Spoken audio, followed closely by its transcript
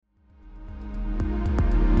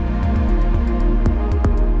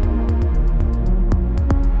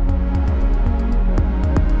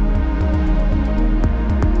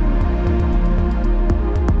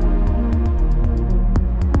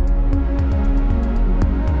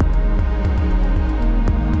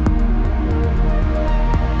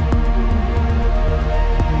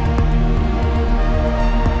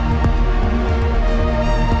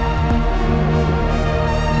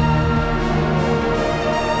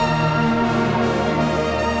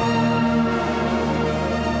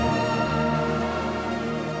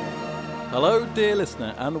dear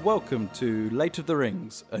listener, and welcome to Late of the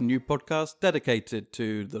Rings, a new podcast dedicated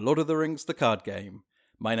to The Lord of the Rings, the card game.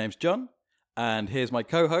 My name's John, and here's my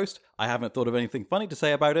co-host. I haven't thought of anything funny to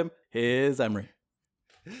say about him. Here's Emery.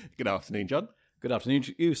 Good afternoon, John. Good afternoon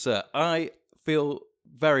to you, sir. I feel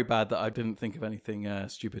very bad that I didn't think of anything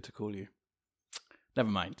stupid to call you. Never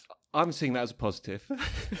mind. I'm seeing that as a positive.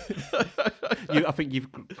 I think you've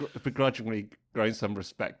begrudgingly grown some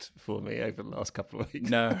respect for me over the last couple of weeks.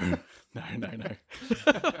 No.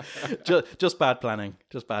 just bad planning.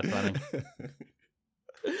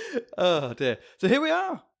 Oh, dear. So here we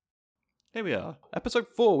are. Episode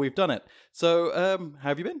 4, we've done it. So, how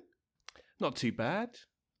have you been? Not too bad.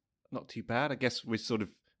 I guess we're sort of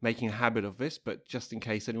making a habit of this, but just in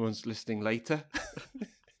case anyone's listening later,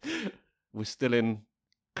 we're still in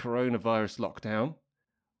coronavirus lockdown.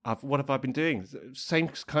 What have I been doing? Same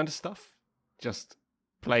kind of stuff. Just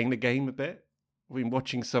playing the game a bit. We've been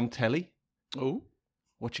watching some telly. Oh.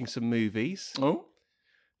 Watching some movies. Oh.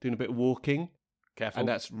 Doing a bit of walking. Careful. And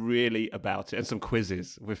that's really about it. And some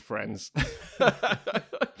quizzes with friends.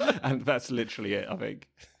 And that's literally it, I think.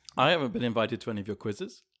 I haven't been invited to any of your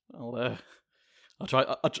quizzes. I'll try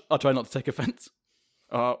not to take offence.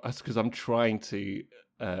 That's because I'm trying to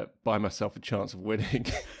buy myself a chance of winning.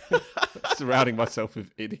 Surrounding myself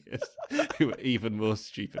with idiots who are even more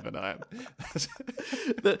stupid than I am.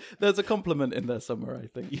 There's a compliment in there somewhere, I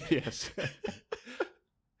think. Yes.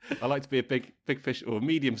 I like to be a big fish or a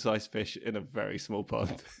medium-sized fish in a very small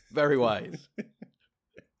pond. Very wise.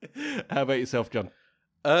 How about yourself, John?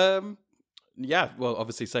 Yeah, well,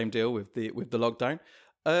 obviously same deal with the lockdown.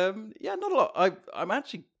 Yeah, not a lot. I'm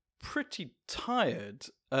actually pretty tired.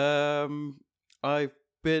 I've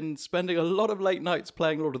been spending a lot of late nights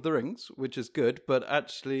playing Lord of the Rings, which is good, but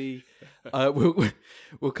actually we'll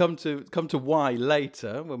come to why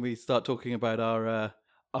later when we start talking about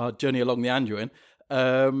our journey along the Anduin.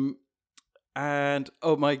 And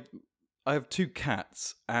I have 2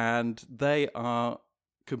 cats, and they are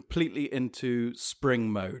completely into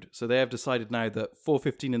spring mode. So they have decided now that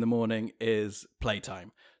 4:15 in the morning is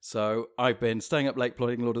playtime. So I've been staying up late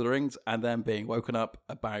playing Lord of the Rings and then being woken up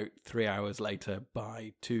about 3 hours later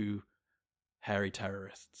by 2 hairy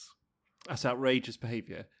terrorists. That's outrageous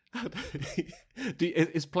behaviour.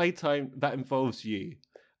 Is playtime that involves you?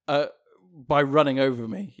 By running over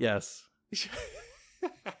me, yes. You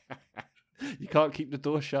can't keep the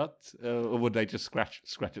door shut? Or would they just scratch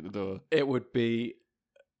at the door? It would be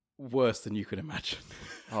worse than you can imagine.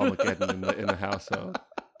 Armageddon in the household.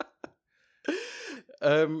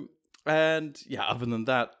 And yeah, other than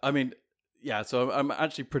that, I mean, yeah, so I'm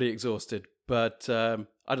actually pretty exhausted, but I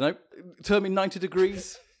don't know, turn me 90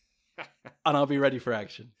 degrees and I'll be ready for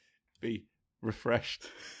action. Be refreshed.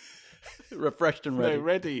 Refreshed and ready. No,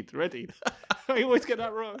 readied. I always get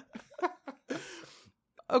that wrong.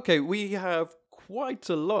 Okay, we have quite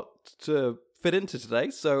a lot to fit into today,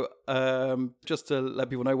 so just to let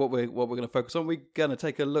people know what we're going to focus on, we're going to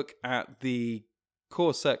take a look at the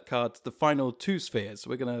core set cards, the final 2 spheres.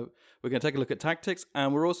 We're going to take a look at tactics,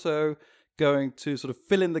 and we're also going to sort of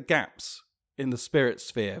fill in the gaps in the spirit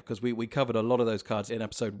sphere, because we covered a lot of those cards in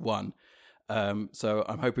episode 1. So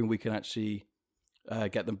I'm hoping we can actually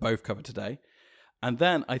get them both covered today. And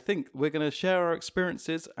then I think we're going to share our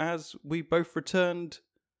experiences as we both returned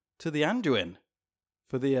to the Anduin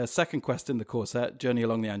for the second quest in the core set, Journey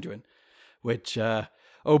Along the Anduin, which, oh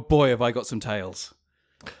boy, have I got some tales.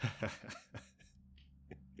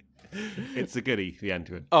 It's a goodie, the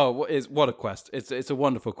Anduin. Oh, what a quest. It's a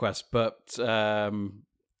wonderful quest, but yeah,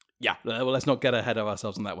 well, let's not get ahead of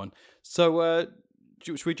ourselves on that one. So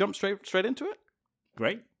should we jump straight into it?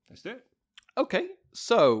 Great, let's do it. Okay,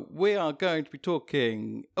 so we are going to be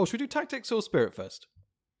talking... Oh, should we do tactics or spirit first?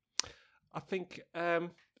 I think...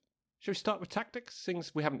 should we start with tactics,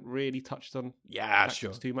 things we haven't really touched on? Yeah,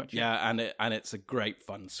 sure. Too much. Yeah, and it's a great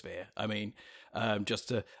fun sphere. I mean,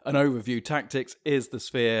 just an overview. Tactics is the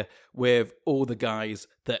sphere with all the guys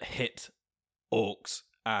that hit orcs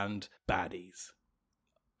and baddies.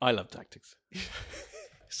 I love tactics.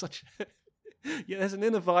 Yeah, there's an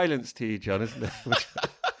inner violence to you, John, isn't there? Which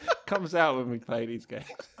comes out when we play these games.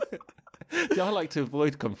 See, I like to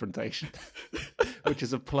avoid confrontation, which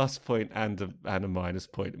is a plus point and a minus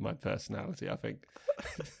point in my personality, I think.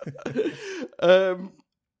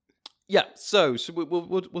 Yeah, so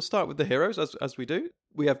we'll start with the heroes as we do.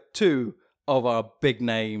 We have 2 of our big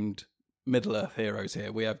named Middle Earth heroes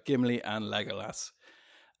here. We have Gimli and Legolas.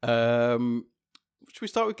 Should we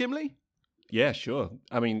start with Gimli? Yeah, sure.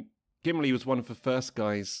 I mean, Gimli was one of the first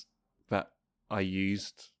guys that I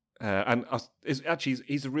used.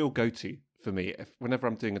 He's a real go-to for me. Whenever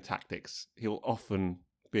I'm doing a tactics, he'll often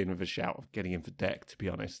being with a shout of getting in for deck, to be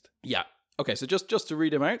honest. Yeah. Okay, so just to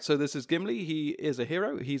read him out. So this is Gimli. He is a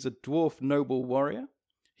hero. He's a dwarf noble warrior.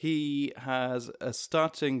 He has a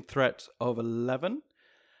starting threat of 11.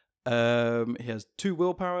 He has 2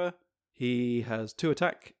 willpower. He has 2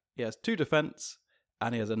 attack. He has 2 defense.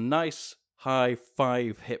 And he has a nice high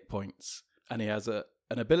 5 hit points. And he has an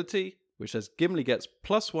ability which says Gimli gets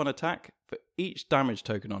 +1 attack for each damage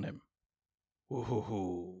token on him.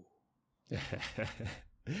 Ooh.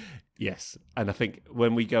 Yes, and I think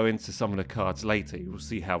when we go into some of the cards later, you will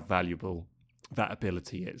see how valuable that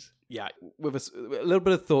ability is. Yeah, with a little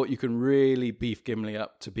bit of thought, you can really beef Gimli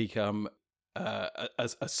up to become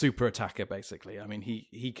a super attacker. Basically, I mean,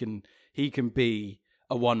 he can be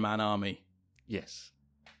a one-man army. Yes,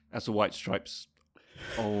 as the White Stripes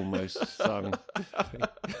almost sung.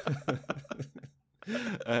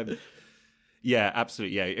 Yeah,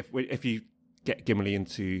 absolutely. Yeah, if you get Gimli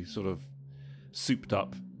into sort of souped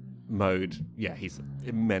up mode, yeah, he's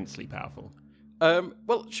immensely powerful.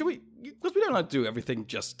 Well, should we? Because we don't like to do everything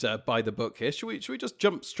just by the book here. Should we just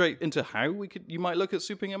jump straight into how you might look at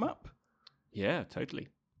souping him up? Yeah, totally.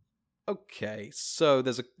 Okay, so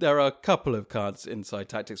there are a couple of cards inside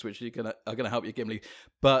Tactics which are gonna help you, Gimli,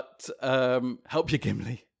 but help you,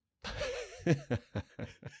 Gimli.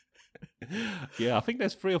 Yeah, I think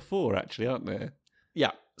there's 3 or 4 actually, aren't there?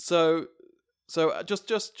 Yeah. So just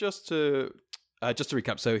to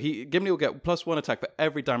recap, so Gimli will get +1 attack for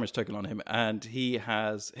every damage token on him, and he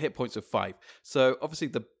has hit points of 5. So obviously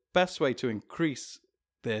the best way to increase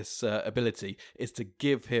this ability is to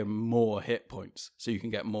give him more hit points, so you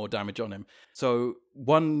can get more damage on him. So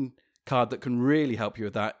one card that can really help you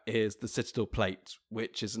with that is the Citadel Plate,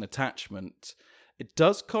 which is an attachment. It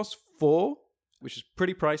does cost 4, which is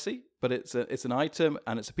pretty pricey, but it's an item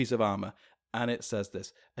and it's a piece of armor, and it says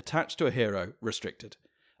this: attached to a hero, restricted.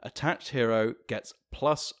 Attached hero gets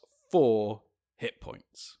 +4 hit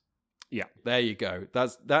points. Yeah, there you go.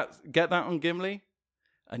 That's get that on Gimli,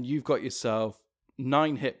 and you've got yourself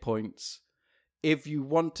 9 hit points. If you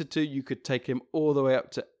wanted to, you could take him all the way up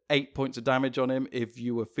to 8 points of damage on him if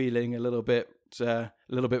you were feeling a little bit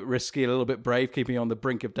risky, a little bit brave, keeping you on the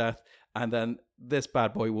brink of death. And then this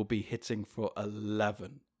bad boy will be hitting for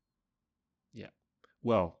 11. Yeah.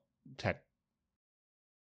 Well, 10.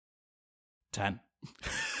 10.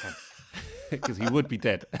 Because he would be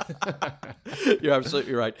dead. You're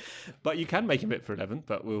absolutely right. But you can make him hit for 11,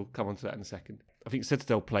 but we'll come on to that in a second. I think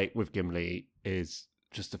Citadel Plate with Gimli is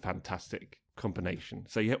just a fantastic combination.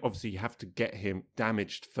 So you have to get him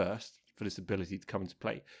damaged first for this ability to come into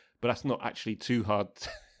play. But that's not actually too hard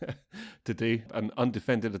to do. An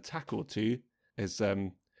undefended attack or 2 is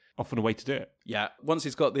often a way to do it. Yeah, once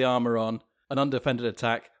he's got the armor on, an undefended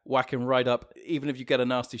attack, whack him right up. Even if you get a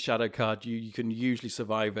nasty shadow card, you can usually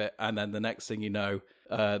survive it, and then the next thing you know,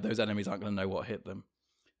 those enemies aren't going to know what hit them.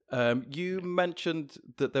 You mentioned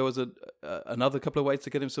that there was another couple of ways to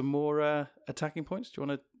get him some more attacking points. Do you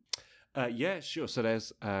want to? Yeah, sure. So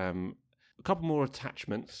there's a couple more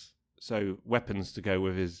attachments. So weapons to go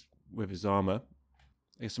with his armor.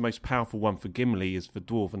 I guess the most powerful one for Gimli is the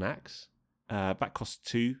Dwarven Axe. That costs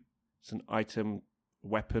 2. It's an item.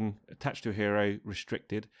 Weapon attached to a hero,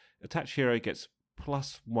 restricted. Attached hero gets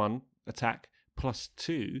 +1 attack,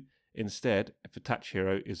 +2 instead if attached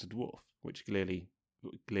hero is a dwarf, which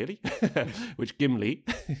which Gimli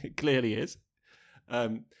clearly is.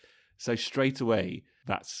 So straight away,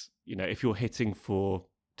 that's, if you're hitting for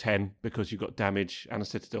 10 because you've got damage and a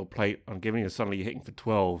Citadel Plate on Gimli, and suddenly you're hitting for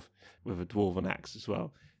 12 with a Dwarven Axe as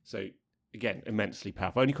well. So again, immensely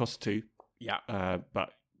powerful. Only costs 2. Yeah.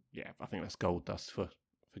 But yeah, I think that's gold dust for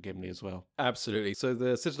Gimli as well. Absolutely. So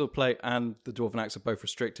the Citadel Plate and the Dwarven Axe are both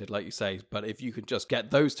restricted, like you say. But if you could just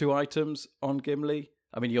get those 2 items on Gimli,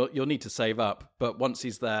 I mean, you'll need to save up. But once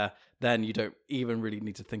he's there, then you don't even really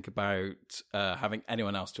need to think about having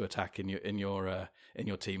anyone else to attack in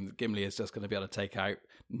your team. Gimli is just going to be able to take out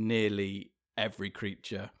nearly every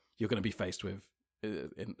creature you're going to be faced with,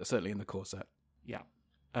 certainly in the core set. Yeah.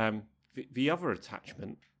 The other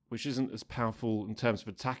attachment, which isn't as powerful in terms of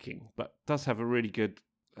attacking, but does have a really good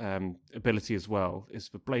ability as well, is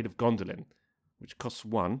the Blade of Gondolin, which costs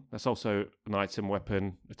 1. That's also an item,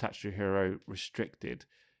 weapon, attached to a hero, restricted.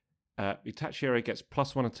 The attached hero gets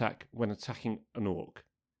 +1 attack when attacking an orc.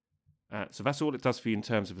 So that's all it does for you in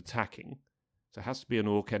terms of attacking. So it has to be an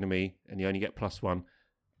orc enemy, and you only get +1.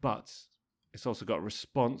 But it's also got a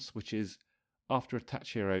response, which is after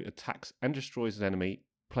attached hero attacks and destroys an enemy,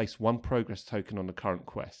 place 1 progress token on the current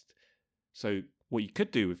quest. So what you could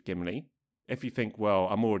do with Gimli, if you think, well,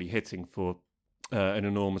 I'm already hitting for an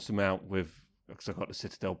enormous amount because I've got the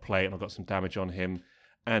Citadel Plate and I've got some damage on him,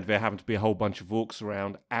 and there happen to be a whole bunch of orcs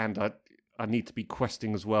around, and I need to be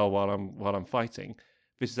questing as well while I'm fighting.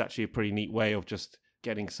 This is actually a pretty neat way of just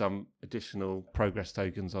getting some additional progress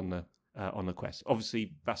tokens on the quest.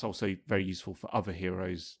 Obviously, that's also very useful for other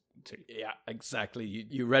heroes too. Yeah, exactly.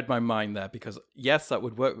 You read my mind there, because yes, that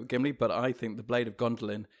would work with Gimli, but I think the Blade of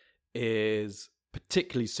Gondolin is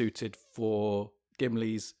particularly suited for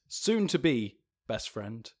Gimli's soon-to-be best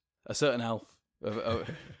friend, a certain elf of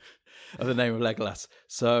the name of Legolas.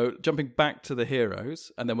 So jumping back to the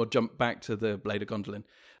heroes, and then we'll jump back to the Blade of Gondolin.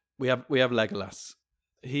 We have Legolas.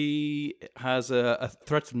 He has a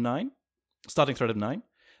threat of 9, starting threat of 9.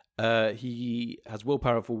 He has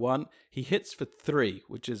willpower for 1. He hits for 3,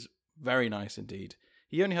 which is very nice indeed.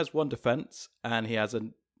 He only has 1 defense, and he has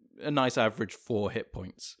a nice average 4 hit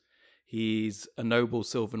points. He's a noble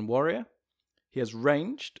sylvan warrior. He has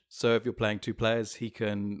ranged, so if you're playing 2 players, he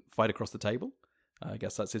can fight across the table. I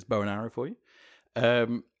guess that's his bow and arrow for you.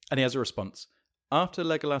 And he has a response. After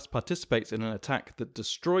Legolas participates in an attack that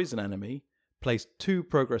destroys an enemy, place 2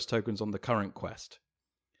 progress tokens on the current quest.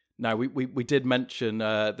 Now, we did mention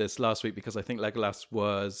this last week, because I think Legolas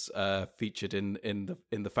was featured in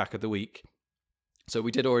the FAQ of the week. So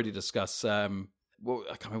we did already discuss, I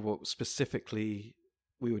can't remember what specifically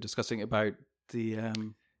we were discussing about the...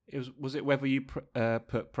 Was it whether you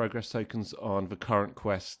put progress tokens on the current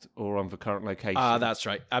quest or on the current location? That's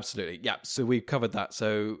right. Absolutely. Yeah. So we covered that.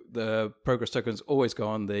 So the progress tokens always go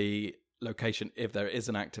on the location if there is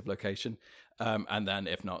an active location, and then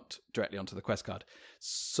if not, directly onto the quest card.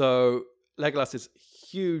 So Legolas is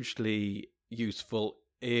hugely useful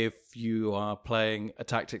if you are playing a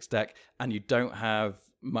tactics deck and you don't have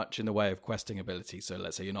much in the way of questing ability. So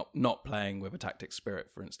let's say you're not playing with a tactics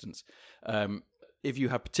spirit, for instance. If you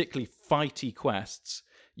have particularly fighty quests,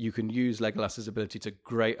 you can use Legolas's ability to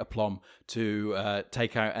great aplomb to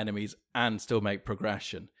take out enemies and still make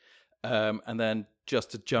progression. And then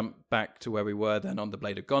just to jump back to where we were then on the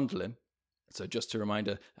Blade of Gondolin. So just a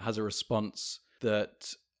reminder, it has a response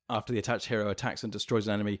that after the attached hero attacks and destroys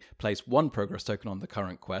an enemy, place 1 progress token on the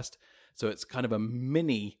current quest. So it's kind of a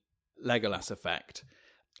mini Legolas effect.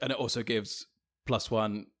 And it also gives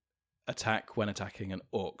 +1 attack when attacking an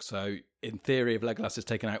orc. So in theory, if Legolas has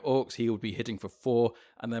taken out orcs, he would be hitting for 4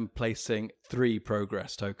 and then placing 3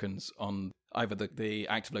 progress tokens on either the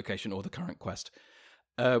active location or the current quest.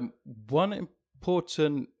 One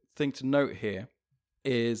important thing to note here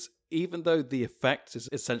is, even though the effect is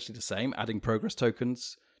essentially the same, adding progress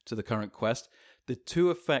tokens to the current quest, the 2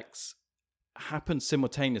 effects happen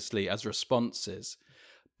simultaneously as responses.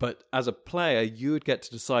 But as a player, you would get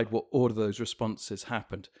to decide what order those responses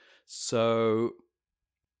happened. So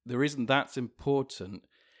the reason that's important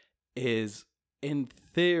is, in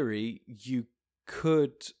theory, you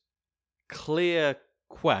could clear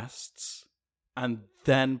quests and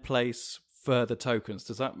then place further tokens.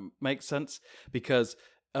 Does that make sense? Because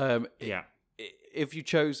if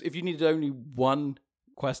you needed only 1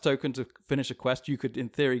 quest token to finish a quest, you could, in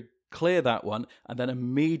theory, clear that one and then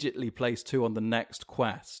immediately place 2 on the next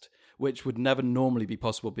quest, which would never normally be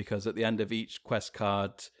possible, because at the end of each quest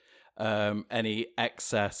card, any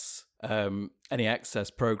excess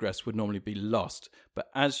progress would normally be lost. But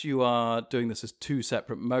as you are doing this as 2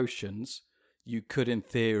 separate motions, you could, in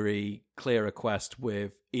theory, clear a quest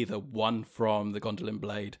with either 1 from the Gondolin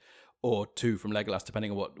Blade or 2 from Legolas,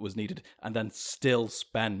 depending on what was needed, and then still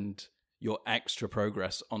spend your extra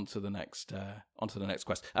progress onto the next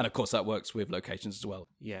quest. And of course, that works with locations as well.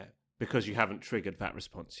 Yeah, because you haven't triggered that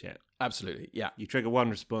response yet. Absolutely, yeah. You trigger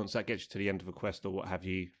 1 response, that gets you to the end of a quest or what have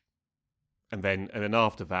you, and then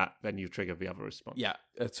after that, then you trigger the other response. Yeah,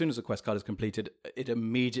 as soon as the quest card is completed, it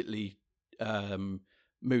immediately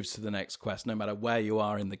moves to the next quest, no matter where you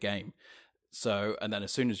are in the game. So, and then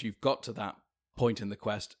as soon as you've got to that point in the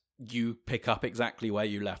quest, you pick up exactly where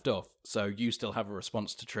you left off. So you still have a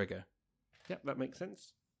response to trigger. Yeah, that makes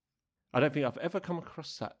sense. I don't think I've ever come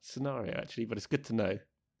across that scenario, actually, but it's good to know.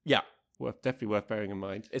 Yeah. Definitely worth bearing in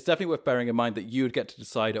mind. It's definitely worth bearing in mind that you would get to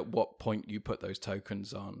decide at what point you put those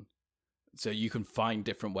tokens on. So you can find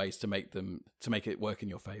different ways to make it work in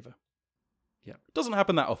your favor. Yeah. It doesn't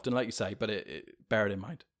happen that often, like you say, but bear it in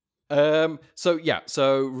mind.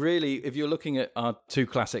 So really, if you're looking at our 2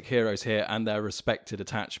 classic heroes here and their respected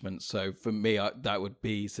attachments, so for me, that would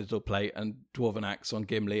be Citadel Plate and Dwarven Axe on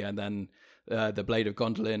Gimli, and then the Blade of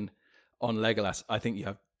Gondolin on Legolas. I think you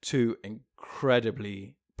have 2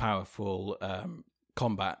 incredibly powerful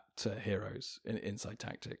combat heroes inside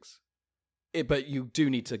Tactics. But you do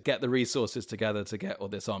need to get the resources together to get all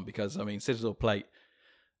this on, because, I mean, Citadel Plate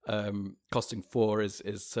costing 4 is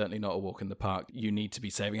certainly not a walk in the park. You need to be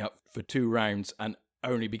saving up for 2 rounds, and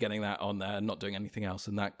only be getting that on there and not doing anything else,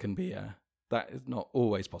 and that can be that is not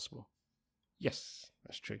always possible. Yes,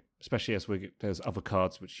 that's true. Especially as there's other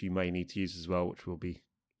cards which you may need to use as well, which we'll be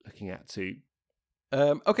looking at too.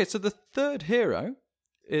 Okay, so the third hero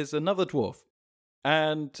is another dwarf.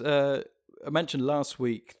 And I mentioned last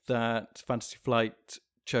week that Fantasy Flight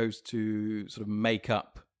chose to sort of make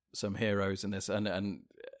up some heroes in this. And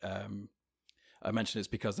I mentioned it's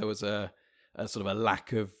because there was a sort of a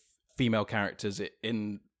lack of female characters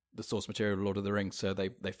in the source material of Lord of the Rings. So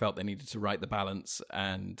they felt they needed to right the balance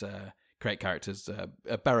and create characters.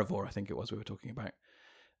 Beravor, I think it was we were talking about.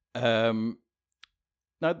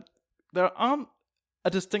 Now, there aren't a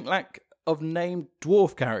distinct lack of named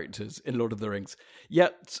dwarf characters in Lord of the Rings,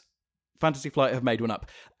 yet Fantasy Flight have made one up.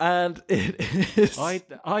 And it is...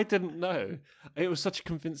 I didn't know. It was such a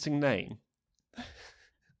convincing name.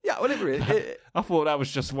 Yeah, well, I thought that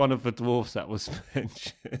was just one of the dwarfs that was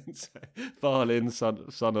mentioned. Tharlin,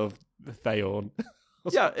 son of Theon.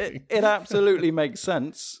 Yeah, it absolutely makes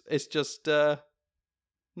sense. It's just, no,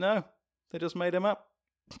 they just made him up.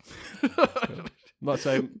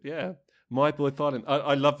 So, yeah, my boy Tharlin.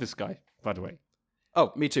 I love this guy, by the way.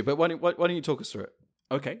 Oh, me too. But why don't you talk us through it?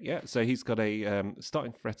 Okay, yeah. So he's got a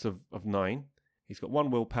starting threat of 9. He's got 1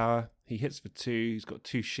 willpower. He hits for 2. He's got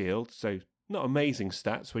 2 shields. So not amazing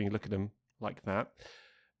stats when you look at him like that.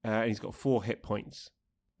 And he's got 4 hit points.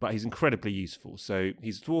 But he's incredibly useful. So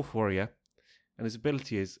he's a dwarf warrior. And his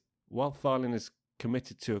ability is, while Tharlin is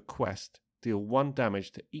committed to a quest, deal 1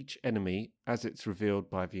 damage to each enemy as it's revealed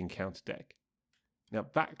by the encounter deck. Now,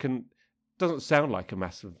 that doesn't sound like a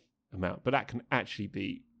massive amount, but that can actually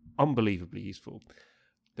be unbelievably useful.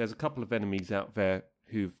 There's a couple of enemies out there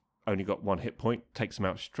who've only got 1 hit point, takes them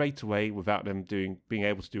out straight away without them being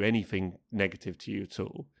able to do anything negative to you at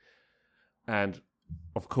all. And,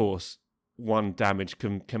 of course, 1 damage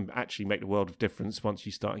can actually make the world of difference once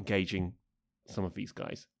you start engaging some of these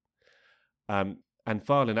guys. And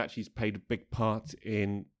Tharlin actually has played a big part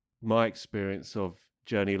in my experience of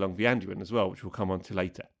Journey Along the Anduin as well, which we'll come on to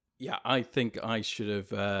later. Yeah, I think I should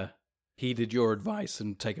have heeded your advice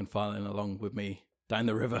and taken Tharlin along with me down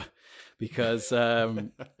the river, because oh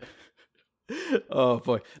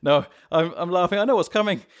boy, no, I'm laughing. I know what's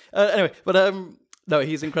coming. Anyway, but no,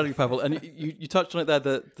 he's incredibly powerful, and you touched on it there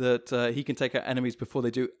that he can take out enemies before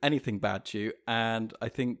they do anything bad to you, and I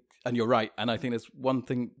think, and you're right, and I think there's one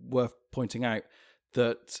thing worth pointing out,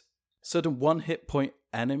 that certain 1 hit point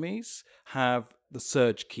enemies have the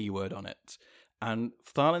surge keyword on it. And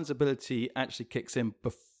Tharlin's ability actually kicks in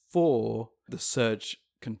before the surge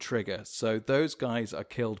can trigger. So those guys are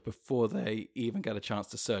killed before they even get a chance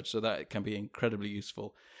to surge. So that can be incredibly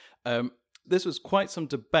useful. This was quite some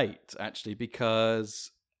debate, actually,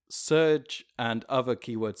 because surge and other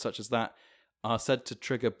keywords such as that are said to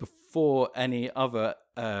trigger before any other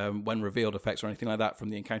when revealed effects or anything like that from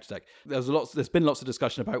the encounter deck. There's been lots of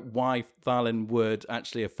discussion about why Tharlin would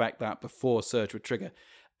actually affect that before surge would trigger.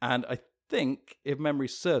 And I think, if memory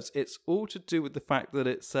serves, it's all to do with the fact that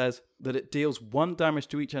it says that it deals 1 damage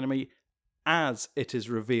to each enemy as it is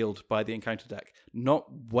revealed by the encounter deck, not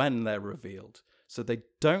when they're revealed. So they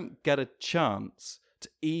don't get a chance to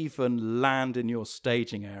even land in your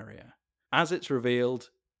staging area. As it's revealed,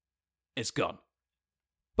 it's gone.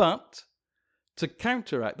 But to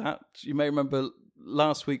counteract that, you may remember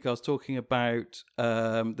last week I was talking about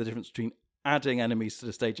the difference between adding enemies to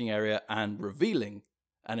the staging area and revealing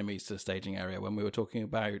enemies to the staging area when we were talking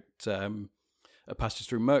about A Passage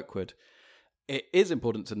Through Mirkwood. It is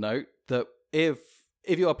important to note that if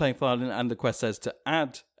you are playing Tharlin and the quest says to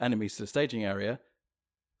add enemies to the staging area,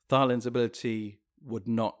 Tharlin's ability would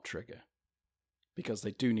not trigger because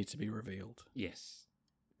they do need to be revealed. Yes,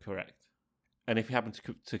 correct. And if you happen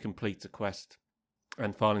to complete a quest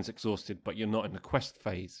and Tharlin's exhausted, but you're not in the quest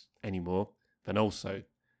phase anymore, then also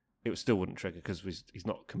it still wouldn't trigger because he's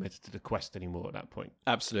not committed to the quest anymore at that point.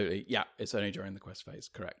 Absolutely. Yeah, it's only during the quest phase.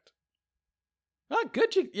 Correct. Oh,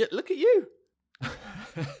 good. Look at you.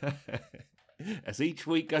 As each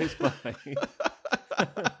week goes by.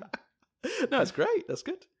 No, it's great. That's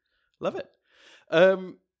good. Love it.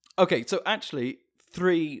 Okay, so actually,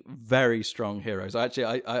 3 very strong heroes.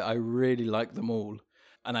 Actually, I really like them all.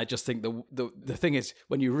 And I just think the thing is,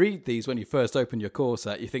 when you read these, when you first open your core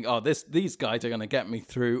set, you think, oh, these guys are going to get me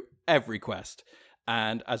through every quest.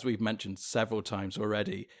 And as we've mentioned several times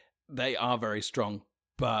already, they are very strong,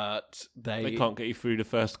 but they can't get you through the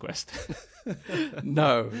first quest.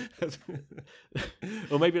 No.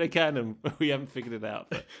 Or maybe they can, and we haven't figured it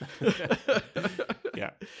out.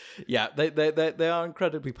 But yeah, they are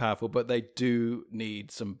incredibly powerful, but they do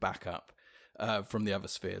need some backup from the other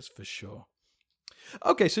spheres for sure.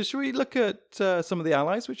 Okay, so should we look at some of the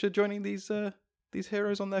allies which are joining these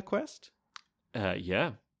heroes on their quest?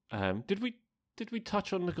 Yeah. Did we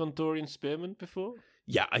touch on the Gondorian spearman before?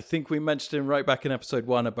 Yeah, I think we mentioned him right back in episode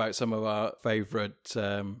 1 about some of our favorite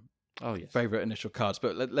favorite initial cards,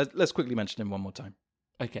 but let's quickly mention him one more time.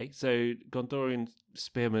 Okay, so Gondorian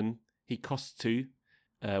spearman, he costs 2,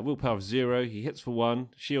 willpower of 0, he hits for 1,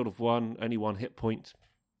 shield of 1, only 1 hit point.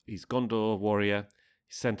 He's Gondor warrior,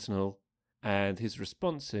 he's sentinel, and his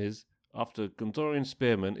response is, after Gondorian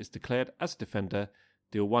spearman is declared as a defender,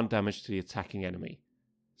 deal 1 damage to the attacking enemy.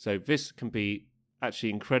 So this can be actually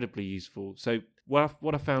incredibly useful. So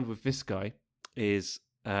what I found with this guy is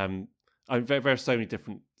there are so many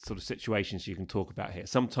different sort of situations you can talk about here.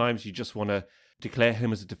 Sometimes you just want to declare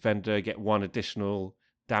him as a defender, get 1 additional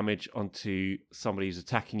damage onto somebody who's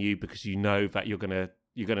attacking you because you know that you're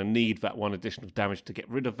gonna need that 1 additional damage to get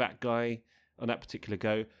rid of that guy on that particular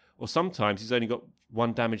go. Or sometimes he's only got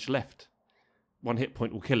 1 damage left. 1 hit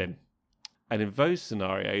point will kill him. And in those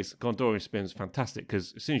scenarios, Gondorian Spearman is fantastic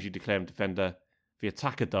because as soon as you declare him defender, the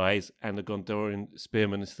attacker dies and the Gondorian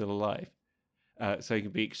Spearman is still alive. So he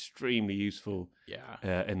can be extremely useful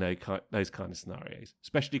in those kind of scenarios,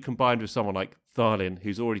 especially combined with someone like Tharlin,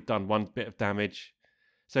 who's already done 1 bit of damage.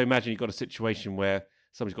 So imagine you've got a situation where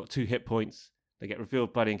somebody's got 2 hit points, they get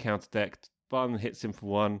revealed by the encounter deck, Tharlin hits him for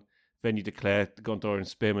 1, then you declare the Gondorian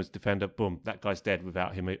Spearman's defender, boom, that guy's dead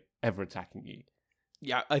without him ever attacking you.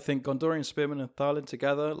 Yeah, I think Gondorian Spearman and Tharlin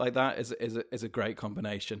together like that is a great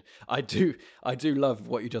combination. I do love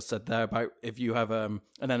what you just said there about if you have an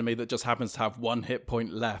enemy that just happens to have 1 hit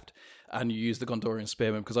point left and you use the Gondorian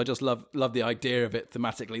Spearman, because I just love the idea of it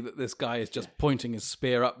thematically, that this guy is just pointing his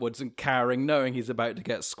spear upwards and cowering, knowing he's about to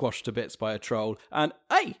get squashed to bits by a troll. And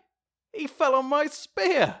hey, he fell on my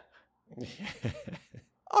spear.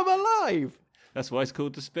 I'm alive. That's why it's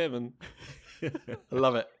called the Spearman. I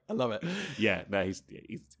love it. Yeah, no,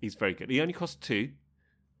 he's very good. He only costs 2,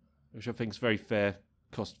 which I think is very fair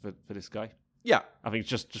cost for this guy. Yeah, I think it's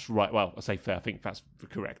just right. Well, I say fair. I think that's the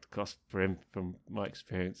correct cost for him from my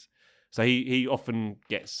experience. So he often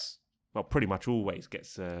gets, well, pretty much always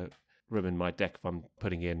gets room in my deck if I'm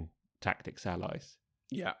putting in tactics allies.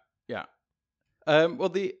 Yeah. Well,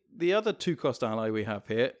 the other 2-cost ally we have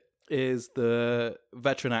here is the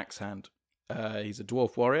veteran Axe Hand. He's a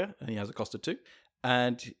dwarf warrior, and he has a cost of 2.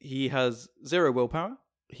 And he has 0 willpower.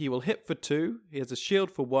 He will hit for 2. He has a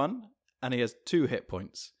shield for 1. And he has 2 hit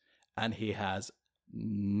points. And he has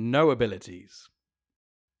no abilities.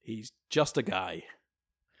 He's just a guy.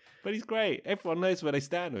 But he's great. Everyone knows where they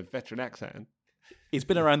stand with veteran Axe Hand. He's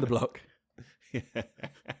been around the block.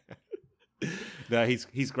 No,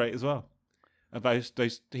 he's great as well. And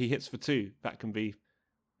those he hits for 2. That can be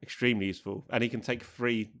extremely useful. And he can take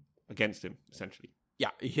 3 against him, essentially.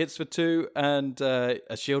 Yeah, he hits for 2 and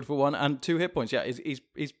a shield for 1 and 2 hit points. Yeah,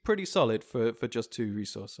 he's pretty solid for just 2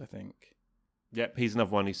 resource, I think. Yep, he's another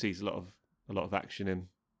one who sees a lot of action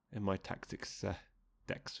in my tactics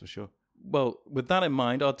decks for sure. Well, with that in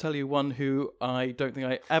mind, I'll tell you one who I don't think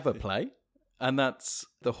I ever play, and that's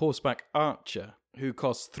the Horseback Archer, who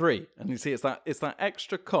costs 3. And you see, it's that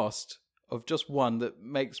extra cost of just 1 that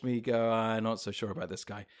makes me go, I'm not so sure about this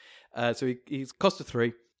guy. So he's cost of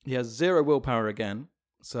 3. He has 0 willpower again.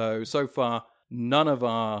 So far, none of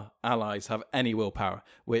our allies have any willpower,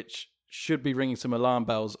 which should be ringing some alarm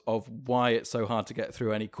bells of why it's so hard to get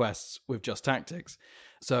through any quests with just tactics.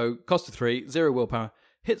 So cost of 3, 0 willpower,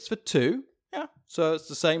 hits for 2. Yeah, so it's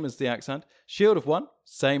the same as the Axe Hand. Shield of 1,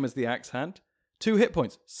 same as the Axe Hand. 2 hit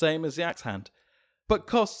points, same as the Axe Hand. But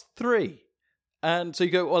costs 3. And so you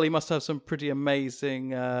go, well, he must have some pretty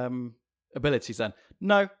amazing abilities then.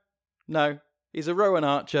 No. He's a Rowan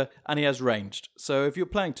Archer, and he has ranged. So if you're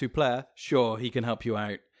playing 2-player, sure, he can help you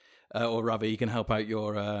out. Or rather, he can help out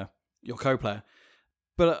your co-player.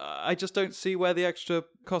 But I just don't see where the extra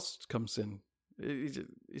cost comes in.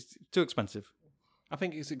 It's too expensive. I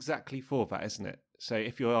think it's exactly for that, isn't it? So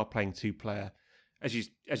if you are playing 2-player, as you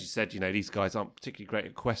said, these guys aren't particularly great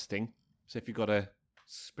at questing. So if you've got a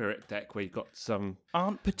spirit deck where you've got some...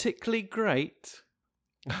 Aren't particularly great.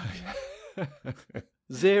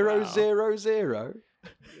 0, 0, 0.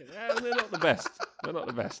 Yeah, they're not the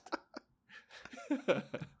best.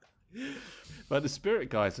 But the spirit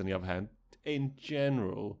guys, on the other hand, in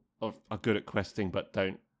general, are good at questing but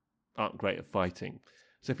aren't great at fighting.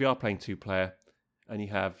 So if you are playing 2-player and you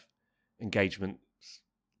have engagements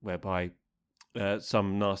whereby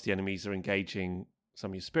some nasty enemies are engaging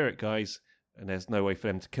some of your spirit guys and there's no way for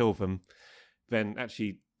them to kill them, then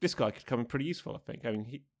actually this guy could come in pretty useful, I think. I mean,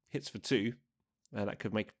 he hits for 2. That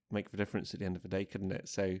could make the difference at the end of the day, couldn't it?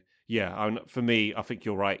 So, yeah, for me, I think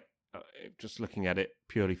you're right. just looking at it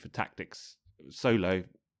purely for tactics, solo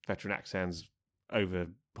veteran Axans over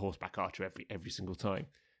horseback archer every single time.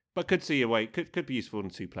 But could see a way, could be useful in a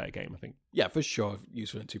 2-player game, I think. Yeah, for sure,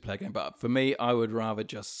 useful in a 2-player game. But for me, I would rather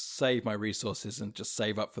just save my resources and just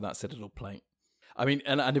save up for that Citadel plate. I mean,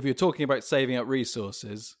 and if you're talking about saving up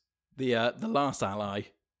resources, the last ally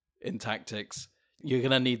in tactics, you're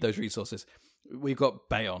going to need those resources. We've got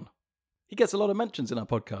Bayon. He gets a lot of mentions in our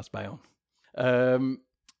podcast, Bayon.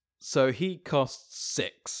 So he costs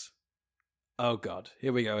 6. Oh, God,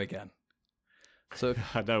 here we go again. So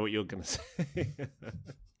I know what you're going to say.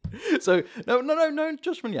 So no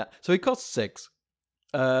judgment yet. So he costs 6.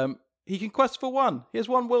 He can quest for 1. He has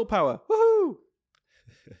 1 willpower. Woohoo!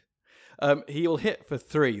 He'll hit for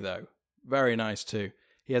 3 though. Very nice too.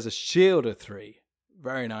 He has a shield of 3.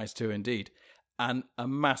 Very nice too indeed. And a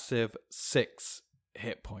massive 6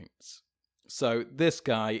 hit points. So this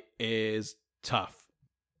guy is tough.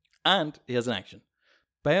 And he has an action.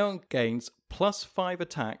 Bayon gains +5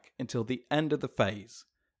 attack until the end of the phase.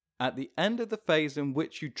 At the end of the phase in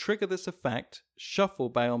which you trigger this effect,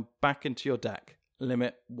 shuffle Bayon back into your deck.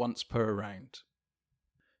 Limit once per round.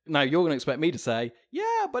 Now, you're going to expect me to say,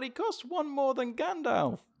 yeah, but he costs 1 more than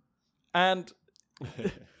Gandalf. And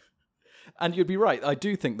you'd be right. I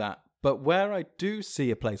do think that. But where I do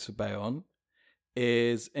see a place for Bayon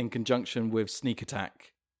is in conjunction with Sneak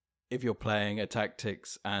Attack. If you're playing a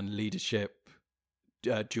tactics and leadership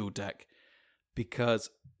dual deck. Because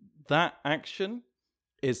that action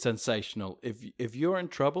is sensational. If you're in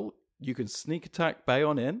trouble, you can Sneak Attack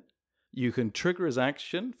Bayon in. You can trigger his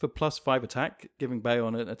action for +5 attack, giving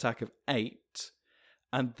Bayon an attack of 8.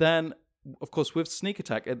 And then, of course, with Sneak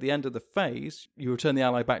Attack, at the end of the phase, you return the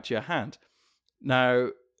ally back to your hand. Now,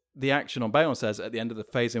 the action on Bayon says, at the end of the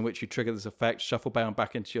phase in which you trigger this effect, shuffle Bayon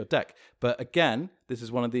back into your deck. But again, this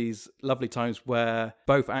is one of these lovely times where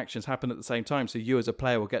both actions happen at the same time, so you as a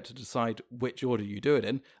player will get to decide which order you do it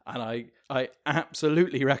in. And I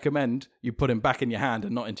absolutely recommend you put him back in your hand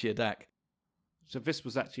and not into your deck. So this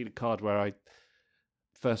was actually the card where I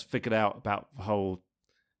first figured out about the whole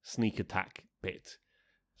Sneak Attack bit.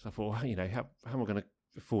 So I thought, well, how am I going to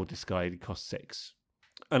afford this guy? He costs 6.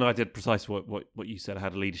 And I did precisely what you said. I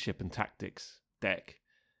had a leadership and tactics deck.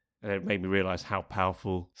 And it made me realise how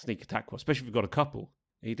powerful Sneak Attack was, especially if you've got a couple.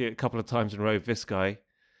 You do it a couple of times in a row with this guy,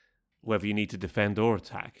 whether you need to defend or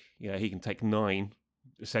attack. He can take 9,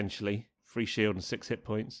 essentially, 3 shield and 6 hit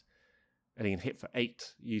points. And he can hit for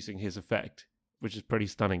 8 using his effect, which is pretty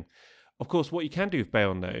stunning. Of course, what you can do with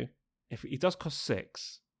Bayon, though, if he does cost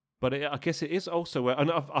 6, but I guess it is also,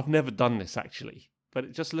 and I've never done this, actually,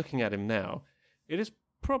 but just looking at him now, it is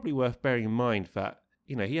probably worth bearing in mind that,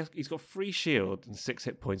 he's got 3 shield and 6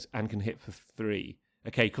 hit points and can hit for 3.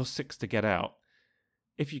 Okay, he costs 6 to get out.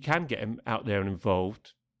 If you can get him out there and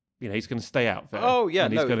involved, he's going to stay out there. Oh, yeah.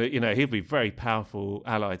 And he's going to, he'll be a very powerful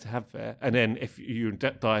ally to have there. And then if you're in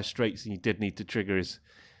dire straits and you did need to trigger his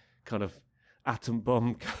kind of atom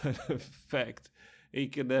bomb kind of effect, he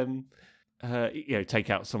can,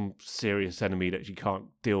 take out some serious enemy that you can't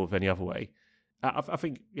deal with any other way. I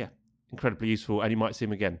think, yeah, incredibly useful, and you might see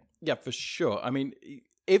him again. Yeah, for sure. I mean,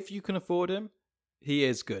 if you can afford him, he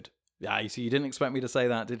is good. Yeah, you see, you didn't expect me to say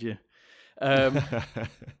that, did you?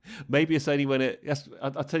 Maybe it's only when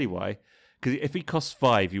I'll tell you why. Because if he costs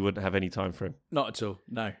 5, you wouldn't have any time for him. Not at all,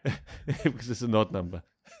 no. Because it's an odd number.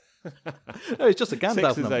 No, it's just a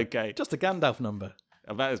Gandalf 6 is number. okay. Just a Gandalf number.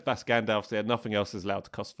 And that's Gandalf there. Nothing else is allowed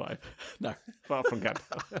to cost 5. No. Apart from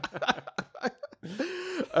Gandalf.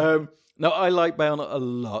 No, I like Bayon a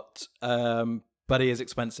lot, but he is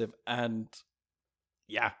expensive, and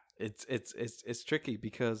yeah, it's tricky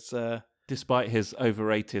because despite his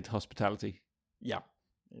overrated hospitality. Yeah,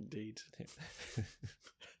 indeed.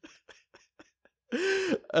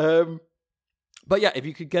 But yeah, if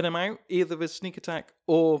you could get him out either with Sneak Attack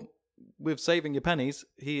or with saving your pennies,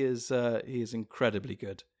 he is incredibly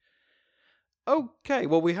good. Okay,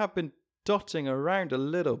 well, we have been dotting around a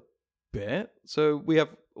little bit, so we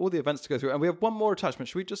have all the events to go through, and we have one more attachment.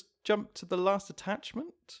 Should we just jump to the last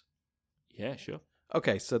attachment? Yeah, sure.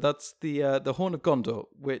 Okay, so that's the Horn of Gondor,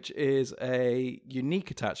 which is a unique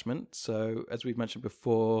attachment. So, as we've mentioned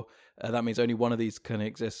before, that means only one of these can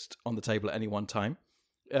exist on the table at any one time.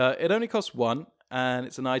 It only costs 1, and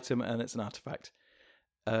it's an item and it's an artifact.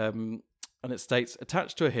 And it states,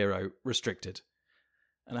 attached to a hero, restricted.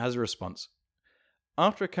 And it has a response.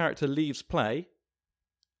 After a character leaves play...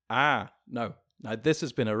 no. Now, this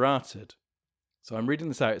has been errated. So I'm reading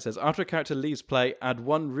this out. It says, after a character leaves play, add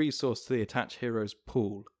 1 resource to the attached hero's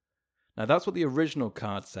pool. Now, that's what the original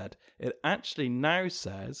card said. It actually now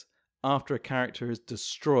says, after a character is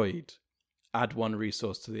destroyed, add 1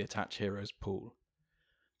 resource to the attach heroes pool.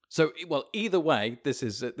 So, well, either way, this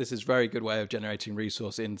is very good way of generating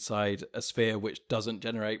resource inside a sphere which doesn't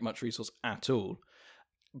generate much resource at all.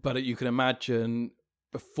 But you can imagine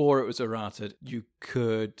before it was errated, you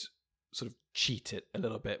could sort of cheat it a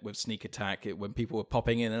little bit with sneak attack. When people were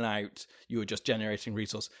popping in and out, you were just generating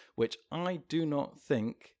resource, which I do not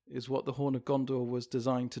think is what the Horn of Gondor was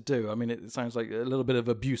designed to do. I mean, it sounds like a little bit of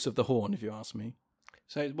abuse of the Horn, if you ask me.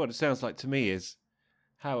 So what it sounds like to me is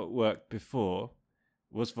how it worked before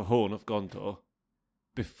was for Horn of Gondor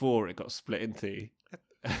before it got split into.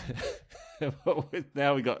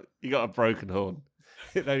 Now you got a broken horn.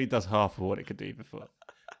 It only does half of what it could do before.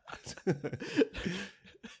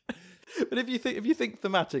 But if you think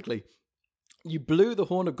thematically, you blew the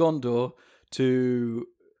Horn of Gondor to,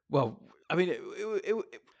 well, I mean,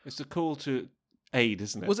 it's a call to aid,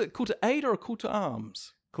 isn't it? Was it call to aid or a call to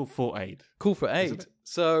arms? Call for aid. Call for aid.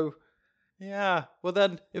 So, yeah. Well,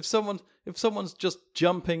 then, if someone's just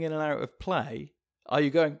jumping in and out of play, are you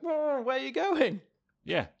going, oh, where are you going?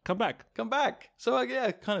 Yeah, come back. So, yeah,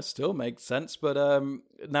 it kind of still makes sense. But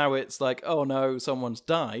now it's like, oh no, someone's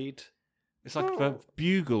died. It's like the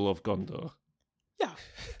Bugle of Gondor. Yeah.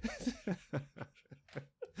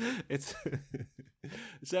 It's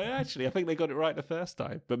so actually, I think they got it right the first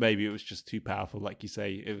time, but maybe it was just too powerful, like you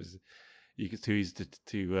say. It was too easy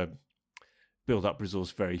to build up resource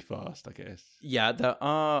very fast, I guess. Yeah, there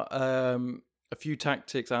are a few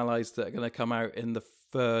tactics allies that are going to come out in the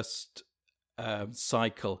first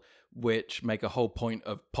cycle, which make a whole point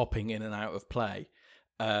of popping in and out of play.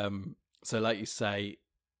 So, like you say,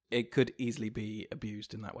 it could easily be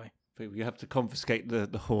abused in that way. But you have to confiscate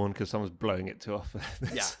the horn because someone's blowing it too often.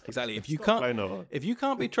 Yeah, exactly. If you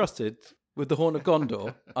can't be trusted with the Horn of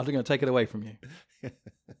Gondor, I'm going to take it away from you.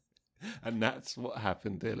 And that's what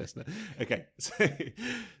happened, dear listener. Okay,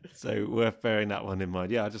 so worth bearing that one in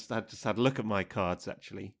mind. Yeah, I just had a look at my cards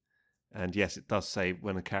actually, and yes, it does say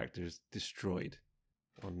when a character is destroyed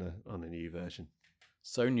on the new version.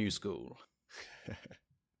 So new school.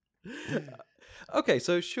 Okay,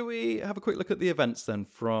 so shall we have a quick look at the events then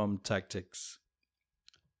from Tactics?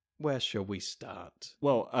 Where shall we start?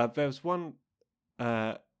 Well, there was one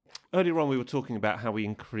earlier on. We were talking about how we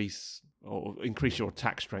increase your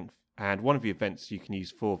attack strength, and one of the events you can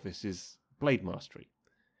use for this is Blade Mastery,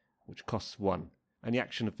 which costs 1. And the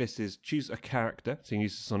action of this is choose a character, so you can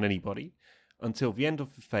use this on anybody. Until the end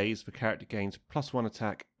of the phase, the character gains +1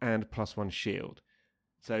 attack and +1 shield.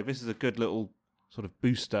 So this is a good little sort of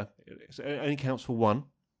booster. It only counts for 1,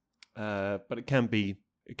 but it can be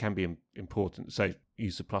important. So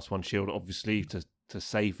use the +1 shield, obviously, to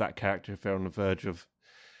save that character if they're on the verge of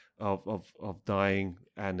dying,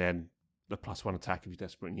 and then the +1 attack if you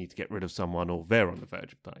desperately need to get rid of someone or they're on the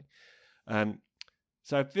verge of dying.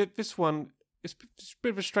 So this one, it's a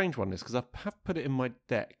bit of a strange one, this, because I have put it in my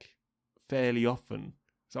deck fairly often.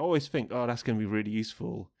 So I always think, oh, that's going to be really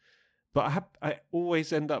useful, but I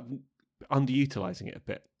always end up underutilizing it a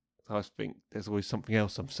bit. So I think there's always something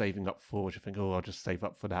else I'm saving up for, which I think, oh, I'll just save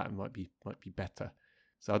up for that. It might be better.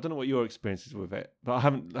 So I don't know what your experience is with it, but I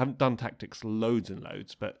haven't done Tactics loads and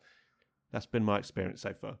loads, but that's been my experience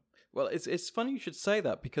so far. Well, it's funny you should say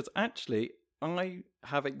that, because actually I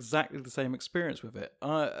have exactly the same experience with it.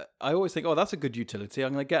 I always think, oh, that's a good utility.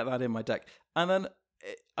 I'm going to get that in my deck, and then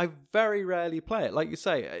I very rarely play it. Like you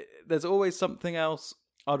say, there's always something else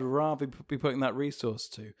I'd rather be putting that resource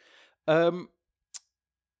to.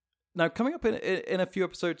 Now, coming up in a few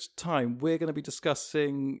episodes' time, we're going to be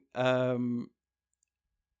discussing the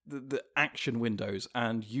action windows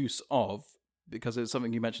and use of, because it's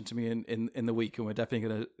something you mentioned to me in the week, and we're definitely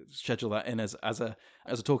going to schedule that in as a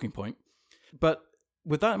talking point. But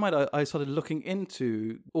with that in mind, I started looking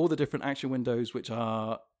into all the different action windows which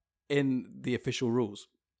are in the official rules.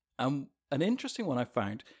 An interesting one I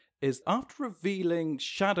found is after revealing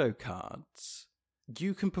shadow cards,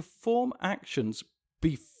 you can perform actions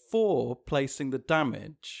before placing the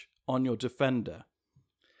damage on your defender.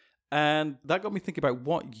 And that got me thinking about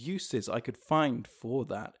what uses I could find for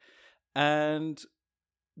that. And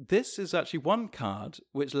this is actually one card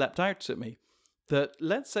which leapt out at me. That,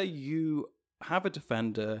 let's say you have a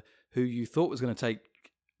defender who you thought was going to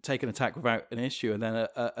take an attack without an issue, and then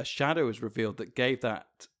a shadow is revealed that gave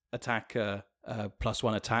that attacker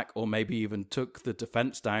 +1 attack, or maybe even took the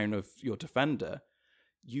defense down of your defender.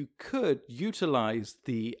 You could utilize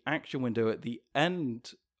the action window at the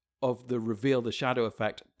end of the reveal the shadow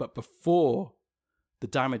effect, but before the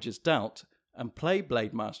damage is dealt, and play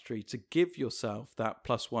Blade Mastery to give yourself that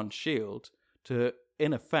 +1 shield to,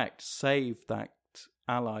 in effect, save that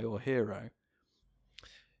ally or hero.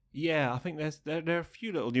 Yeah, I think there are a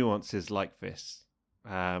few little nuances like this.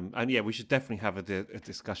 And yeah, we should definitely have a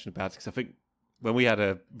discussion about it, because I think when we had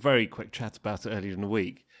a very quick chat about it earlier in the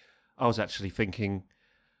week, I was actually thinking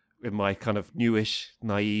in my kind of newish,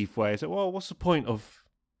 naive way, I said, well, what's the point of,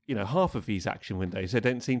 half of these action windows?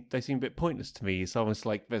 They seem a bit pointless to me. It's almost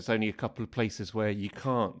like there's only a couple of places where you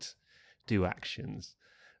can't do actions.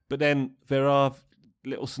 But then there are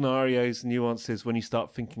little scenarios and nuances when you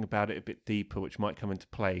start thinking about it a bit deeper, which might come into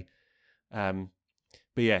play. But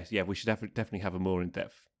yeah, we should definitely have a more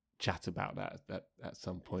in-depth chat about that at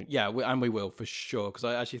some point. Yeah, we will for sure, because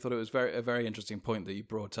I actually thought it was a very interesting point that you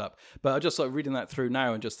brought up. But I just started reading that through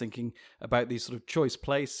now and just thinking about these sort of choice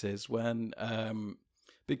places when,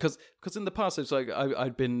 because in the past it's like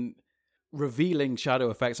I'd been revealing shadow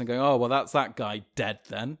effects and going, oh well, that's that guy dead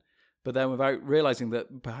then. But then without realizing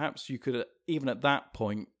that perhaps you could, even at that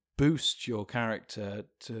point, boost your character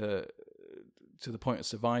to the point of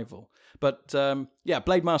survival. But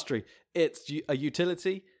Blade Mastery, it's a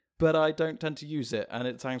utility, but I don't tend to use it, and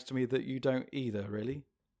it sounds to me that you don't either, really.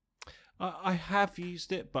 I have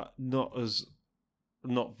used it, but not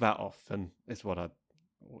that often. Is what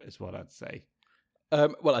I'd say.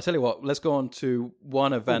 Well, I tell you what, let's go on to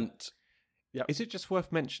one event. Yeah. Is it just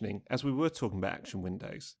worth mentioning, as we were talking about action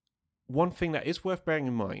windows, one thing that is worth bearing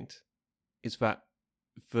in mind is that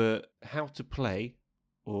the how to play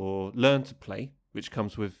or learn to play, which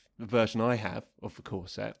comes with the version I have of the core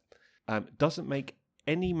set, doesn't make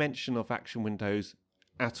any mention of action windows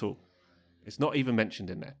at all. It's not even mentioned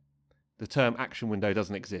in there. The term action window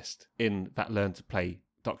doesn't exist in that learn to play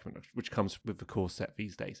document, which comes with the core set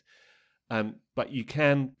these days. But you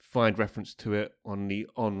can find reference to it on the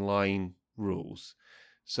online rules.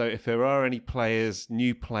 So if there are any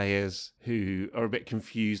new players who are a bit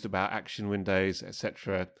confused about action windows,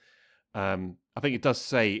 etc., I think it does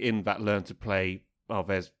say in that learn to play,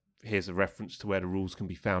 here's a reference to where the rules can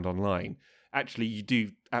be found online. Actually, you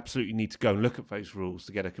do absolutely need to go and look at those rules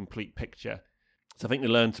to get a complete picture. So I think the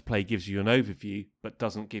learn to play gives you an overview, but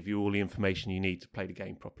doesn't give you all the information you need to play the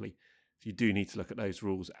game properly. So you do need to look at those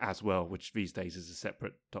rules as well, which these days is a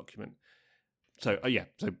separate document. So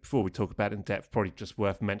so before we talk about it in depth, probably just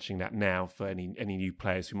worth mentioning that now for any new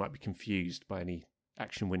players who might be confused by any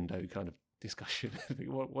action window kind of discussion.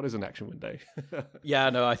 What is an action window? Yeah,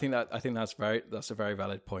 no, I think that's a very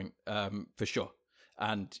valid point, for sure.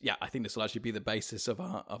 And yeah, I think this will actually be the basis of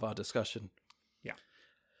our discussion.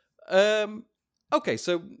 Yeah. Okay,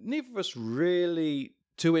 so neither of us really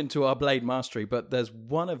too into our Blade Mastery, but there's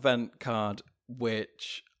one event card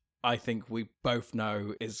which I think we both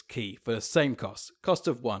know is key for the same cost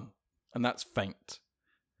of 1, and that's Feint.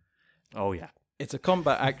 Oh yeah, it's a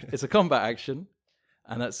combat action,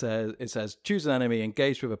 and it says choose an enemy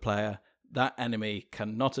engaged with a player. That enemy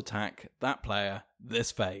cannot attack that player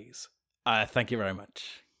this phase. Thank you very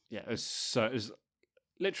much. Yeah, it was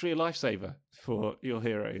literally a lifesaver for your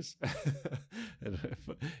heroes.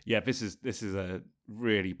 Yeah, this is a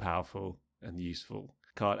really powerful and useful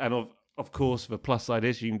card, and of course, the plus side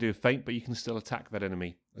is you can do a feint, but you can still attack that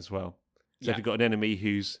enemy as well. So if you've got an enemy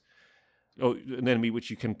an enemy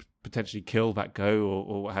which you can potentially kill that go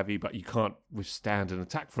or what have you, but you can't withstand an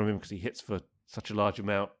attack from him because he hits for such a large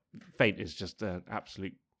amount, feint is just an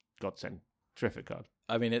absolute godsend. Terrific card.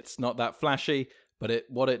 I mean, it's not that flashy, but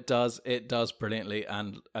what it does brilliantly,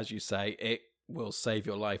 and as you say, it will save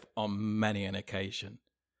your life on many an occasion.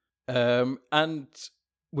 And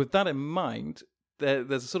with that in mind,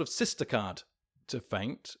 there's a sort of sister card to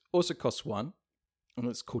Feint, also costs 1, and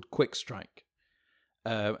it's called Quick Strike.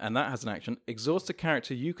 And that has an action: exhaust a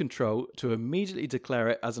character you control to immediately declare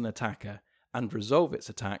it as an attacker and resolve its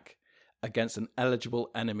attack against an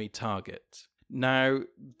eligible enemy target. Now,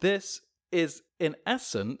 this is in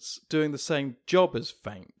essence doing the same job as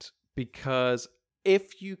Feint, because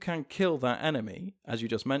if you can kill that enemy, as you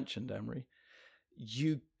just mentioned, Emery,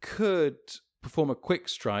 you could perform a quick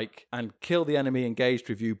strike and kill the enemy engaged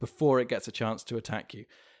with you before it gets a chance to attack you.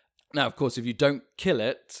 Now, of course, if you don't kill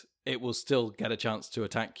it, it will still get a chance to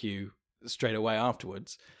attack you straight away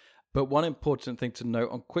afterwards. But one important thing to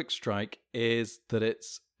note on Quick Strike is that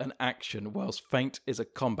it's an action, whilst Feint is a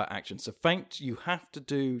combat action. So Feint you have to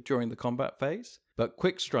do during the combat phase, but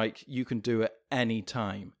Quick Strike you can do at any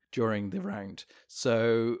time during the round.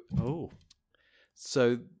 So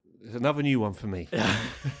there's another new one for me. Yes,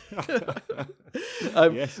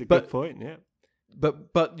 a good point, yeah.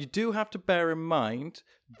 But you do have to bear in mind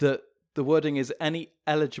that the wording is any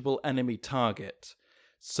eligible enemy target.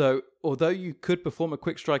 So although you could perform a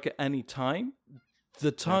quick strike at any time,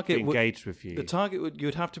 The target engaged with you. The target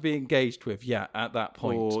you'd have to be engaged with, at that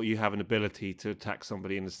point. Or you have an ability to attack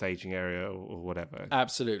somebody in the staging area or whatever.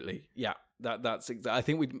 Absolutely, yeah. I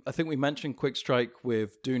think we mentioned Quick Strike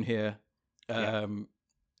with Dune here a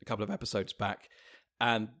couple of episodes back,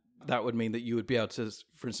 and that would mean that you would be able to,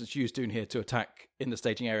 for instance, use Dune here to attack in the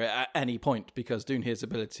staging area at any point because Dune here's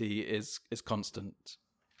ability is constant.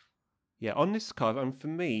 Yeah, on this card, for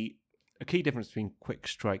me, a key difference between Quick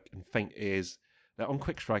Strike and Feint is that on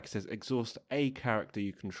Quick Strike it says exhaust a character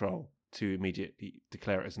you control to immediately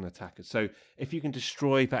declare it as an attacker. So if you can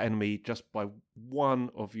destroy that enemy just by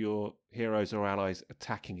one of your heroes or allies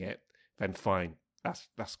attacking it, then fine.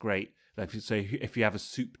 That's great. So if you have a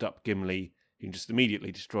souped up Gimli, you can just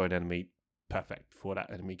immediately destroy an enemy, perfect, before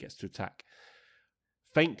that enemy gets to attack.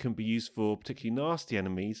 Feint can be used for particularly nasty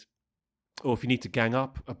enemies, or if you need to gang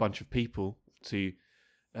up a bunch of people to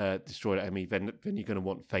destroy that enemy, then you're going to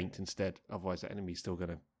want Feint instead. Otherwise, that enemy's still going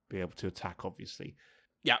to be able to attack, obviously.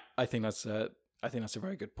 Yeah, I think that's a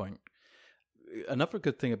very good point. Another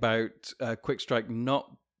good thing about Quick Strike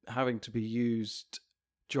not having to be used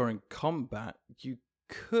during combat, you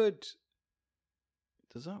could.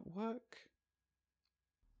 Does that work?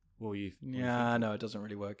 Well, no, it doesn't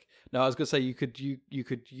really work. No, I was going to say you could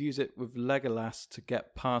use it with Legolas to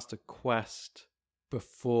get past a quest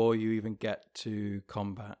before you even get to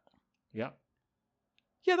combat. Yeah.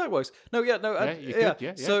 Yeah, that works. No, you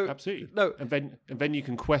could, so, absolutely. No, and then you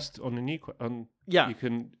can quest on a new you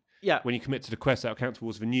can when you commit to the quest, that'll count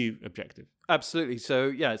towards the new objective. Absolutely.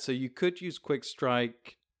 So so you could use Quick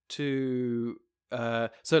Strike to.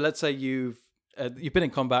 So let's say you've been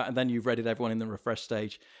in combat and then you've readied everyone in the refresh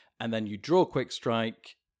stage, and then you draw Quick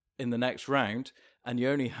Strike in the next round, and you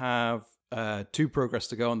only have 2 progress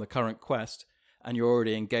to go on the current quest, and you're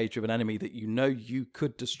already engaged with an enemy that you know you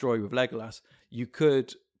could destroy with Legolas. You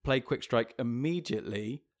could play Quick Strike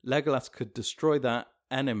immediately. Legolas could destroy that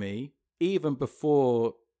enemy even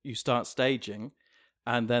before you start staging,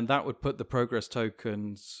 and then that would put the progress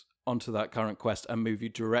tokens onto that current quest and move you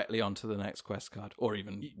directly onto the next quest card, or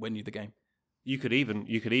even win you the game. You could even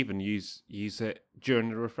use it during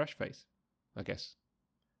the refresh phase, I guess,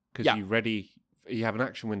 because you have an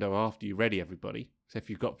action window after you ready everybody. So if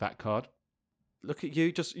you've got that card, look at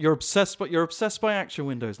you, you're obsessed by action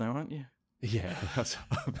windows now, aren't you? Yeah, that's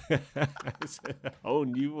a whole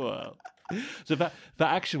new world. So that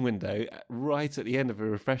action window right at the end of a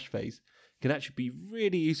refresh phase can actually be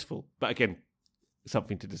really useful. But again,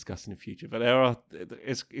 something to discuss in the future. But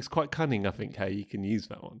it's quite cunning, I think, how you can use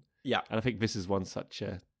that one. Yeah, and I think this is one such.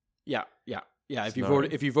 Yeah. If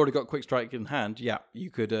you've already got Quick Strike in hand, you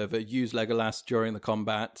could use Legolas during the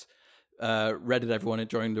combat, readied everyone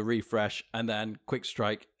during the refresh, and then Quick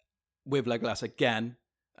Strike with Legolas again,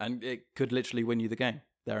 and it could literally win you the game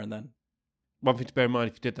there and then. One thing to bear in mind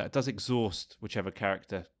if you did that, it does exhaust whichever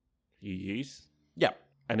character you use. Yeah.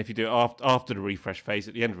 And if you do it after the refresh phase,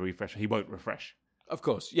 at the end of the refresh, he won't refresh. Of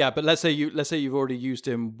course, yeah. But let's say you've already used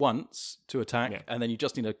him once to attack, and then you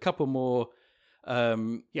just need a couple more,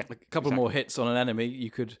 more hits on an enemy. You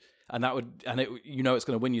could, it's going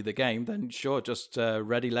to win you the game. Then sure, just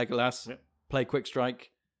ready Legolas, play Quick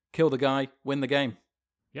Strike, kill the guy, win the game.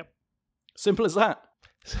 Yep. Simple as that.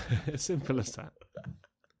 Simple as that.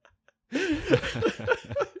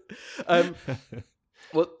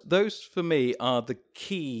 Well, those for me are the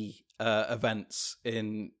key events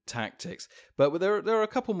in Tactics, but there are a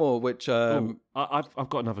couple more which I've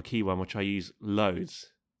got another key one which I use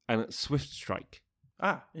loads, and it's Swift Strike.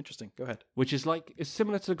 Interesting. Go ahead. Which is it's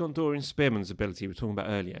similar to the Gondorian Spearman's ability we were talking about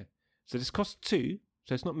earlier. So this costs 2,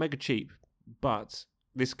 so it's not mega cheap, but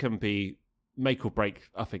this can be make or break.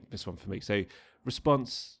 I think this one for me. So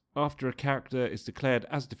response. After a character is declared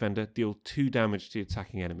as defender, deal 2 damage to the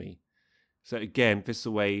attacking enemy. So again, this is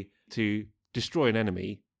a way to destroy an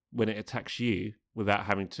enemy when it attacks you without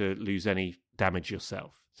having to lose any damage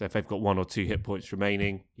yourself. So if they've got 1 or 2 hit points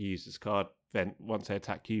remaining, you use this card, then once they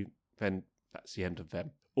attack you, then that's the end of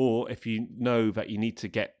them. Or if you know that you need to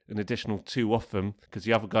get an additional 2 off them because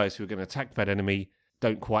the other guys who are going to attack that enemy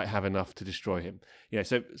don't quite have enough to destroy him.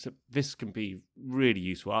 So this can be really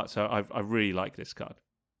useful. So I really like this card.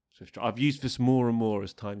 I've used this more and more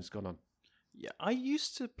as time's gone on. Yeah, I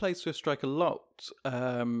used to play Swift Strike a lot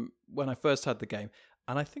when I first had the game,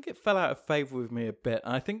 and I think it fell out of favour with me a bit.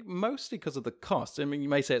 And I think mostly because of the cost. I mean, you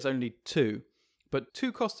may say it's only 2, but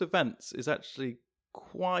 2 cost events is actually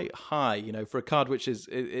quite high. For a card which is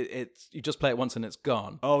it's you just play it once and it's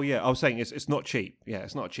gone. Oh yeah, I was saying it's not cheap. Yeah,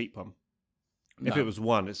 it's not a cheap one. No. If it was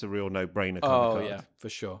 1, it's a real no-brainer. Kind of card. Yeah, for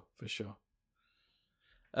sure.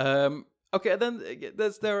 Okay, then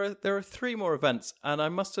there are three more events, and I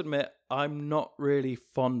must admit I'm not really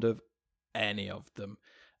fond of any of them.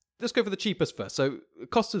 Let's go for the cheapest first. So,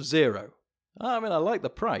 cost of 0. I mean, I like the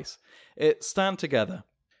price. It's Stand Together.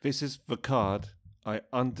 This is the card I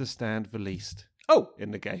understand the least Oh,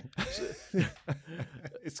 in the game.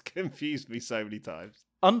 It's confused me so many times.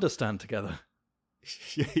 Understand Together.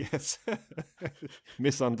 Yes.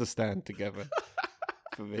 Misunderstand together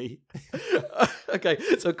for me. Okay,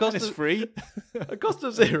 so cost It's of free. a cost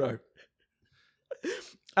of 0.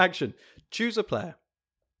 Action. Choose a player.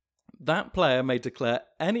 That player may declare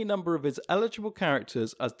any number of his eligible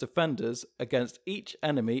characters as defenders against each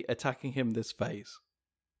enemy attacking him this phase.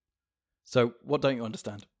 So, what don't you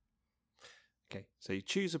understand? Okay, so you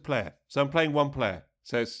choose a player. So I'm playing one player.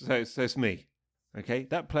 So it's me. Okay,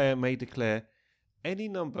 that player may declare any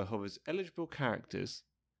number of his eligible characters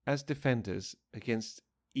as defenders against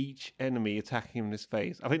each enemy attacking him in this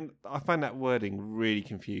phase. I find that wording really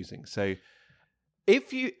confusing. So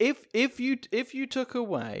If you took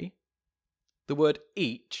away the word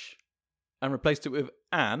each and replaced it with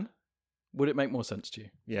an, would it make more sense to you?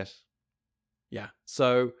 yes, Yeah.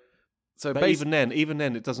 So but even then,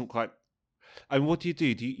 it doesn't quite. And what do? Do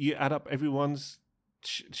you add up everyone's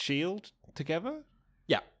shield together?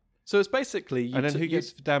 yeah. So it's basically And then who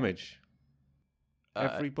gets the damage? Uh,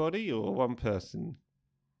 Everybody or one person?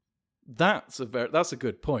 that's a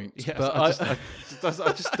good point. Yes, but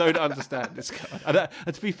I just don't understand this card.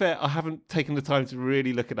 And to be fair, I haven't taken the time to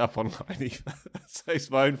really look it up online either. So it's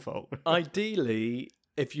my own fault. Ideally,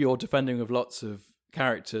 if you're defending with lots of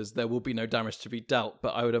characters, there will be no damage to be dealt.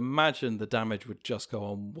 But I would imagine the damage would just go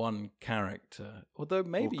on one character. Although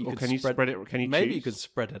maybe you could spread it? Can you maybe choose? you could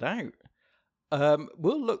spread it out.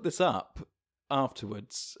 We'll look this up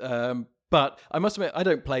afterwards. But I must admit, I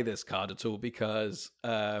don't play this card at all because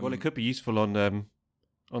Well, it could be useful on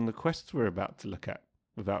the quests we're about to look at,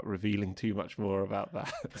 without revealing too much more about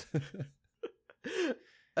that.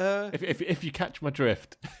 If you catch my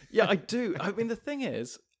drift. Yeah, I do. I mean, the thing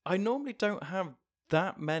is, I normally don't have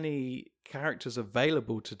that many characters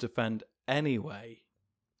available to defend anyway.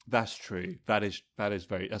 That's true. That's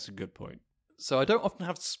a good point. So I don't often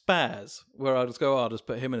have spares where I'll just go, I'll just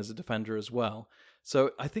put him in as a defender as well.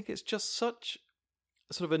 So I think it's just such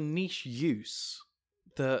sort of a niche use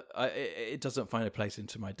that it doesn't find a place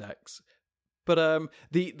into my decks. But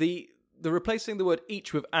the replacing the word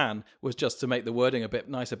each with an was just to make the wording a bit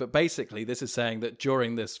nicer. But basically, this is saying that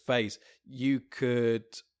during this phase, you could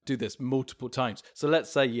do this multiple times. So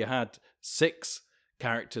let's say you had 6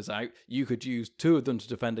 characters out, you could use 2 of them to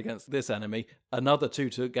defend against this enemy, another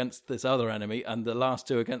 2 against this other enemy, and the last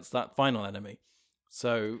 2 against that final enemy.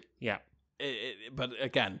 So Yeah. But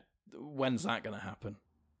again, when's that going to happen?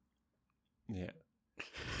 Yeah.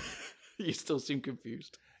 You still seem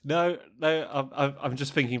confused. No, I'm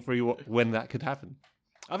just thinking through when that could happen.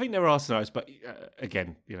 I think there are scenarios, but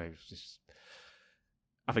again, it's just,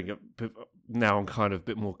 I think now I'm kind of a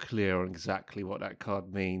bit more clear on exactly what that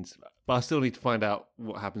card means. But I still need to find out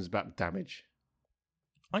what happens about damage.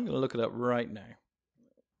 I'm going to look it up right now.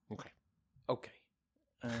 Okay.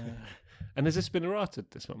 And has this been errated,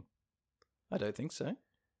 this one? I don't think so.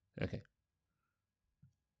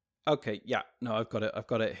 Okay, yeah, no, I've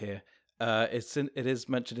got it here. It is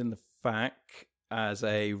mentioned in the FAQ as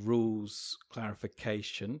a rules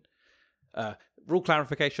clarification. Rule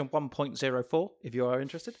clarification 1.04, if you are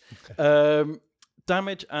interested.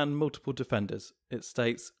 Damage and multiple defenders. It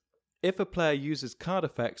states, if a player uses card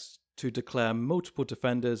effects to declare multiple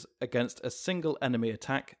defenders against a single enemy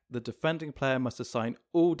attack, the defending player must assign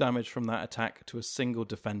all damage from that attack to a single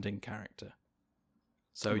defending character.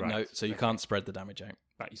 So right. You can't spread the damage out.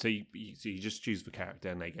 Right. So you just choose the character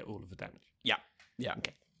and they get all of the damage. Yeah.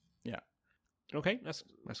 Okay. Yeah. Okay, that's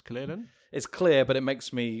clear then. It's clear, but it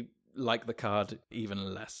makes me like the card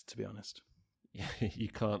even less, to be honest. Yeah, you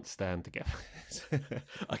can't stand together.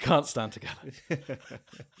 I can't stand together.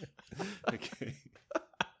 Okay.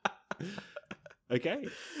 Okay.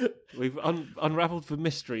 We've unraveled the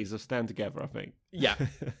mysteries of Stand Together, I think. Yeah,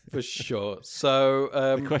 for sure. So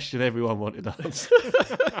the question everyone wanted answered.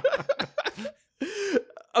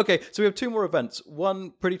 Okay, so we have 2 more events.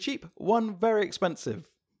 One pretty cheap, one very expensive.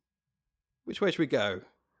 Which way should we go?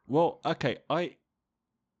 Well, okay, I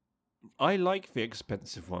like the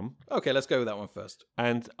expensive one. Okay, let's go with that one first.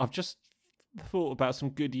 And I've just thought about some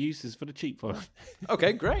good uses for the cheap one.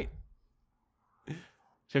 Okay, great.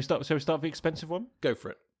 Shall we start with the expensive one? Go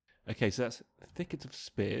for it. Okay, so that's Thicket of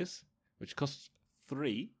Spears, which costs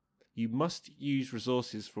 3. You must use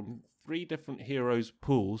resources from 3 different heroes'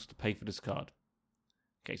 pools to pay for this card.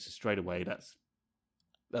 Okay, so straight away,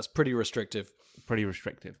 that's pretty restrictive. Pretty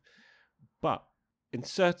restrictive. But in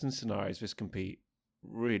certain scenarios, this can be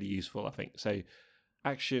really useful, I think. So,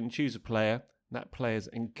 action, choose a player. That player's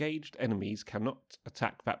engaged enemies cannot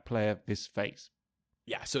attack that player this phase.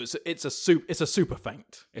 Yeah, so it's a super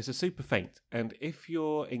feint. It's a super feint. And if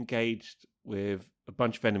you're engaged with a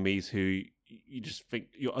bunch of enemies who you just think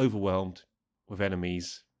you're overwhelmed with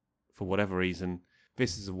enemies for whatever reason,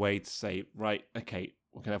 this is a way to say, right, okay,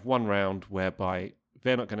 we're going to have one round whereby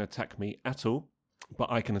they're not going to attack me at all,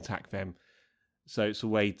 but I can attack them. So it's a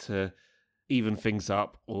way to even things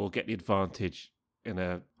up or get the advantage in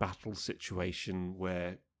a battle situation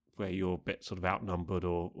where you're a bit sort of outnumbered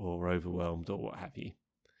or overwhelmed or what have you.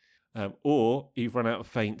 Or you've run out of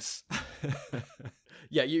feints.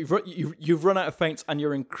 Yeah, you've run out of feints and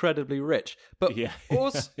you're incredibly rich. But yeah.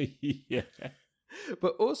 also, yeah.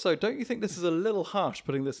 But also, don't you think this is a little harsh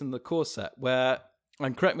putting this in the core set where,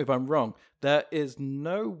 and correct me if I'm wrong, there is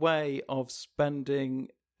no way of spending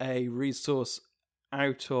a resource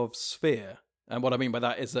out of sphere? And what I mean by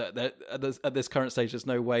that is that at this current stage, there's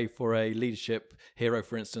no way for a leadership hero,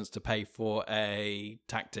 for instance, to pay for a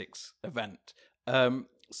tactics event.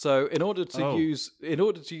 So in order to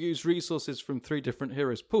use resources from 3 different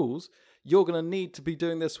heroes pools, you're going to need to be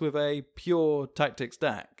doing this with a pure tactics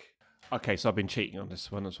deck. Okay, so I've been cheating on this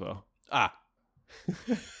one as well. Ah.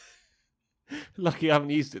 Lucky I haven't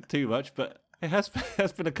used it too much, but it has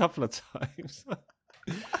been a couple of times.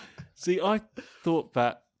 See, I thought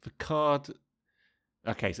that the card...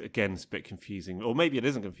 Okay, so again, it's a bit confusing. Or maybe it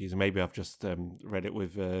isn't confusing. Maybe I've just read it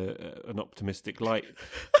with an optimistic light.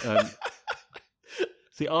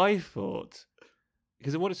 See, I thought...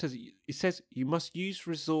 Because what it says you must use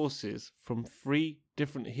resources from 3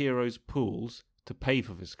 different heroes' pools to pay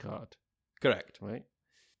for this card. Correct. Right?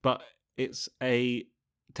 But it's a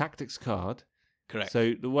tactics card. Correct.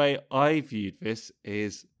 So the way I viewed this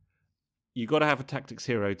is you got to have a tactics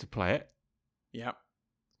hero to play it. Yeah.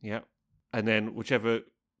 Yeah. And then whichever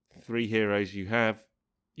 3 heroes you have,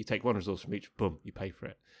 you take 1 resource from each, boom, you pay for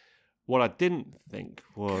it. What I didn't think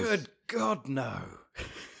was... Good God, no.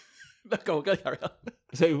 Go carry on.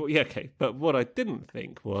 So, yeah, okay. But what I didn't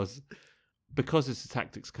think was, because it's a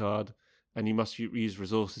tactics card, and you must use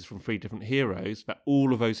resources from 3 different heroes, that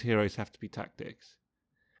all of those heroes have to be tactics.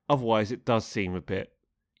 Otherwise, it does seem a bit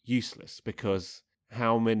useless, because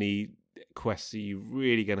how many quests are you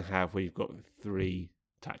really going to have where you've got 3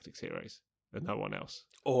 tactics heroes and no one else?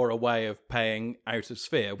 Or a way of paying out of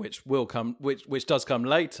sphere, which does come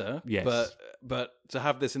later. Yes. But to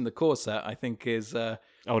have this in the core set, I think is... Oh,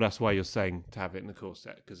 that's why you're saying to have it in the core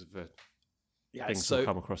set, because of the things we'll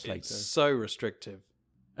come across later. It's so restrictive.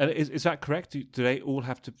 And is that correct? Do they all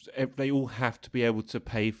have to? They all have to be able to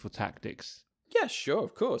pay for tactics? Yeah, sure,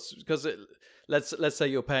 of course. Because let's say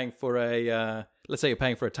you're paying for a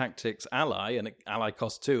tactics ally, and an ally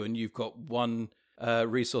costs 2, and you've got 1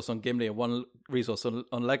 resource on Gimli and 1 resource on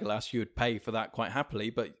Legolas. You would pay for that quite happily,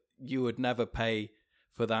 but you would never pay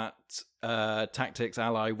for that tactics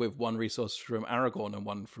ally with 1 resource from Aragorn and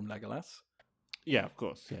 1 from Legolas. Yeah, of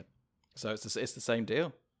course. Yeah. So it's the same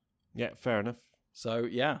deal. Yeah, fair enough. So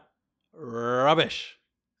yeah, rubbish.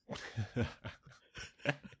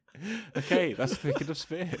 Okay, that's Thicket of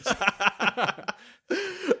Spears.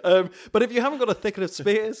 But if you haven't got a Thicket of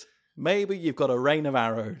Spears, maybe you've got a Rain of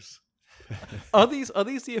Arrows. Are these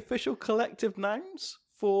the official collective nouns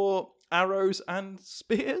for arrows and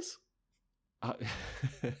spears? I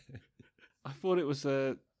thought it was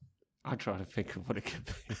a... I'm trying to think of what it could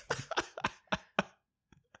be.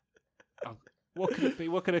 What could it be?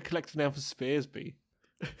 What could a collective noun for spears be?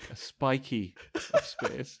 A spiky of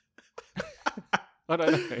spears. I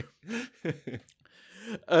don't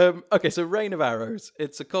know. Okay, so Rain of Arrows.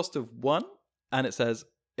 It's a cost of 1, and it says,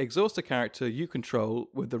 exhaust a character you control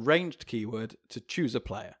with the ranged keyword to choose a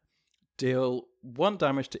player. Deal 1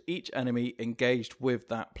 damage to each enemy engaged with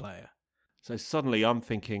that player. So suddenly I'm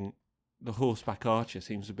thinking the horseback archer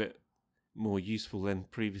seems a bit more useful than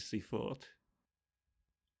previously thought.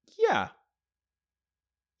 Yeah.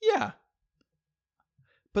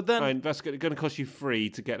 But then... I mean, that's going to cost you 3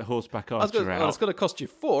 to get a horseback archer out. Well, it's going to cost you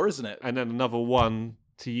 4, isn't it? And then another 1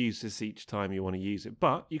 to use this each time you want to use it.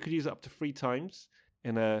 But you could use it up to 3 times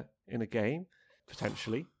in a game,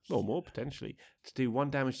 potentially, or more potentially, to do 1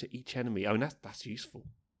 damage to each enemy. I mean, that's useful.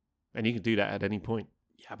 And you can do that at any point.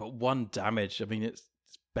 Yeah, but 1 damage, I mean, it's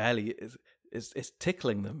barely... It's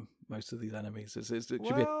tickling them, most of these enemies. It should be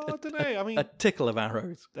I don't know. I mean, a tickle of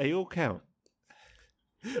arrows. They all count.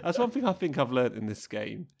 That's one thing I think I've learned in this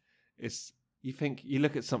game. Is you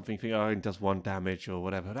look at something, think, oh, it does 1 damage or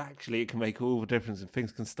whatever. But actually, it can make all the difference, and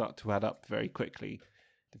things can start to add up very quickly,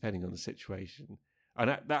 depending on the situation.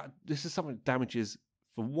 And this is something that damages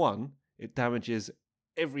for 1. it damages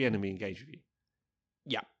every enemy engaged with you.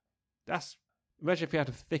 Yeah. Imagine if you had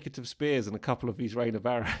a thicket of spears and a couple of these rain of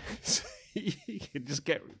arrows. you could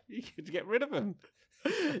get rid of them.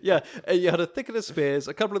 Yeah, you had a thicket of spears,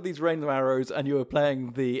 a couple of these rain of arrows, and you were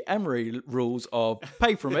playing the Emery rules of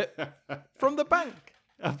pay from it from the bank.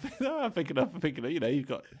 I'm thinking of, you've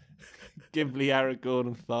got Gimli, Aragorn,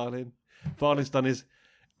 and Tharlin. Tharlin's done his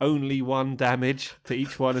only 1 damage to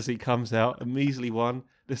each one as he comes out, a measly 1.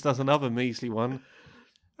 This does another measly 1.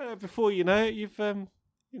 Before you know it, you've, got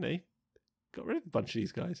rid of a bunch of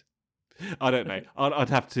these guys. I don't know. I'd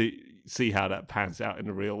have to see how that pans out in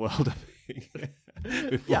the real world, I think.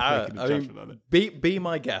 Yeah, I mean, be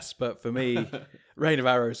my guest, but for me, Rain of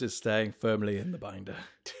Arrows is staying firmly in the binder.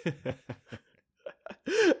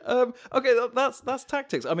 Okay, that's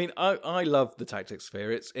tactics. I mean, I love the tactics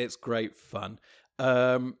sphere. It's great fun.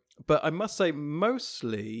 But I must say,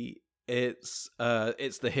 mostly it's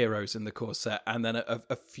the heroes in the core set, and then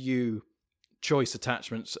a few choice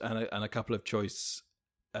attachments and a couple of choice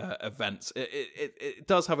events. It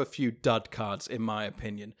does have a few dud cards, in my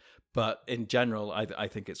opinion, but in general, I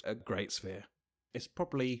think it's a great sphere. It's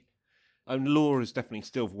probably, lore is definitely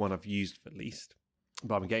still the one I've used at least,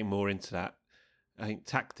 but I'm getting more into that. I think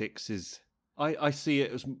tactics is, I see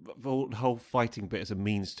it as the whole fighting bit as a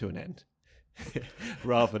means to an end,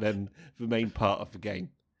 rather than the main part of the game.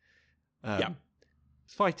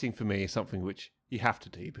 Fighting for me is something which you have to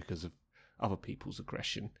do because of other people's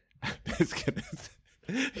aggression.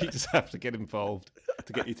 You just have to get involved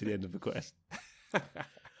to get you to the end of the quest.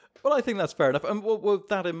 Well, I think that's fair enough. And with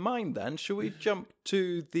that in mind, then, shall we jump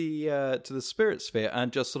to the Spirit Sphere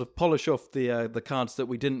and just sort of polish off the cards that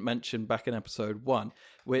we didn't mention back in episode 1,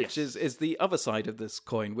 which is the other side of this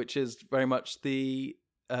coin, which is very much the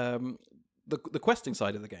questing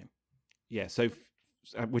side of the game. Yeah. So,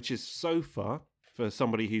 which is so far for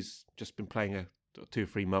somebody who's just been playing 2 or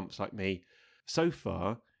 3 months like me. So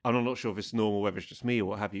far, and I'm not sure if it's normal, whether it's just me or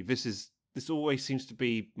what have you. This always seems to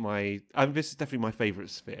be this is definitely my favourite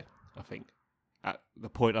sphere, I think, at the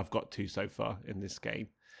point I've got to so far in this game.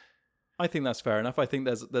 I think that's fair enough. I think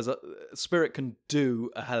there's a Spirit can do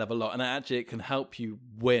a hell of a lot, and actually it can help you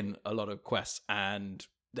win a lot of quests, and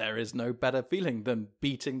there is no better feeling than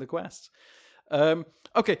beating the quests.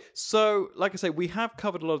 Okay, so like I say, we have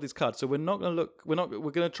covered a lot of these cards, so we're going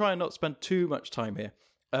to try and not spend too much time here.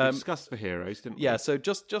 We discussed the heroes, didn't we? Yeah, so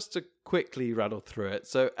just to quickly rattle through it.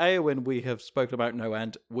 So Eowyn, we have spoken about no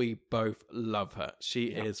end. We both love her. She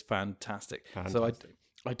is fantastic. So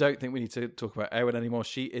I don't think we need to talk about Eowyn anymore.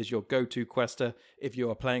 She is your go-to quester. If you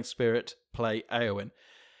are playing Spirit, play Eowyn.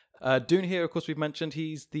 Dunehir, of course, we've mentioned.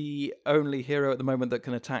 He's the only hero at the moment that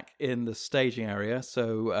can attack in the staging area.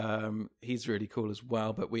 So he's really cool as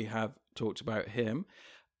well, but we have talked about him.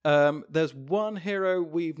 There's one hero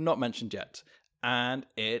we've not mentioned yet, and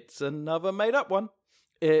it's another made-up one.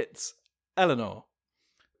 It's Eleanor.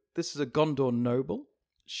 This is a Gondor noble.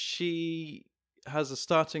 She has a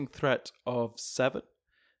starting threat of 7.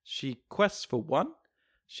 She quests for 1.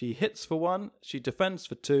 She hits for 1. She defends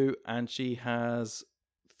for 2. And she has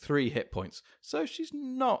 3 hit points. So she's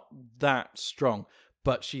not that strong,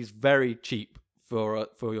 but she's very cheap for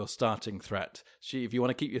your starting threat. If you want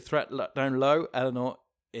to keep your threat down low, Eleanor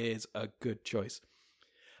is a good choice.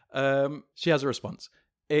 She has a response.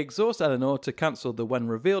 Exhaust Eleanor to cancel the when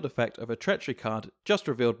revealed effect of a treachery card just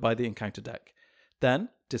revealed by the encounter deck. Then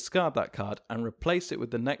discard that card and replace it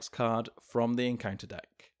with the next card from the encounter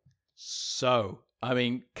deck. So, I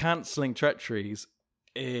mean, cancelling treacheries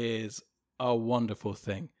is a wonderful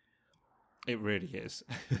thing. It really is.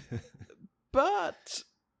 But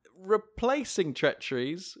replacing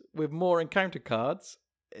treacheries with more encounter cards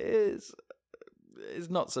is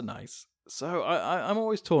not so nice. So I'm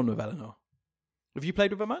always torn with Eleanor. Have you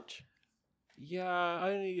played with her much? Yeah,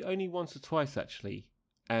 only once or twice actually.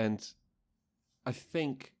 And I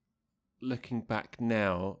think looking back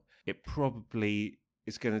now, it probably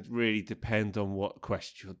is going to really depend on what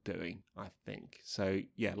quest you're doing, I think. So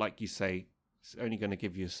yeah, like you say, it's only going to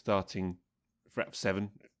give you a starting threat of 7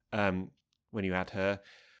 when you add her.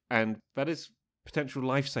 And that is potential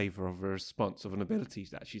lifesaver of a response of an ability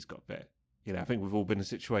that she's got there. You know, I think we've all been in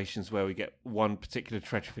situations where we get one particular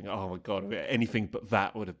treachery thing. Oh my god, anything but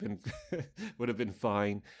that would have been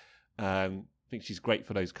fine. I think she's great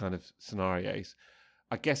for those kind of scenarios.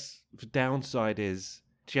 I guess the downside is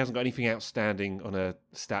she hasn't got anything outstanding on her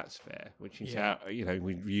stats fair, which is how, you know,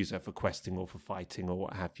 we use her for questing or for fighting or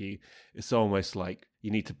what have you. It's almost like you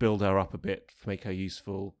need to build her up a bit to make her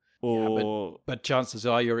useful. Or but chances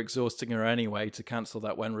are you're exhausting her anyway to cancel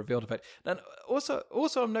that when revealed effect. And also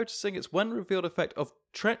I'm noticing it's when revealed effect of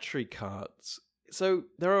treachery cards. So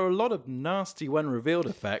there are a lot of nasty when revealed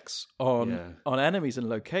effects on enemies and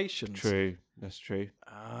locations. True, that's true.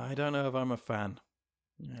 I don't know if I'm a fan.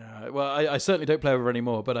 Yeah, well, I certainly don't play with her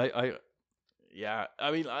anymore, but I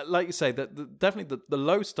mean, like you say, that definitely the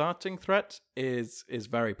low starting threat is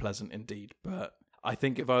very pleasant indeed. But I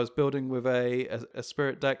think if I was building with a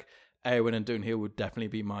spirit deck, Eowyn and Dunhir would definitely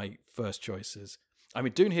be my first choices. I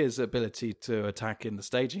mean, Dunhir's ability to attack in the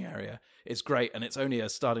staging area is great, and it's only a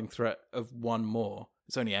starting threat of 1 more.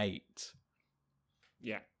 It's only 8.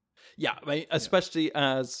 Yeah. Yeah, I mean, especially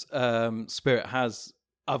as Spirit has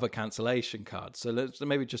other cancellation cards. So let's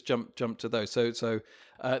maybe just jump to those. So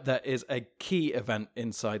there is a key event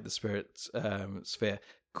inside the Spirit sphere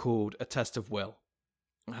called a Test of Will.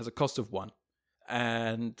 It has a cost of 1.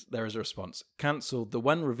 And there is a response. Cancel the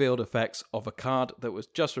when revealed effects of a card that was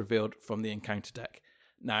just revealed from the encounter deck.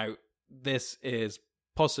 Now, this is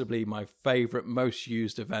possibly my favourite, most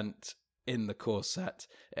used event in the core set.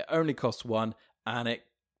 It only costs 1, and it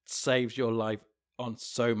saves your life on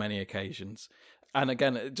so many occasions. And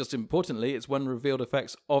again, just importantly, it's when revealed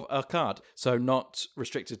effects of a card. So not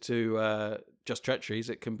restricted to just treacheries.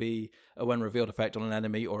 It can be a when revealed effect on an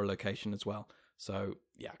enemy or a location as well. So,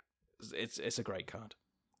 yeah. It's a great card.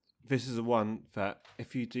 This is the one that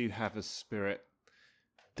if you do have a spirit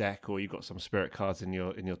deck or you've got some spirit cards in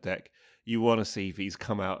your deck, you want to see these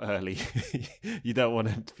come out early. You don't want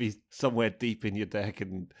them to be somewhere deep in your deck,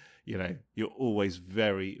 and you're always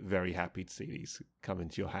very, very happy to see these come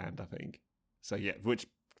into your hand, I think. So yeah, which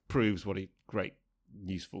proves what a great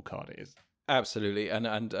useful card it is. Absolutely. And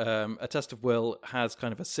a Test of Will has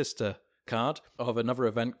kind of a sister card of another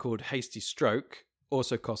event called Hasty Stroke.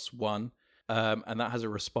 Also costs 1, and that has a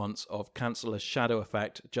response of cancel a shadow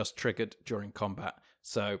effect just triggered during combat.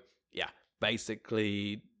 So, yeah,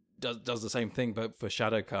 basically does the same thing, but for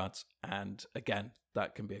shadow cards. And again,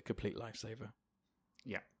 that can be a complete lifesaver.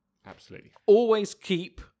 Yeah, absolutely. Always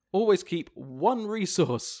keep 1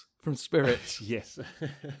 resource from Spirit. Yes.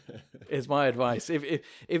 is my advice.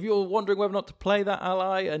 If you're wondering whether or not to play that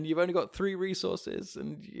ally and you've only got 3 resources,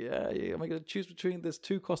 and am I going to choose between this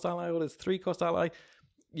 2-cost ally or this 3-cost ally,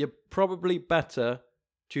 you're probably better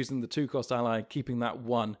choosing the 2-cost ally, keeping that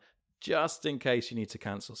 1 just in case you need to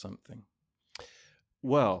cancel something.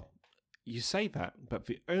 Well, you say that, but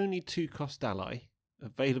the only 2-cost ally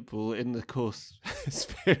available in the course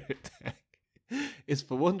Spirit deck is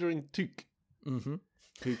for Wandering Took. Mm-hmm.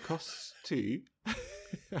 Who costs 2.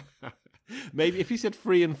 Maybe if you said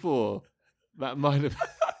 3 and 4, that probably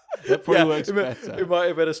works better. It might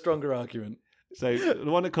have been a stronger argument. So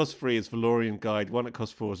the one that costs 3 is Valorian Guide. One that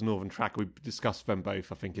costs 4 is Northern Track. We discussed them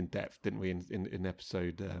both, I think, in depth, didn't we? In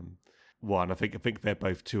episode 1, I think they're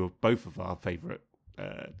both of our favourite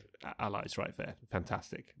allies right there.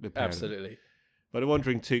 Fantastic. Absolutely. But the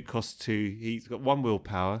Wandering Took costs 2. He's got 1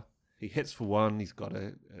 willpower. He hits for 1. He's got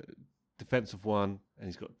a defense of 1, and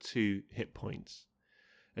he's got 2 hit points.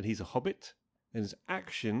 And he's a hobbit, and his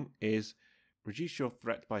action is reduce your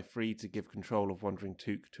threat by 3 to give control of Wandering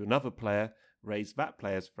Took to another player, raise that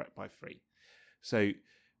player's threat by 3. So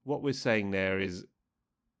what we're saying there is...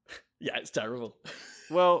 Yeah, it's terrible.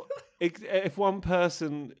 Well, if one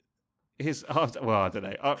person is... well, I don't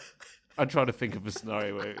know. I'm trying to think of a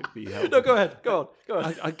scenario where it would be helpful. No, go ahead. Go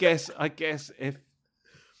on. I guess if...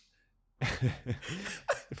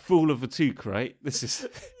 Fool of a Took, right? This is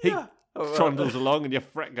he trundles along and your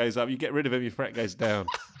threat goes up. You get rid of him, your threat goes down.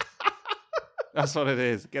 That's what it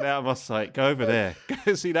is. Get out of my sight. Go over there.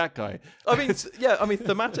 Go see that guy. I mean,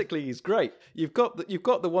 thematically he's great. You've got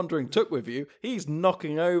the Wandering Took with you. He's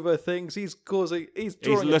knocking over things. He's drawing He's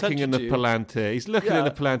looking attention in the to you. Palantir. He's looking in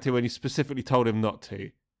the Palantir when you specifically told him not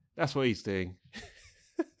to. That's what he's doing.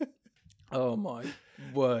 Oh my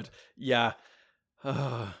word! Yeah.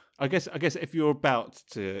 I guess if you're about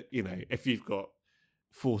to, if you've got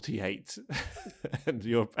 48 and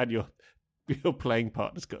your playing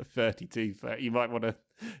partner's got 32, you might want to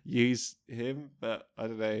use him, but I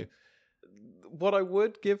don't know. What I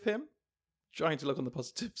would give him, trying to look on the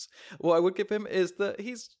positives, what I would give him is that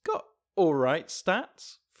he's got all right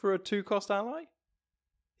stats for a 2-cost ally.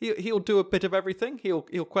 He'll do a bit of everything. He'll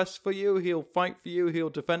quest for you, he'll fight for you,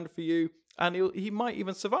 he'll defend for you, and he might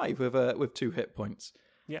even survive with 2 hit points.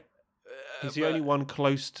 Yeah. He's the only one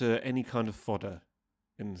close to any kind of fodder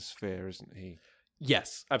in the sphere, isn't he?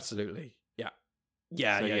 Yes, absolutely. Yeah.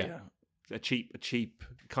 Yeah. A cheap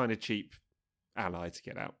ally to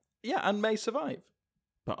get out. Yeah, and may survive.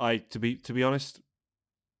 But to be honest,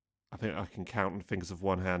 I think I can count on fingers of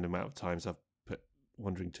one hand the amount of times I've put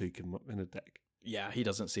Wandering Took in a deck. Yeah, he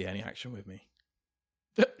doesn't see any action with me.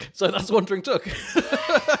 So that's Wandering Took.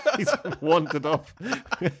 He's wandered off.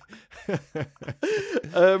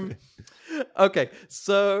 Okay,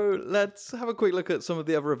 so let's have a quick look at some of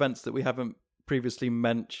the other events that we haven't previously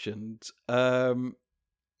mentioned.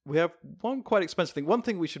 We have one quite expensive thing. One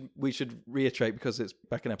thing we should reiterate, because it's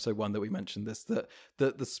back in episode 1 that we mentioned this, that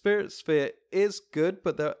the Spirit Sphere is good,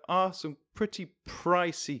 but there are some pretty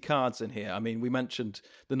pricey cards in here. I mean, we mentioned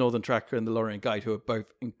the Northern Tracker and the Lorien Guide, who are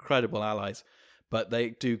both incredible allies, but they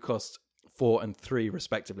do cost 4 and 3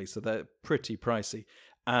 respectively, so they're pretty pricey.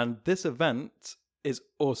 And this event is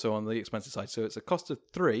also on the expensive side, so it's a cost of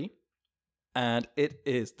 3, and it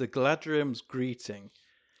is the Galadriel's Greeting.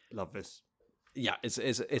 Love this. Yeah,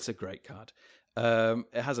 it's a great card.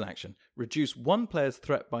 It has an action. Reduce one player's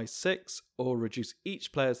threat by 6 or reduce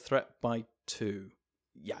each player's threat by 2.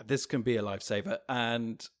 Yeah, this can be a lifesaver.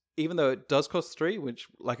 And even though it does cost 3, which,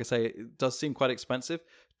 like I say, it does seem quite expensive,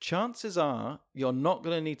 chances are you're not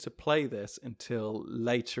going to need to play this until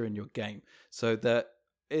later in your game. So there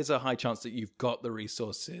is a high chance that you've got the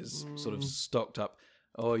resources sort of stocked up.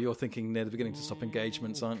 Or you're thinking near the beginning to stop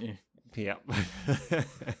engagements, aren't you? Yeah.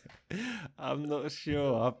 I'm not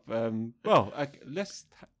sure. Let's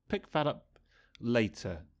pick that up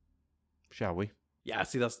later, shall we? Yeah,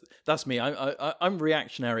 see, that's me. I'm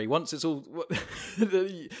reactionary. Once it's all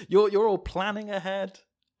you're all planning ahead.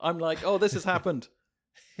 I'm like, oh, this has happened.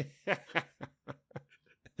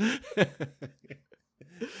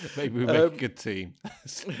 Maybe we make a good team.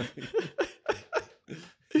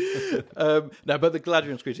 No, but the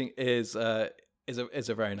Galadriel's Greeting is a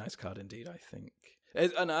very nice card indeed, I think.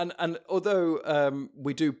 And although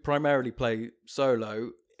we do primarily play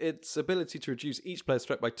solo, its ability to reduce each player's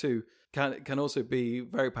threat by 2 can also be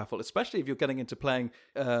very powerful, especially if you're getting into playing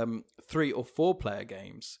 3 or 4 player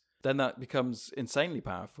games. Then that becomes insanely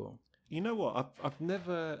powerful. You know what? I've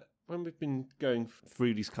never, when we've been going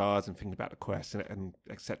through these cards and thinking about the quest and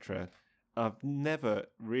etc., I've never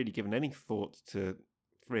really given any thought to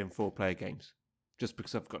 3 and 4 player games. Just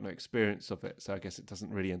because I've got no experience of it, so I guess it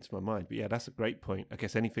doesn't really enter my mind. But yeah, that's a great point. I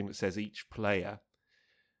guess anything that says each player,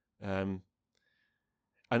 and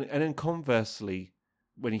then conversely,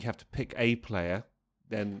 when you have to pick a player,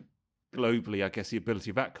 then globally, I guess the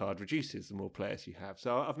ability of that card reduces the more players you have.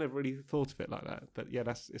 So I've never really thought of it like that. But yeah,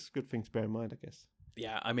 it's a good thing to bear in mind, I guess.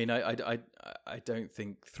 Yeah, I mean, I don't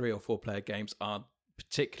think 3 or 4 player games are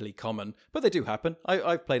particularly common, but they do happen.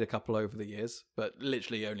 I've played a couple over the years, but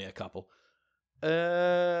literally only a couple.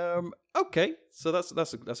 Okay, so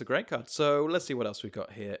that's a great card. So let's see what else we've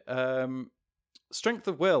got here. Strength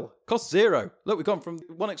of Will, cost 0. Look, we've gone from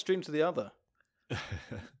one extreme to the other.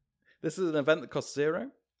 This is an event that costs 0.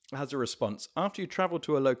 It has a response. After you travel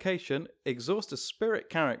to a location, exhaust a spirit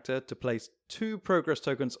character to place 2 progress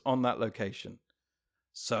tokens on that location.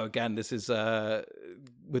 So again, this is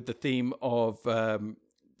with the theme of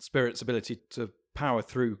spirit's ability to power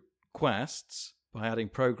through quests by adding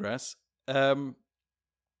progress.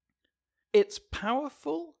 It's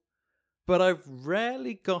powerful, but I've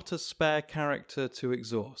rarely got a spare character to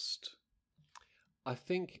exhaust. I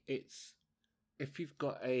think it's if you've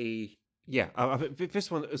got this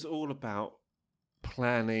one is all about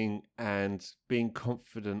planning and being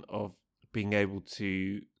confident of being able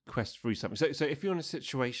to quest through something. So if you're in a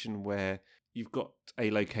situation where you've got a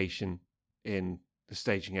location in the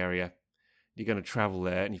staging area, you're going to travel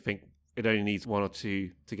there, and you think it only needs 1 or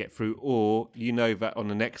 2 to get through, or you know that on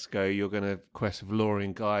the next go you're going to quest with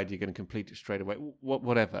Lorien Guide, you're going to complete it straight away,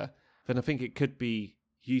 whatever, then I think it could be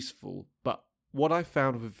useful. But what I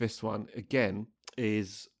found with this one, again,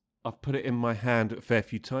 is I've put it in my hand a fair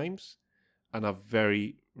few times, and I've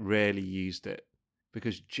very rarely used it.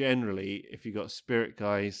 Because generally, if you've got spirit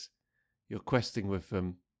guys, you're questing with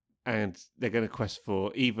them, and they're going to quest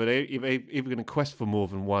for either going to quest for more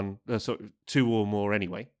than 1, 2 or more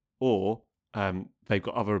anyway, or they've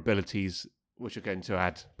got other abilities which are going to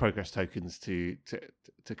add progress tokens to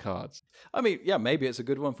cards. I mean, yeah, maybe it's a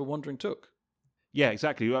good one for Wandering Took. Yeah,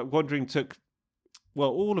 exactly. Wandering Took.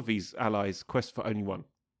 Well, all of these allies quest for only 1,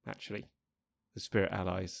 actually, the spirit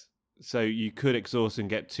allies. So you could exhaust and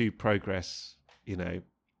get 2 progress.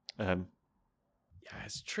 Yeah,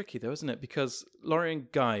 it's tricky though, isn't it? Because Lorien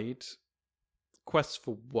Guide quests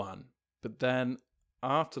for 1, but then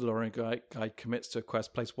after the Lorien Guide commits to a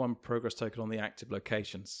quest, place 1 progress token on the active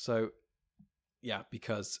location. So, yeah,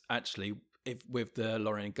 because actually, if with the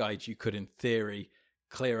Lorien Guide, you could, in theory,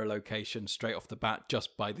 clear a location straight off the bat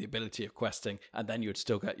just by the ability of questing, and then you would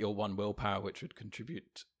still get your 1 willpower, which would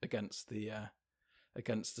contribute against the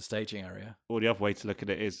staging area. Or the other way to look at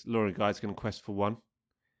it is Lorien Guide's going to quest for 1.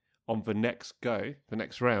 On the next go, the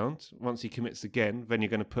next round, once he commits again, then you're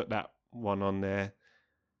going to put that 1 on there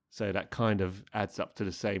So that kind of adds up to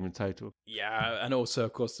the same in total. Yeah, and also,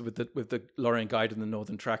 of course, with the Lorien Guide and the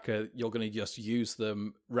Northern Tracker, you're going to just use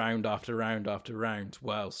them round after round after round.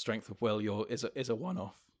 Well, Strength of Will is a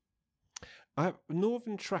one-off.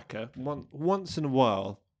 Northern Tracker, once in a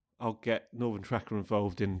while, I'll get Northern Tracker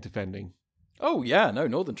involved in defending. Oh, yeah, no,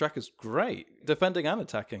 Northern Tracker's great. Defending and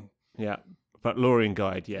attacking. Yeah, but Lorien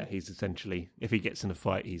Guide, yeah, he's essentially, if he gets in a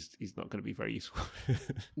fight, he's not going to be very useful.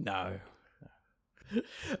 No.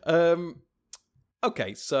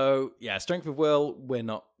 Okay, so yeah, Strength of Will, we're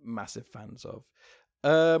not massive fans of.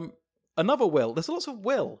 Another will. There's lots of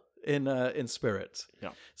will in Spirit.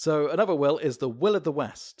 Yeah. So another will is the Will of the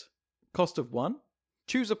West. Cost of 1.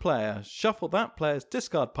 Choose a player. Shuffle that player's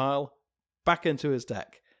discard pile back into his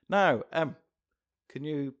deck. Now, can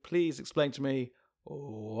you please explain to me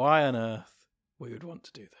why on earth we would want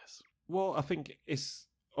to do this? Well, I think it's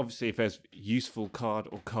obviously if there's useful card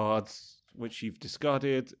or cards which you've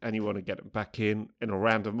discarded and you want to get them back in a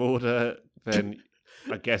random order, then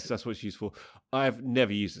I guess that's what's useful. I've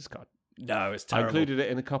never used this card. No, it's terrible. I included it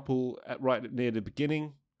in a couple right near the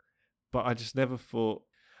beginning, but I just never thought...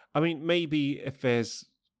 I mean, maybe if there's...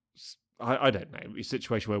 I don't know, a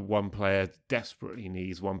situation where one player desperately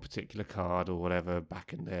needs one particular card or whatever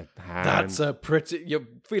back in their hand. That's you're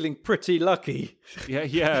feeling pretty lucky.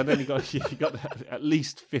 Yeah, and then you got at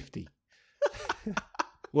least 50.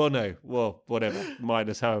 Well, no, whatever,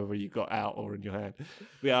 minus however you got out or in your hand.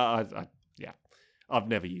 Yeah, I've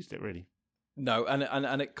never used it really. No,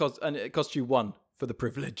 and it cost you 1 for the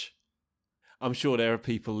privilege. I'm sure there are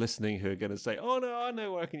people listening who are going to say, "Oh no, I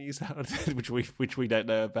know where I can use that," which we don't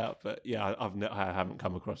know about. But yeah, I haven't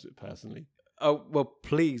come across it personally. Oh well,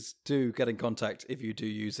 please do get in contact if you do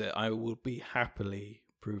use it. I will be happily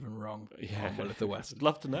proven wrong. Yeah, on Will of the West. I'd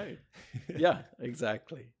love to know. Yeah,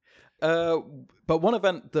 exactly. But one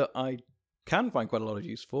event that I can find quite a lot of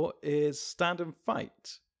use for is Stand and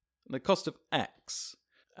Fight. And the cost of X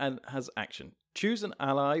and has action. Choose an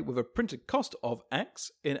ally with a printed cost of X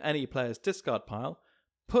in any player's discard pile.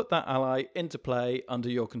 Put that ally into play under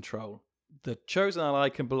your control. The chosen ally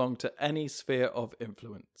can belong to any sphere of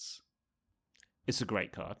influence. It's a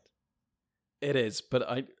great card. It is,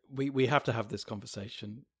 but we have to have this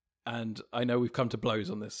conversation. And I know we've come to blows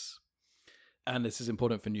on this. And this is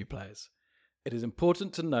important for new players. It is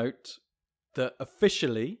important to note that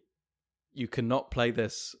officially you cannot play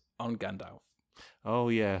this on Gandalf. Oh,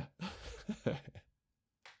 yeah.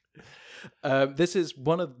 This is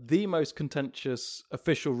one of the most contentious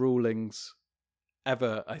official rulings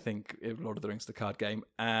ever, I think, in Lord of the Rings, the card game.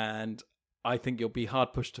 And I think you'll be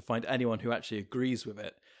hard pushed to find anyone who actually agrees with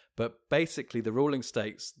it. But basically, the ruling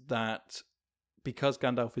states that because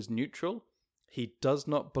Gandalf is neutral, he does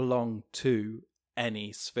not belong to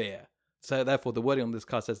any sphere. So therefore, the wording on this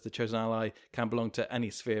card says the chosen ally can belong to any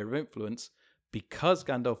sphere of influence. Because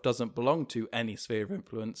Gandalf doesn't belong to any sphere of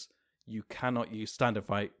influence, you cannot use Stand and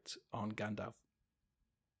Fight on Gandalf.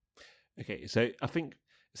 Okay, so I think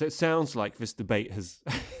it sounds like this debate has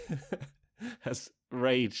has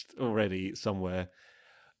raged already somewhere.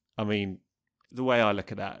 I mean, the way I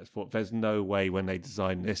look at that is there's no way when they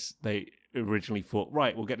designed this they originally thought,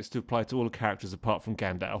 right, we'll get this to apply to all the characters apart from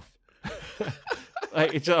Gandalf.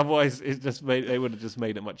 Otherwise, they would have just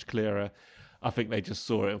made it much clearer. I think they just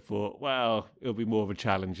saw it and thought, well, it'll be more of a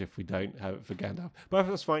challenge if we don't have it for Gandalf. But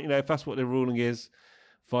that's fine. If that's what the ruling is,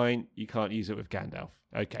 fine. You can't use it with Gandalf.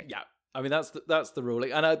 Okay. Yeah. I mean, that's the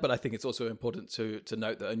ruling. But I think it's also important to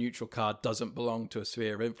note that a neutral card doesn't belong to a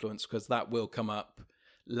sphere of influence because that will come up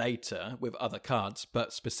later with other cards.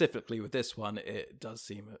 But specifically with this one, it does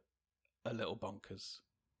seem a little bonkers.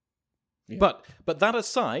 Yeah. But that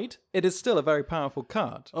aside, it is still a very powerful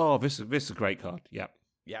card. Oh, this is a great card. Yeah.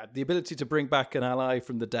 Yeah, the ability to bring back an ally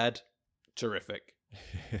from the dead, terrific.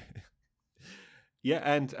 Yeah,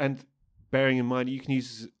 and bearing in mind, you can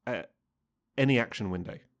use any action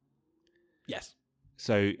window. Yes.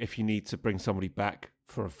 So if you need to bring somebody back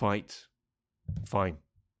for a fight, fine.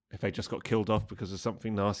 If they just got killed off because of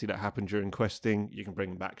something nasty that happened during questing, you can bring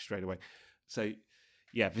them back straight away. So,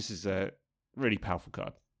 yeah, this is a really powerful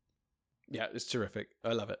card. Yeah, it's terrific.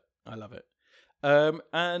 I love it.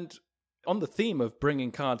 And on the theme of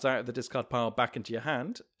bringing cards out of the discard pile back into your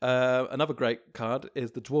hand, another great card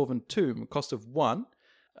is the Dwarven Tomb. Cost of 1.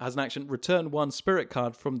 Has an action, return 1 spirit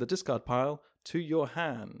card from the discard pile to your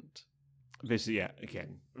hand. This, yeah,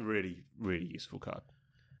 again, really, really useful card.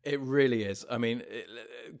 It really is. I mean,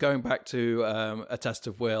 going back to A Test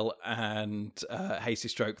of Will and Hasty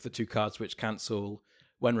Stroke, the 2 cards which cancel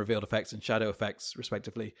when revealed effects and shadow effects,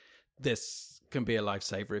 respectively, this can be a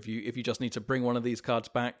lifesaver. If you just need to bring one of these cards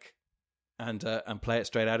back and play it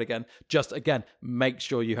straight out again. Just again, make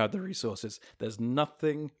sure you have the resources. There's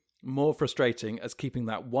nothing more frustrating as keeping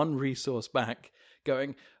that one resource back,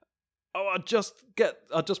 going, oh, I'll just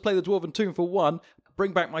play the Dwarven Tomb for one,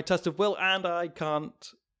 bring back my Test of Will, and I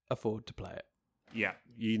can't afford to play it. Yeah,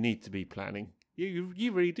 you need to be planning. You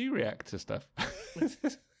really do react to stuff.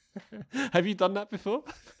 Have you done that before?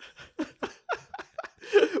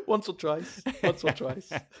 Once or twice.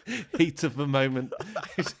 Heat of the moment.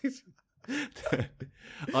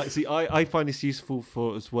 I find this useful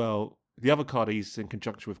for as well. The other card I use in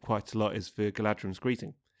conjunction with quite a lot is for Galadrim's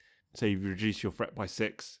Greeting. So you reduce your threat by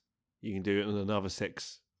 6. You can do it on another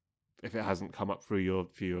 6 if it hasn't come up through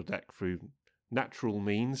your deck through natural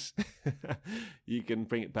means. You can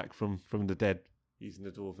bring it back from the dead using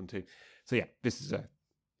the Dwarven Tomb. So yeah, this is a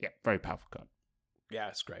very powerful card. Yeah,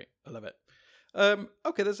 it's great. I love it.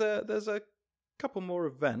 Okay, there's a couple more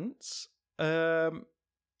events, and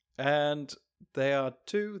they are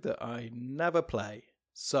 2 that I never play.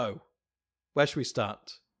 So, where should we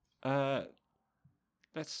start?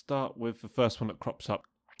 Let's start with the first one that crops up.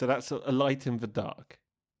 So that's a Light in the Dark,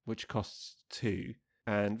 which costs 2.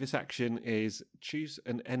 And this action is choose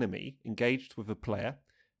an enemy engaged with a player,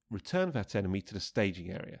 return that enemy to the staging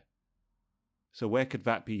area. So where could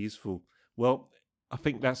that be useful? Well, I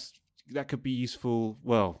think that could be useful,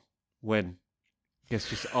 when, I guess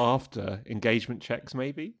just after engagement checks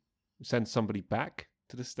maybe. Send somebody back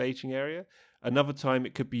to the staging area. Another time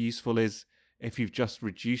it could be useful is if you've just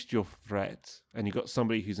reduced your threat and you've got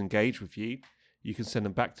somebody who's engaged with you, you can send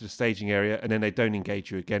them back to the staging area and then they don't engage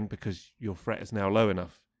you again because your threat is now low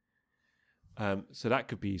enough. So that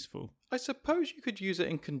could be useful. I suppose you could use it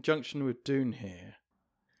in conjunction with Dune here.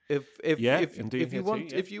 If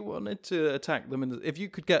you wanted to attack them, if you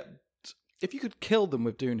could kill them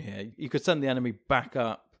with Dune here, you could send the enemy back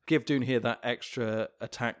up, give Dune here that extra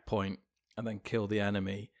attack point, and then kill the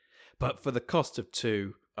enemy. But for the cost of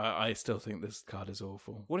 2, I still think this card is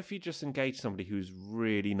awful. What if you just engage somebody who's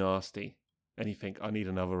really nasty, and you think, I need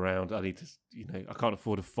another round, I need to, I can't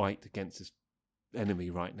afford a fight against this enemy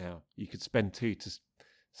right now. You could spend 2 to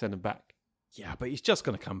send them back. Yeah, but he's just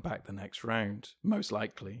going to come back the next round, most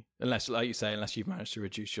likely. Unless, like you say, unless you've managed to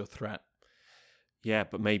reduce your threat. Yeah,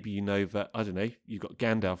 but maybe that, I don't know, you've got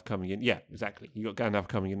Gandalf coming in. Yeah, exactly. You've got Gandalf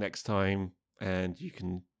coming in next time, and you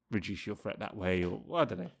can reduce your threat that way, or, I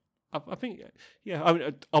don't know. I think,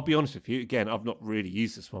 I'll be honest with you. Again, I've not really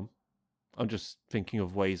used this one. I'm just thinking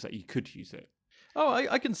of ways that you could use it. Oh,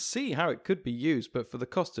 I can see how it could be used, but for the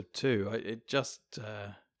cost of 2, it just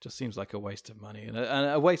seems like a waste of money, and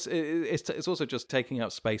a waste. It's also just taking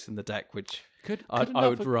up space in the deck, which I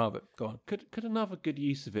would rather go on. Could another good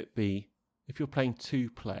use of it be if you're playing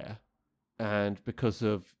 2-player, and because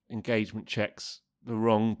of engagement checks, the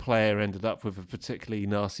wrong player ended up with a particularly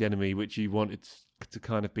nasty enemy, which you wanted to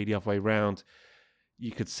kind of be the other way around.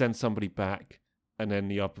 You could send somebody back, and then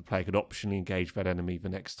the other player could optionally engage that enemy the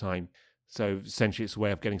next time. So essentially it's a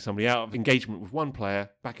way of getting somebody out of engagement with one player,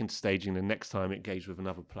 back into staging, and next time engage with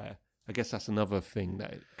another player. I guess that's another thing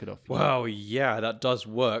that it could offer. Well, yeah, that does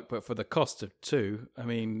work, but for the cost of 2, I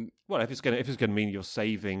mean... Well, if it's going to mean you're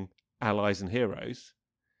saving allies and heroes,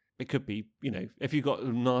 it could be, if you've got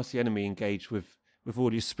a nasty enemy engaged with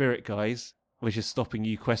all your spirit guys, which is stopping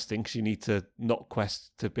you questing because you need to not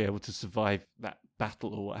quest to be able to survive that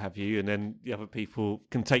battle or what have you, and then the other people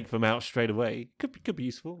can take them out straight away. Could be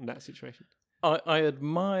useful in that situation. I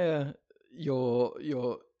admire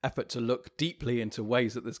your effort to look deeply into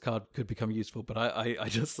ways that this card could become useful, but I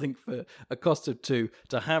just think for a cost of 2,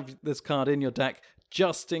 to have this card in your deck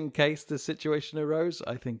just in case this situation arose,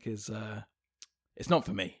 I think is it's not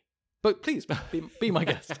for me. But please be my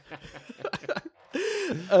guest.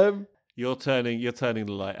 You're turning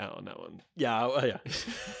the light out on that one. Yeah.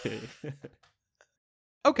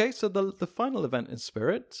 Okay, so the final event in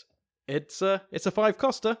Spirit, it's a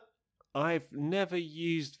 5-coster. I've never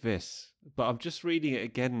used this, but I'm just reading it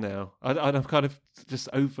again now. I've kind of just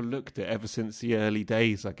overlooked it ever since the early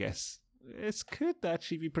days, I guess. It could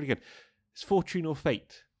actually be pretty good. It's Fortune or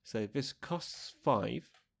Fate. So this costs 5.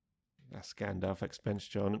 That's Gandalf expense,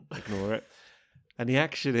 John. Ignore it. And the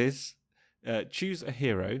action is choose a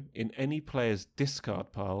hero in any player's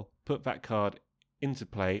discard pile. Put that card into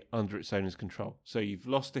play under its owner's control. So you've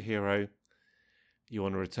lost a hero. You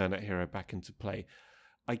want to return that hero back into play.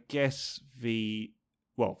 I guess the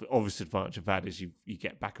obvious advantage of that is you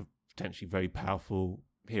get back a potentially very powerful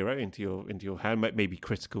hero into your hand, maybe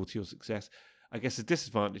critical to your success. I guess the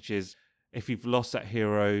disadvantage is if you've lost that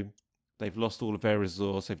hero, they've lost all of their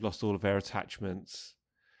resource, they've lost all of their attachments.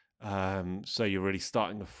 So you're really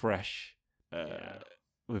starting afresh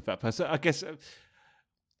with that person. I guess,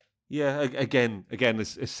 Yeah, again,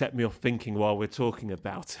 it's set me off thinking while we're talking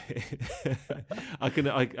about it. I can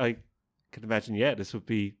imagine. Yeah, this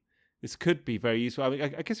could be very useful. I mean,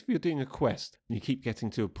 I guess if you're doing a quest and you keep getting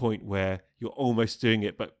to a point where you're almost doing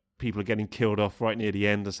it, but people are getting killed off right near the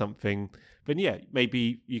end or something, then yeah,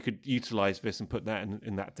 maybe you could utilize this and put that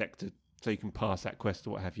in that deck so you can pass that quest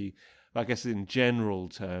or what have you. But I guess in general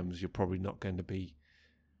terms, you're probably not going to be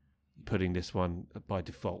putting this one by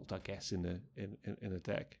default. I guess in a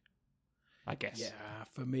deck. I guess. Yeah,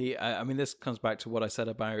 for me, I mean, this comes back to what I said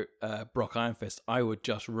about Brock Ironfist. I would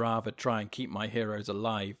just rather try and keep my heroes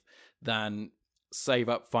alive than save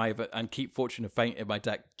up 5 and keep Fortune of Fate in my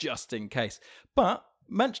deck just in case. But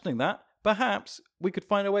mentioning that, perhaps we could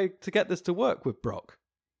find a way to get this to work with Brock.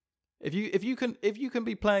 If you can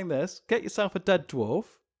be playing this, get yourself a dead dwarf.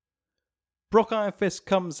 Brock Ironfist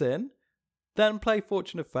comes in, then play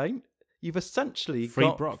Fortune of Fate. You've essentially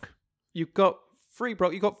got Brock. You've got free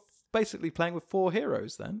Brock. You've got basically playing with 4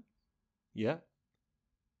 heroes then. Yeah.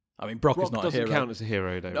 I mean, Brock is not a hero. Doesn't count as a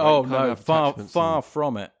hero, though. Right? Oh, no, far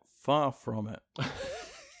from it. Far from it.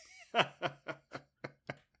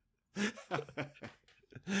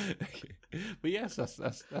 Okay. But yes,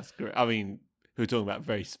 that's great. I mean, we're talking about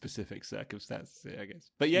very specific circumstances here, I guess.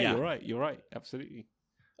 But yeah, you're right. Absolutely.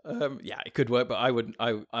 Yeah, it could work, but I wouldn't.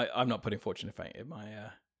 I'm not putting Fortune of Fate in my.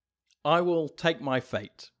 I will take my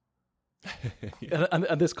fate. and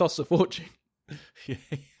this costs a fortune.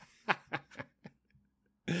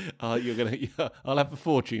 I'll have a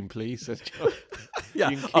fortune, please.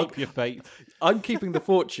 Yeah, you can keep your fate. I'm keeping the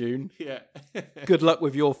fortune. Yeah. Good luck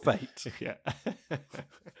with your fate. Yeah.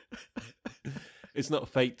 It's not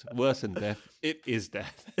fate worse than death. It is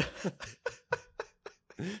death.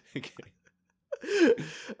 Okay.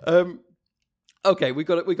 Okay, we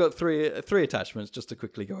got three attachments just to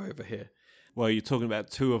quickly go over here. Well, you're talking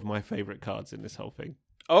about 2 of my favourite cards in this whole thing.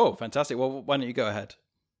 Oh, fantastic. Well, why don't you go ahead?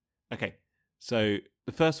 Okay, so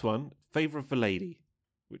the first one, Favour of the Lady,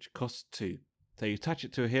 which costs 2. So you attach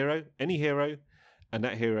it to a hero, any hero, and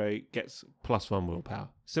that hero gets +1 willpower.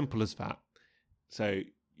 Simple as that. So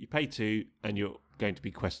you pay 2, and you're going to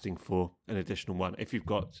be questing for an additional 1. If you've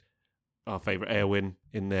got our favourite Eowyn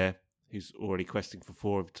in there, who's already questing for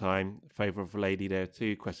 4 of the time, Favour of the Lady there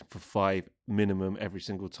too, questing for 5 minimum every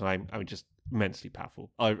single time. I mean, just immensely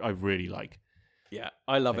powerful. I really like. Yeah,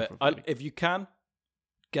 I love it. If you can,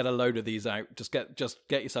 get a load of these out. Just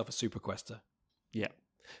get yourself a super quester. Yeah.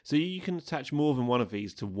 So you can attach more than one of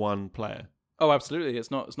these to one player. Oh, absolutely.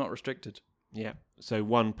 It's not restricted. Yeah. So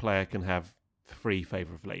one player can have 3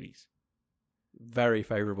 Favour of Ladies. Very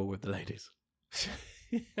favourable with the ladies.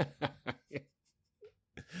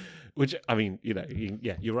 Which, I mean, you're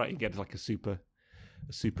right. You get like a super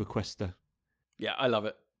quester. Yeah, I love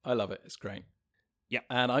it. It's great. Yeah,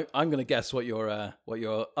 and I'm going to guess what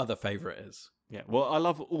your other favourite is. Yeah, well, I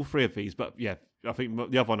love all 3 of these, but yeah, I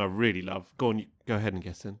think the other one I really love. Go on, go ahead and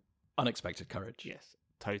guess in. Unexpected Courage. Yes,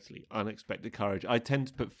 totally. Unexpected Courage. I tend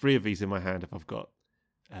to put 3 of these in my hand if I've got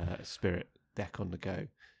a Spirit deck on the go.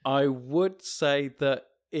 I would say that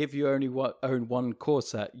if you only own 1 core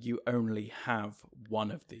set, you only have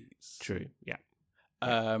 1 of these. True, yeah.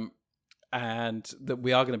 And that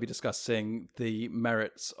we are going to be discussing the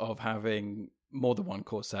merits of having more than 1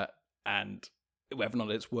 core set and whether or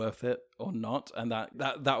not it's worth it or not. And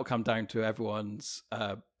that will come down to everyone's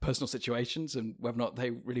personal situations and whether or not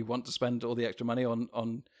they really want to spend all the extra money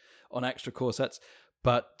on extra core sets.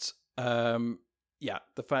 But yeah,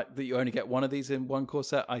 the fact that you only get 1 of these in 1 core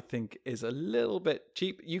set, I think, is a little bit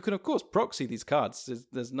cheap. You can, of course, proxy these cards.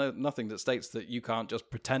 There's nothing that states that you can't just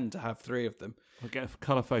pretend to have 3 of them. I'll get a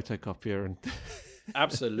colour photocopier and...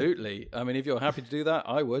 Absolutely. I mean, if you're happy to do that,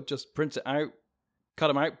 I would just print it out, cut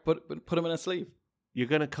them out, put them in a sleeve. You're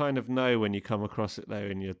going to kind of know when you come across it,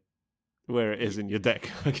 though, where it is in your deck.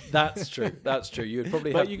 That's true. That's true. You'd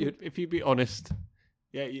probably have... if you'd be honest,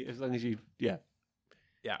 yeah, as long as you... Yeah.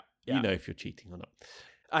 Yeah. You know if you're cheating or not.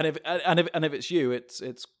 And if it's you, it's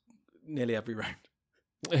nearly every round.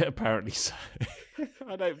 Apparently so.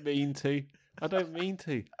 I don't mean to. But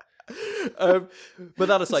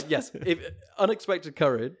that aside, yes. If Unexpected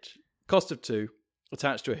Courage, cost of 2,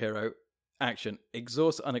 attached to a hero, action,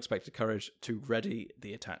 exhaust Unexpected Courage to ready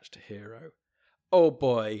the attached hero. Oh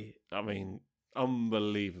boy. I mean,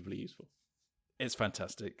 unbelievably useful. It's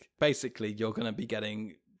fantastic. Basically, you're going to be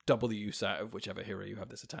getting double the use out of whichever hero you have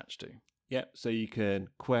this attached to. Yeah, so you can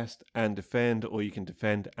quest and defend, or you can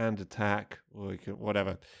defend and attack, or you can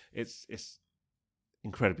whatever. It's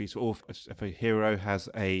incredibly useful. If a hero has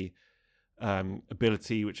a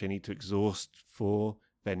ability which they need to exhaust for,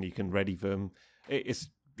 then you can ready them. It's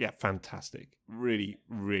fantastic. Really,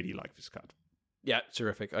 really like this card. Yeah,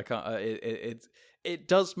 terrific. I can't. It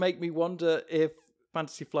does make me wonder if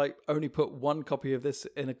Fantasy Flight only put one copy of this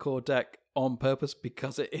in a core deck on purpose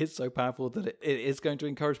because it is so powerful that it is going to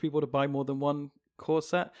encourage people to buy more than one core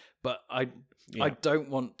set. But I don't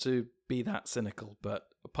want to be that cynical. But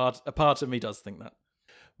a part of me does think that.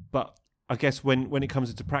 But I guess when it comes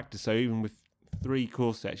into practice, so even with 3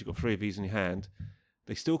 core sets, you've got 3 of these in your hand,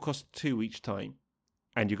 they still cost 2 each time.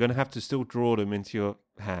 And you're going to have to still draw them into your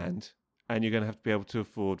hand, and you're going to have to be able to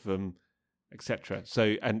afford them, etc.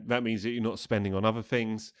 So, and that means that you're not spending on other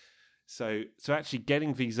things. So actually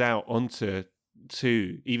getting these out onto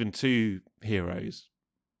 2 heroes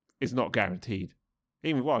is not guaranteed.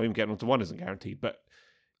 Even getting onto 1 isn't guaranteed. But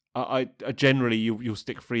I generally you'll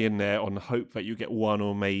stick 3 in there on the hope that you get 1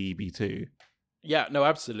 or maybe 2. Yeah, no,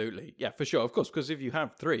 absolutely. Yeah, for sure. Of course, because if you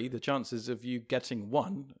have 3, the chances of you getting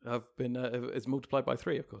 1 have been is multiplied by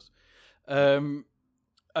 3, of course.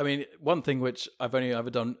 I mean, one thing which I've only ever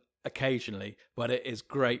done occasionally, but it is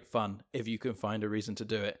great fun if you can find a reason to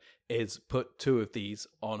do it, is put 2 of these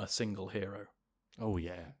on a single hero. Oh,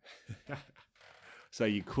 yeah. So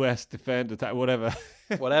you quest, defend, attack, whatever.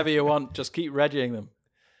 Whatever you want, just keep readying them.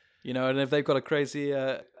 And if they've got a crazy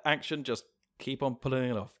action, just keep on pulling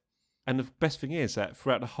it off. And the best thing is that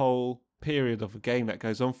throughout the whole period of a game that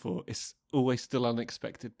goes on for, it's always still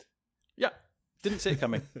unexpected. Yeah, didn't see it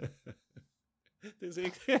coming. Didn't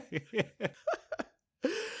see it.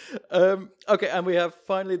 Okay, and we have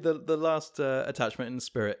finally the last attachment in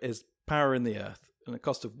Spirit is Power in the Earth, and a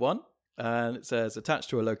cost of 1. And it says attached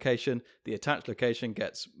to a location, the attached location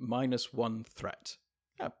gets -1 threat.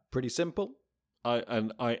 Yeah, pretty simple.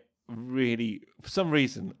 I really, for some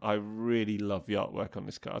reason, I really love the artwork on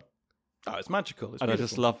this card. Oh, it's magical. It's and beautiful. I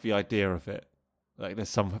just love the idea of it. Like there's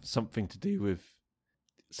something to do with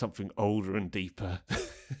something older and deeper,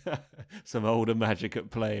 some older magic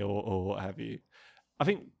at play, or what have you. I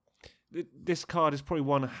think this card is probably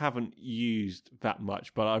one I haven't used that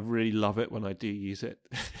much, but I really love it when I do use it.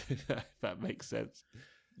 If that makes sense.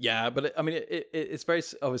 Yeah, but it's very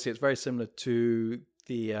obviously it's very similar to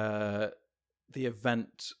the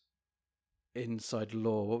event inside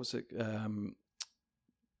Lore. What was it?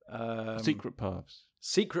 Secret Paths.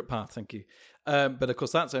 Secret Path, thank you. But of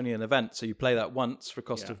course, that's only an event, so you play that once for a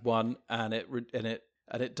cost of 1, and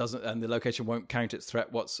it doesn't, and the location won't count its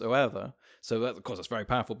threat whatsoever. So that, of course, it's very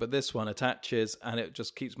powerful. But this one attaches, and it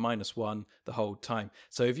just keeps -1 the whole time.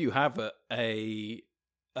 So if you have a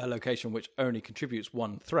location which only contributes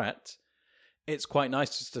 1 threat, it's quite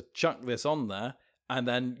nice just to chuck this on there, and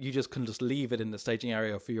then you can just leave it in the staging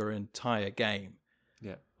area for your entire game.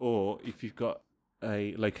 Yeah. Or if you've got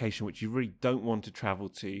a location which you really don't want to travel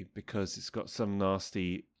to because it's got some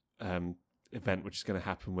nasty event which is going to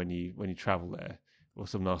happen when you travel there, or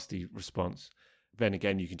some nasty response, then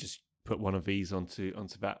again you can just put 1 of these onto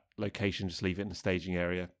that location, just leave it in the staging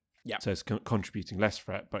area. Yeah. So it's contributing less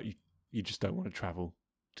threat, but you just don't want to travel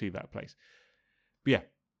to that place. But yeah,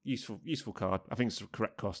 useful card. I think it's the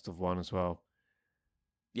correct cost of 1 as well.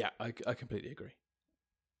 Yeah, I completely agree.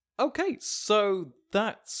 Okay, so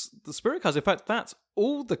that's the Spirit cards. In fact, that's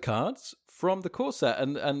all the cards from the core set,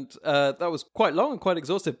 and that was quite long and quite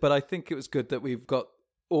exhaustive. But I think it was good that we've got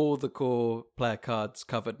all the core player cards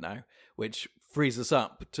covered now, which frees us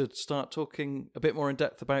up to start talking a bit more in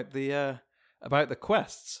depth about the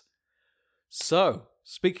quests. So,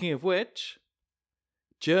 speaking of which,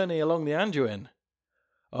 Journey Along the Anduin.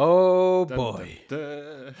 Oh boy!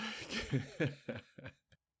 Dun, dun.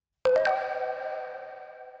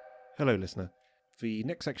 Hello, listener. The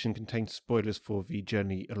next section contains spoilers for the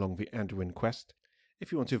Journey Along the Anduin quest.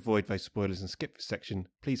 If you want to avoid those spoilers and skip this section,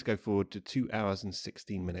 please go forward to 2 hours and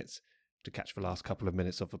 16 minutes to catch the last couple of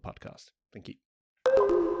minutes of the podcast. Thank you.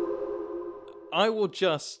 I'll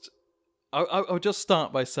just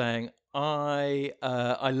start by saying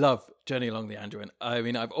I love Journey Along the Anduin. I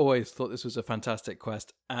mean, I've always thought this was a fantastic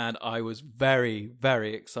quest, and I was very,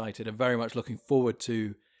 very excited and very much looking forward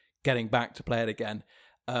to getting back to play it again.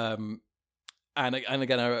 And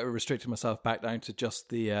again, I restricted myself back down to just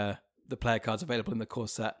the player cards available in the core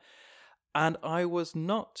set, and I was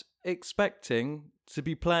not expecting to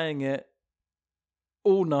be playing it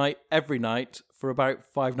all night, every night, for about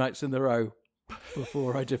 5 nights in a row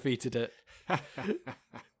before I defeated it.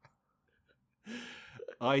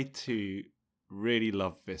 I too really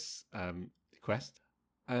love this quest,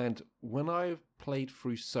 and when I played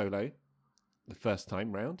through solo the first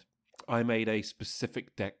time round, I made a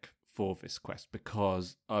specific deck for this quest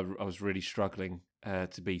because I was really struggling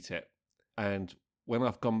to beat it. And when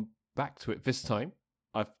I've gone back to it this time,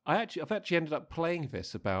 I've actually ended up playing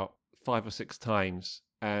this about 5 or 6 times,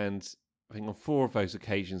 and I think on 4 of those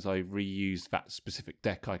occasions, I reused that specific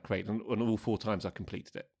deck I created, and all 4 times I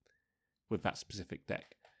completed it with that specific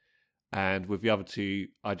deck. And with the other 2,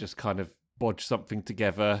 I just kind of bodged something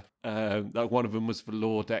together. Like one of them was the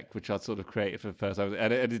lore deck, which I'd sort of created for the first time,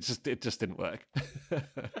 and it just didn't work.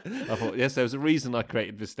 I thought, yes, there was a reason I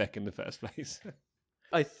created this deck in the first place.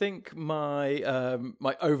 I think my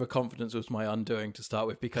my overconfidence was my undoing to start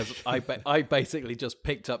with, because I basically just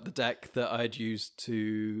picked up the deck that I'd used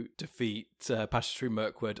to defeat Passage Through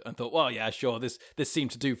Mirkwood and thought, well, yeah, sure, this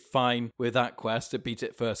seemed to do fine with that quest. It beat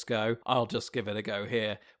it first go. I'll just give it a go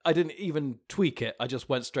here. I didn't even tweak it. I just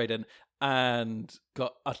went straight in and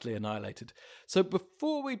got utterly annihilated. So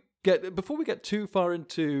before we get too far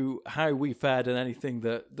into how we fared and anything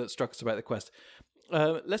that struck us about the quest,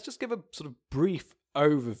 let's just give a sort of brief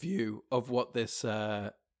overview of what this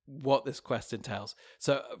quest entails.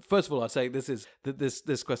 So first of all, I'd say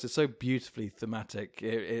this quest is so beautifully thematic.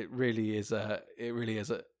 It really is a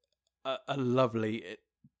lovely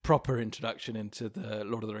proper introduction into the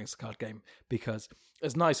Lord of the Rings card game, because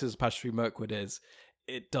as nice as Passage Through Mirkwood is,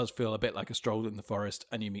 it does feel a bit like a stroll in the forest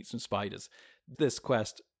and you meet some spiders. This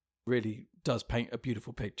quest really does paint a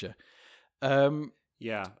beautiful picture.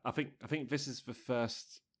 Yeah, I think this is the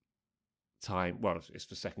first time. Well, it's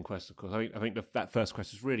the second quest, of course. I think that first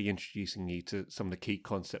quest is really introducing you to some of the key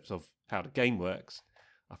concepts of how the game works,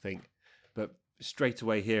 I think. But straight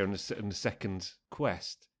away here in the second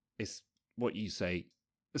quest, it's what you say.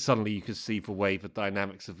 Suddenly you can see the way the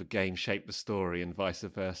dynamics of the game shape the story and vice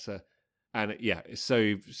versa. And it's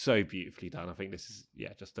so beautifully done. I think this is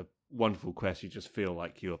just a wonderful quest. You just feel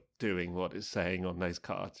like you're doing what it's saying on those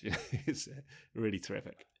cards. It's really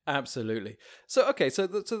terrific. Absolutely. So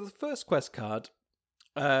the first quest card.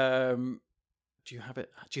 Do you have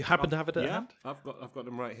it? Do you happen to have it at hand? I've got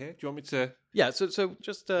them right here. Do you want me to? Yeah. So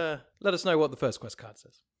just let us know what the first quest card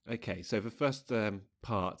says. Okay. So the first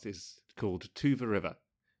part is called To the River.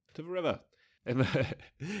 To the River.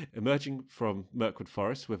 Emerging from Mirkwood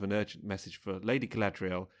Forest with an urgent message for Lady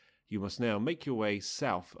Galadriel, you must now make your way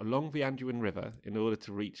south along the Anduin River in order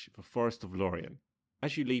to reach the Forest of Lorien.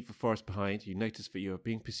 As you leave the forest behind, you notice that you are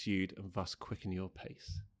being pursued and thus quicken your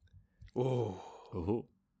pace. Oh.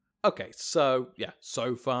 Okay, so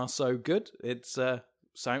so far so good. It's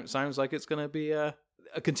sounds like it's going to be a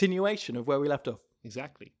continuation of where we left off.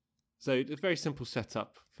 Exactly. So it's a very simple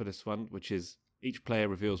setup for this one, which is each player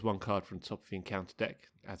reveals 1 card from the top of the encounter deck,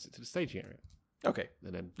 adds it to the staging area. Okay.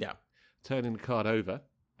 And then turning the card over.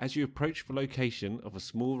 As you approach the location of a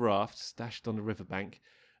small raft stashed on the riverbank,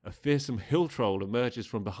 a fearsome hill troll emerges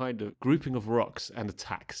from behind a grouping of rocks and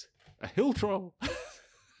attacks. A hill troll!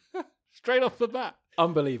 Straight off the bat.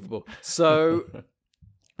 Unbelievable. So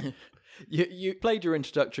you played your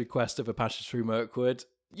introductory quest of A Passage Through Mirkwood.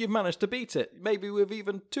 You've managed to beat it, maybe with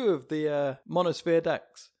even 2 of the Monosphere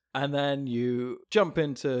decks. And then you jump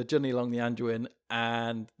into Journey Along the Anduin,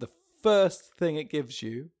 and the first thing it gives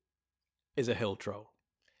you is a hill troll.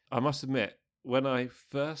 I must admit, when I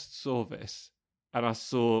first saw this, and I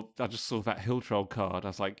just saw that hill troll card, I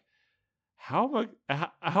was like, how on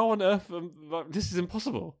earth, this is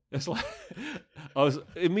impossible. It's like, I was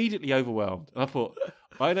immediately overwhelmed. And I thought,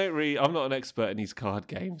 I'm not an expert in these card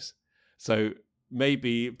games. So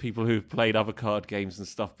maybe people who've played other card games and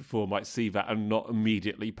stuff before might see that and not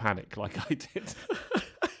immediately panic like I did.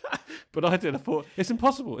 But I did. I thought, it's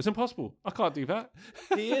impossible. I can't do that.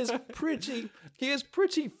 He is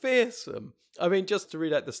pretty fearsome. I mean, just to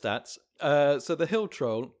read out the stats. So the hill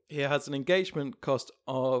troll, he has an engagement cost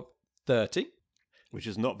of 30. Which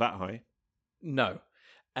is not that high. No.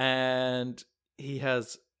 And he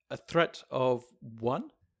has a threat of 1.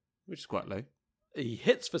 Which is quite low. He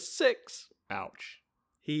hits for 6. Ouch.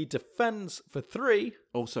 He defends for 3.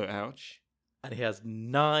 Also ouch. And he has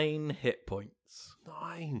 9 hit points.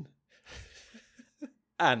 9.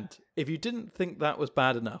 And if you didn't think that was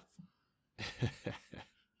bad enough,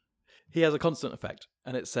 he has a constant effect.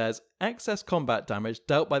 And it says, excess combat damage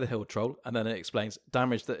dealt by the hill troll, and then it explains,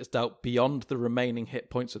 damage that is dealt beyond the remaining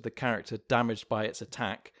hit points of the character damaged by its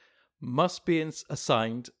attack must be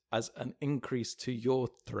assigned as an increase to your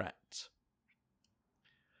threat.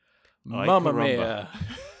 Mamma mia.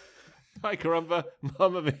 Hi, caramba.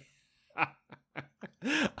 Mamma mia.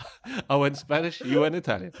 I went Spanish, you went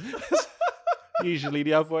Italian. Usually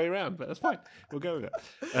the other way around, but that's fine. We'll go with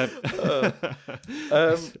it.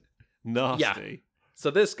 Nasty. Yeah. So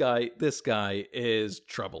this guy is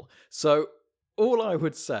trouble. So all I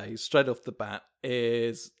would say straight off the bat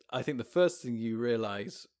is, I think the first thing you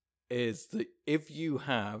realise is that if you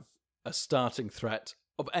have a starting threat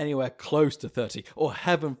of anywhere close to 30, or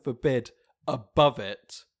heaven forbid, above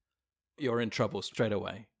it, you're in trouble straight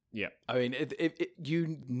away. Yeah. I mean,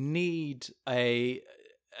 you need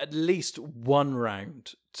at least one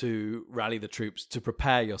round to rally the troops to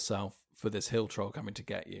prepare yourself for this hill troll coming to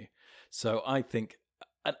get you. So I think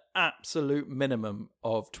an absolute minimum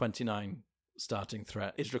of 29 starting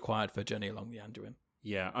threat is required for Journey Along the Anduin.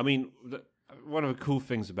 Yeah, I mean, one of the cool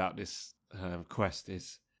things about this quest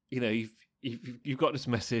is, you've got this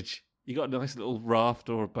message. You got a nice little raft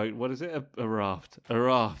or a boat. What is it? A raft. A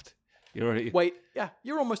raft. You're already... Wait, yeah,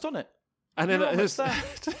 you're almost on it. And then there's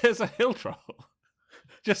a hill troll.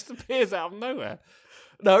 Just appears out of nowhere.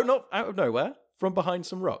 No, not out of nowhere. From behind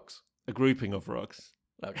some rocks. A grouping of rocks.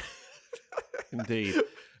 Okay. Indeed.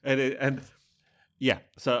 And yeah,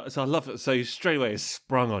 so I love it. So straight away it's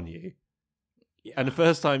sprung on you. Yeah. And the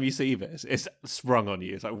first time you see this, it's sprung on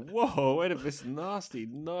you. It's like, whoa, where did this nasty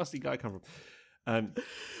guy come from?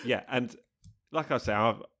 Yeah, and like I say,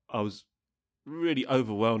 I was really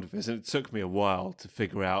overwhelmed with this, and it took me a while to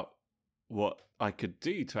figure out what I could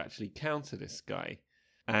do to actually counter this guy.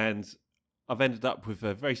 And I've ended up with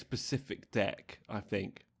a very specific deck, I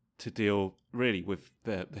think, to deal really with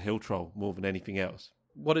the hill troll more than anything else.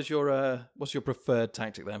 What's your preferred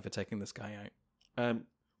tactic then for taking this guy out?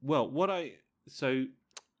 So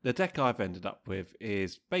the deck I've ended up with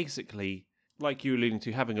is basically, like you were alluding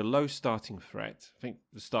to, having a low starting threat. I think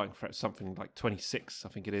the starting threat is something like 26, I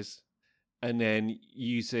think it is. And then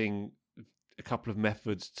using a couple of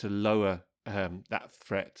methods to lower that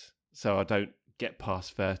threat so I don't get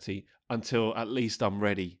past 30 until at least I'm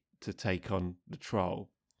ready to take on the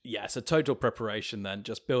troll. Yeah, so total preparation then,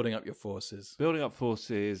 just building up your forces. Building up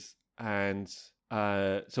forces, and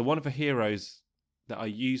so one of the heroes that I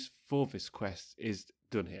use for this quest is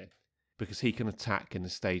Dunhir, because he can attack in the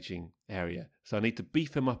staging area. So I need to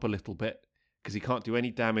beef him up a little bit, because he can't do any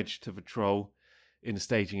damage to the troll in the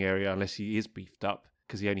staging area unless he is beefed up,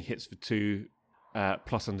 because he only hits for 2,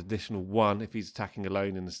 plus an additional 1 if he's attacking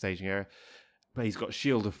alone in the staging area. But he's got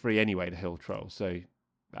shield of 3 anyway, the hill troll, so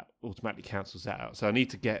that automatically cancels that out. So I need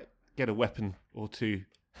to get a weapon or 2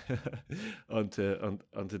 onto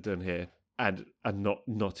Dunhir and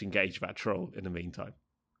not engage that troll in the meantime.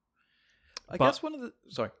 I guess one of the...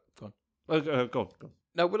 Sorry, go on. Go on.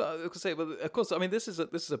 No, what I was going to say, well, of course, I mean, this is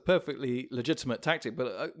a perfectly legitimate tactic,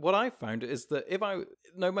 but what I found is that if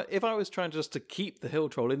I was trying just to keep the hill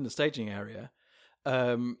troll in the staging area,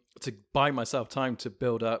 to buy myself time to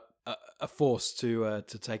build up a force to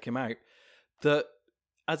take him out, that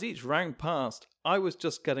as each round passed, I was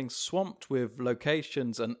just getting swamped with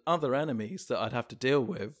locations and other enemies that I'd have to deal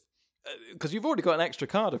with, because you've already got an extra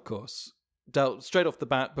card, of course, dealt straight off the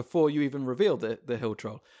bat before you even reveal the hill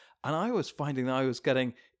troll. And I was finding that I was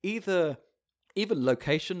getting either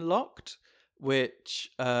location locked,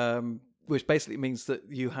 which basically means that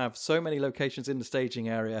you have so many locations in the staging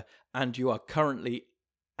area and you are currently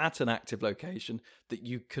at an active location that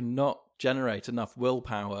you cannot generate enough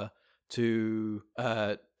willpower to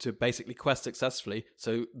basically quest successfully.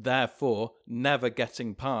 So therefore, never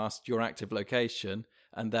getting past your active location,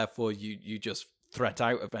 and therefore you just threat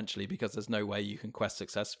out eventually because there's no way you can quest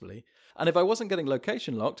successfully. And if I wasn't getting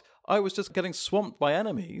location locked, I was just getting swamped by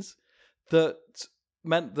enemies that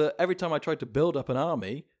meant that every time I tried to build up an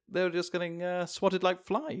army, they were just getting swatted like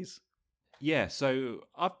flies. Yeah, so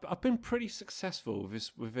I've been pretty successful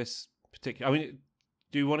with this particular... I mean,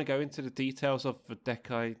 do you want to go into the details of the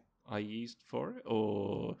deck I used for it,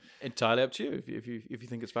 or... Entirely up to you, if you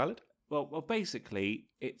think it's valid. Well, basically,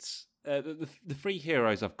 it's... the 3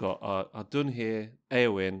 heroes I've got are Dunhir,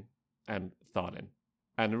 Eowyn, and Tharlin.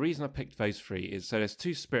 And the reason I picked those 3 is so there's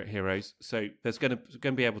 2 spirit heroes, so there's going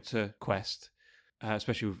to be able to quest,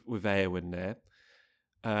 especially with Eowyn there.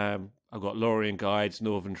 I've got Lorien Guides,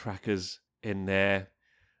 Northern Trackers in there.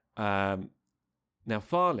 Now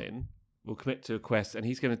Tharlin will commit to a quest, and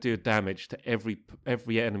he's going to do damage to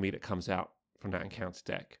every enemy that comes out from that encounter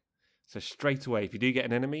deck. So straight away, if you do get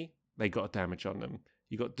an enemy, they got a damage on them.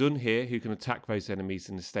 You got Dunhir, who can attack those enemies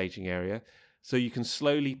in the staging area. So you can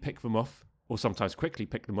slowly pick them off, or sometimes quickly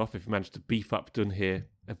pick them off if you manage to beef up Dunhir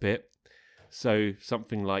a bit. So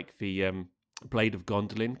something like the Blade of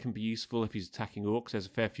Gondolin can be useful if he's attacking orcs. There's a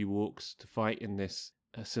fair few orcs to fight in this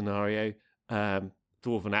scenario.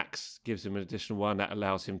 Dwarven Axe gives him an additional 1 that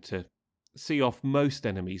allows him to see off most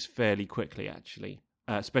enemies fairly quickly, actually.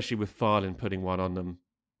 Especially with Tharlin putting 1 on them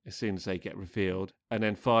as soon as they get revealed. And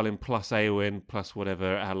then Tharlin plus Eowyn plus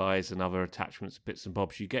whatever allies and other attachments, bits and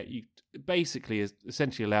bobs you get. Basically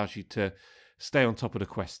essentially allows you to stay on top of the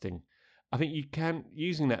questing. I think you can,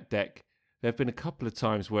 using that deck, there have been a couple of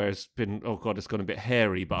times where it's been, oh God, it's gone a bit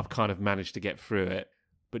hairy, but I've kind of managed to get through it.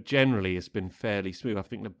 But generally it's been fairly smooth. I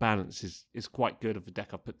think the balance is quite good of the deck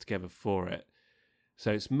I've put together for it.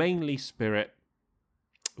 So it's mainly spirit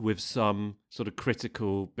with some sort of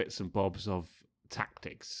critical bits and bobs of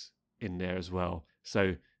tactics in there as well.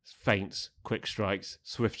 So feints, quick strikes,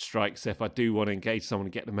 swift strikes. So if I do want to engage someone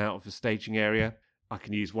and get them out of the staging area, I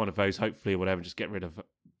can use one of those, hopefully, or whatever, and just get rid of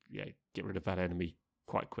that enemy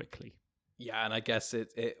quite quickly. Yeah, and I guess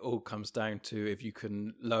it all comes down to if you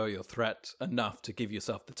can lower your threat enough to give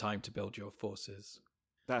yourself the time to build your forces.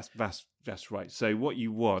 That's right. So what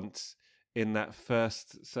you want in that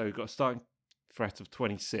first, so you've got a starting threat of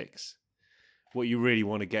 26. What you really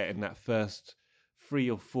want to get in that first 3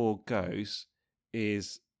 or 4 goes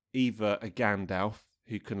is either a Gandalf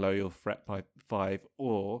who can lower your threat by 5,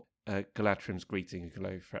 or a Galadriel's Greeting who can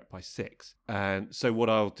lower your threat by 6. And so what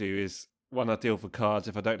I'll do is, when I deal for cards,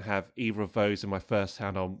 if I don't have either of those in my first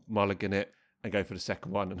hand, I'll mulligan it and go for the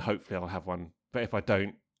second one, and hopefully I'll have one. But if I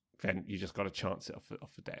don't, then you just got to chance it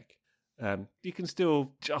off the deck. You can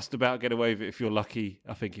still just about get away with it if you're lucky,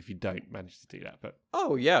 I think, if you don't manage to do that. But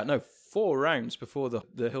oh, yeah, no, 4 rounds before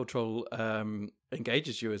the Hill Troll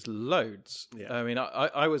engages you is loads. Yeah. I mean,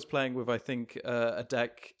 I was playing with, I think, a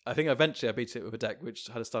deck. I think eventually I beat it with a deck which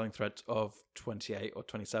had a starting threat of 28 or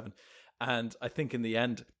 27. And I think in the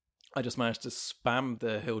end, I just managed to spam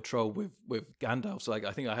the Hill Troll with Gandalf. So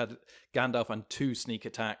I think I had Gandalf and 2 sneak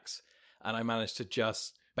attacks, and I managed to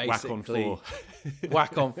just basically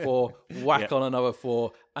whack on 4, whack on another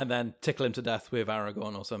 4, and then tickle him to death with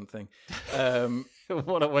Aragorn or something.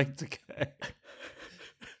 What a way to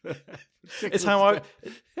go! It's how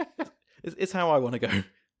I want to go.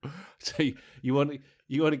 So you want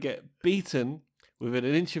to get beaten within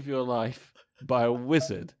an inch of your life by a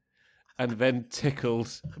wizard, and then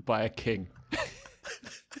tickled by a king.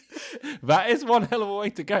 That is one hell of a way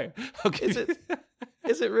to go. Okay.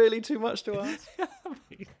 Is it really too much to ask? I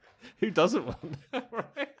mean, who doesn't want that,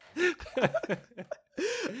 right?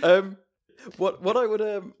 What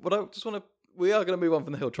I just want to. We are going to move on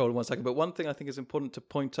from the Hill Troll in 1 second, but one thing I think is important to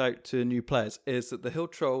point out to new players is that the Hill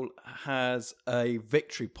Troll has a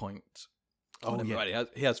victory point on him already.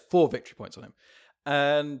 He has 4 victory points on him,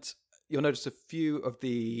 and you'll notice a few of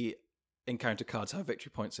the encounter cards have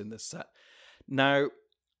victory points in this set. Now,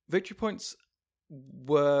 victory points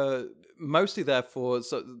were mostly there for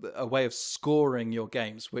a way of scoring your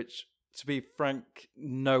games, which, to be frank,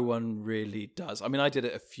 no one really does. I mean, I did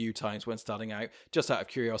it a few times when starting out, just out of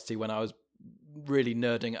curiosity, when I was really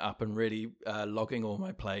nerding it up and really logging all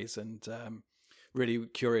my plays and really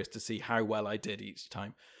curious to see how well I did each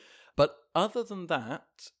time. But other than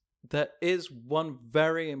that, there is one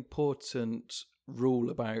very important rule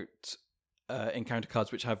about encounter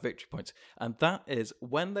cards which have victory points, and that is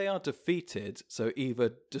when they are defeated, so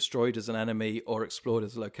either destroyed as an enemy or explored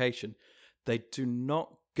as a location, they do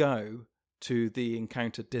not go to the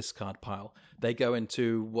encounter discard pile. They go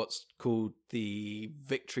into what's called the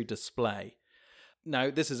victory display.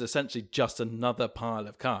 Now, this is essentially just another pile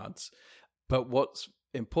of cards, but what's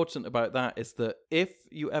important about that is that if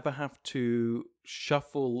you ever have to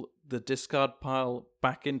shuffle the discard pile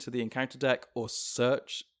back into the encounter deck, or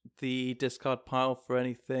search the discard pile for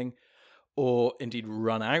anything, or indeed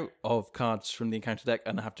run out of cards from the encounter deck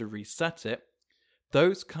and have to reset it,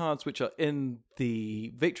 those cards which are in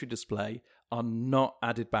the victory display are not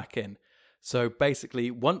added back in. So basically,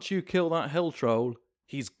 once you kill that Hill Troll,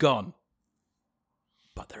 he's gone.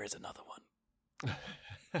 But there is another one.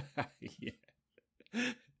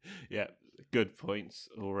 Yeah, good points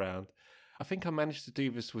all round. I think I managed to do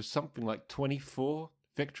this with something like 24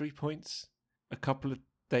 victory points a couple of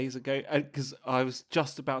days ago, because I was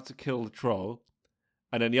just about to kill the troll,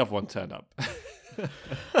 and then the other one turned up.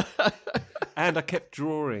 And I kept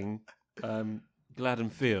drawing Gladden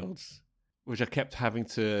Fields, which I kept having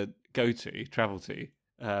to travel to.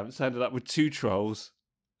 So I ended up with 2 trolls,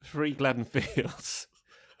 3 Gladden Fields,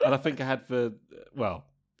 and I think I had a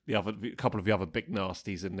couple of the other big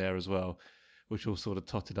nasties in there as well, which all sort of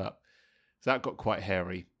totted up. So that got quite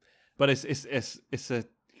hairy. But it's a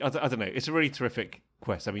I don't know, it's a really terrific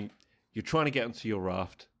quest. I mean, you're trying to get onto your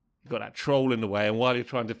raft. You've got that troll in the way, and while you're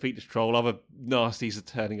trying to defeat this troll, other nasties are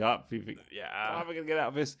turning up. You think, how am I going to get out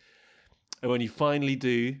of this? And when you finally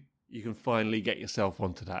do, you can finally get yourself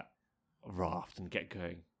onto that raft and get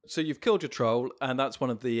going. So you've killed your troll, and that's one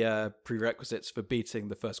of the prerequisites for beating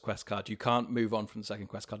the first quest card. You can't move on from the second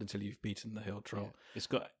quest card until you've beaten the Hill Troll.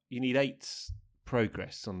 Yeah. You need 8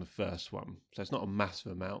 progress on the first one, so it's not a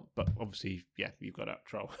massive amount, but obviously, yeah, you've got that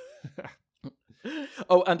troll.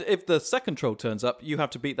 Oh, and if the second troll turns up, you have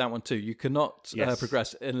to beat that one too. You cannot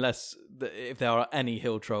progress unless if there are any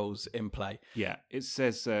Hill Trolls in play. Yeah, it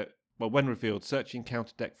says, when revealed, search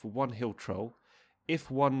encounter deck for 1 Hill Troll. If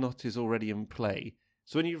one not is already in play,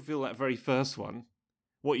 so when you reveal that very first one,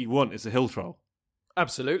 what you want is a hill troll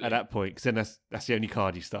Absolutely. at that point, because then that's the only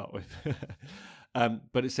card you start with.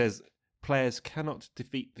 But it says players cannot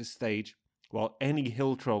defeat this stage while any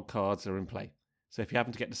hill troll cards are in play. So if you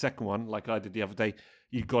happen to get the second one, like I did the other day,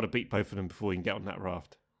 you've got to beat both of them before you can get on that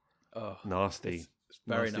raft. Oh, Nasty. it's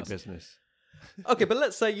very nasty business. Okay, but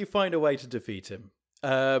let's say you find a way to defeat him.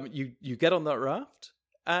 You get on that raft,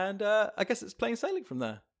 and I guess it's plain sailing from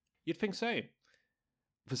there. You'd think so.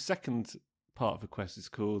 The second part of the quest is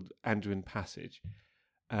called Anduin Passage.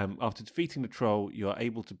 After defeating the troll, you are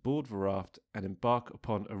able to board the raft and embark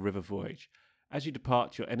upon a river voyage. As you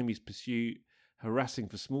depart, your enemies pursue, harassing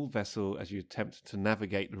the small vessel as you attempt to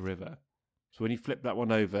navigate the river. So when you flip that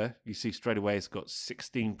one over, you see straight away it's got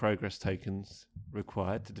 16 progress tokens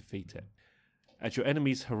required to defeat it. As your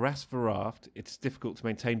enemies harass the raft, it's difficult to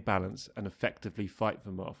maintain balance and effectively fight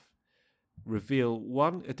them off. Reveal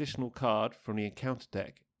one additional card from the encounter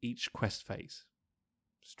deck each quest phase.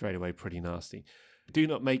 Straight away, pretty nasty. Do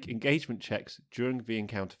not make engagement checks during the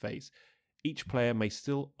encounter phase. Each player may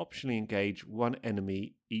still optionally engage one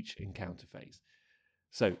enemy each encounter phase.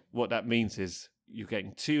 So what that means is you're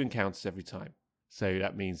getting 2 encounters every time. So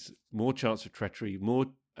that means more chance of treachery, more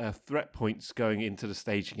threat points going into the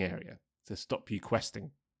staging area to stop you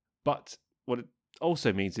questing. But what it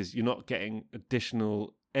also means is you're not getting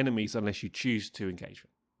additional enemies unless you choose to engage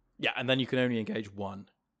them. Yeah, and then you can only engage one.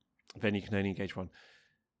 Then you can only engage one.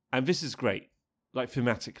 And this is great. Like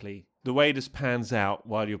thematically, the way this pans out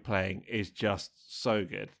while you're playing is just so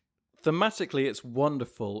good. Thematically, it's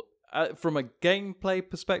wonderful. From a gameplay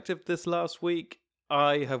perspective, this last week,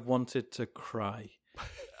 I have wanted to cry.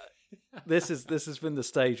 This has been the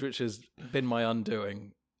stage which has been my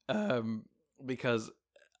undoing, because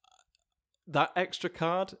that extra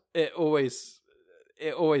card, it always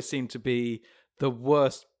seemed to be the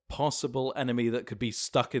worst possible enemy that could be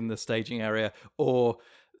stuck in the staging area, or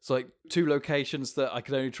it's like 2 locations that I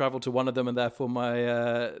could only travel to one of them, and therefore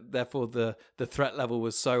the threat level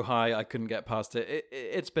was so high I couldn't get past it.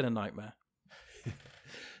 It's been a nightmare.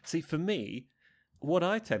 See, for me, what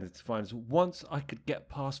I tended to find is once I could get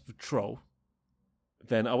past the troll,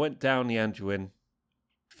 then I went down the Anduin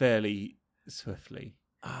fairly swiftly.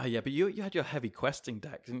 Yeah, but you had your heavy questing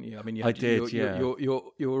deck, didn't you? I mean,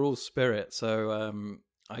 you were all spirit, so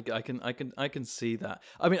I can see that.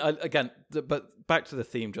 I mean, but back to the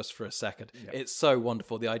theme just for a second. Yeah. It's so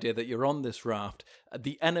wonderful, the idea that you're on this raft,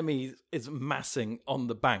 the enemy is massing on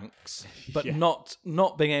the banks, but not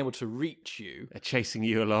being able to reach you. They're chasing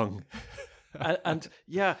you along. and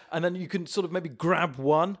then you can sort of maybe grab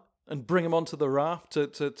one and bring them onto the raft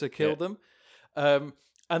to kill them. And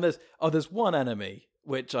there's one enemy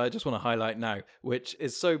which I just want to highlight now, which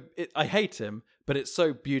is I hate him, but it's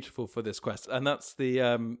so beautiful for this quest, and that's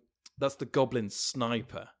the Goblin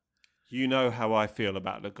Sniper. You know how I feel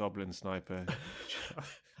about the Goblin Sniper.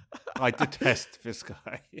 I detest this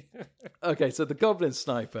guy. Okay, so the Goblin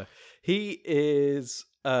Sniper, he is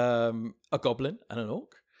a goblin and an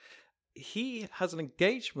orc. He has an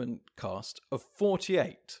engagement cost of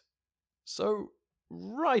 48. So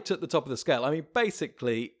right at the top of the scale. I mean,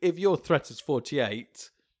 basically, if your threat is 48,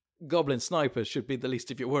 Goblin Sniper should be the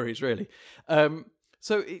least of your worries, really.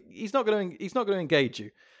 So he's not going to engage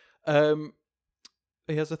you.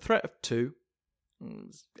 He has a threat of 2,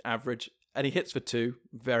 average, and he hits for 2,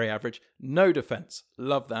 very average. No defense,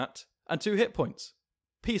 love that, and 2 hit points,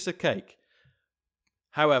 piece of cake.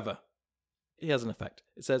 However, he has an effect.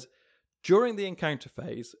 It says, during the encounter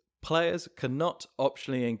phase, players cannot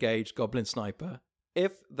optionally engage Goblin Sniper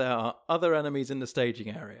if there are other enemies in the staging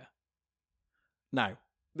area. Now,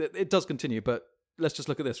 it does continue, but let's just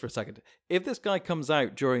look at this for a second. If this guy comes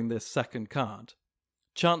out during this second card,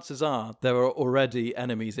 chances are there are already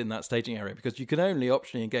enemies in that staging area, because you can only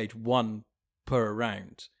optionally engage 1 per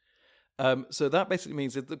round. So that basically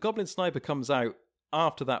means if the Goblin Sniper comes out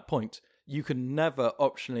after that point, you can never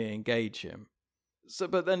optionally engage him. So,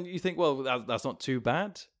 but then you think, well, that's not too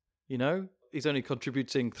bad, you know? He's only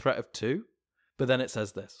contributing threat of 2. But then it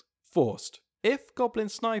says this. Forced. If Goblin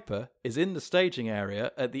Sniper is in the staging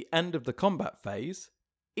area at the end of the combat phase,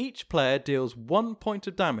 each player deals 1 point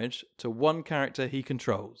of damage to one character he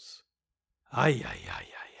controls. Ay.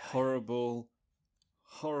 Horrible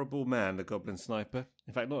man, the Goblin Sniper.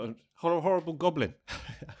 In fact, not a horrible goblin.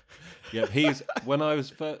 Yeah, when I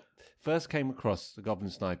was first came across the Goblin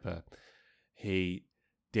Sniper, he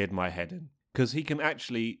did my head in. Because he can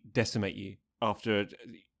actually decimate you after...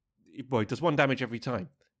 Well, he does 1 damage every time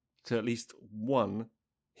to at least one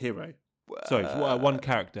hero. Sorry, one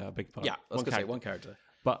character, I beg your pardon. Yeah, I was going to say one character.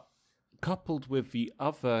 But coupled with the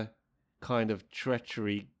other kind of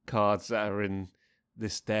treachery cards that are in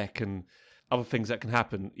this deck, and other things that can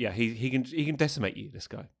happen. Yeah, he can decimate you. This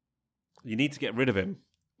guy, you need to get rid of him.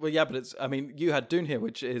 Well, yeah, but you had Dune here,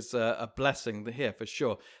 which is a blessing here for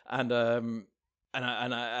sure. And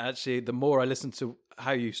I actually, the more I listened to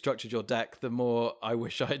how you structured your deck, the more I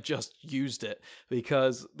wish I had just used it,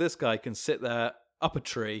 because this guy can sit there up a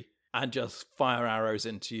tree and just fire arrows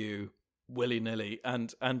into you willy-nilly.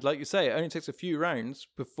 And like you say, it only takes a few rounds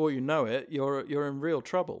before you know it, you're in real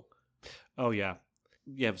trouble. Oh, yeah.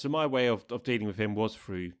 Yeah, so my way of dealing with him was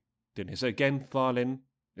through Dune here. So again, Tharlin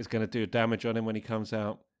is going to do damage on him when he comes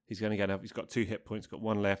out. He's going to get up. He's got 2 hit points, got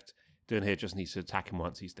 1 left. Dune here just needs to attack him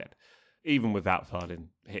once. He's dead. Even without Tharlin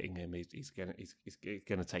hitting him, he's going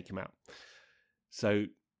to take him out. So,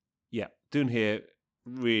 yeah, Dune here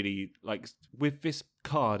really, like, with this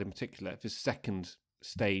card in particular, this second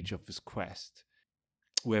stage of this quest,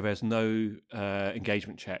 where there's no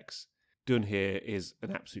engagement checks, Dune here is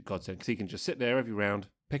an absolute godsend, because he can just sit there every round,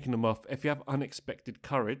 picking them off. If you have unexpected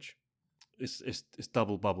courage, it's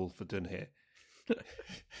double bubble for Dune here.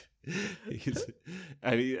 He's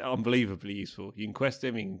unbelievably useful. You can quest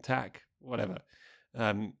him, you can attack, whatever.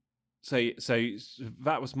 So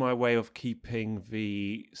that was my way of keeping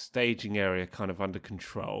the staging area kind of under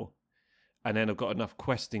control, and then I've got enough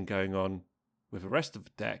questing going on with the rest of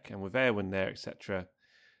the deck and with Eowyn there, etc.,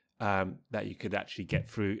 that you could actually get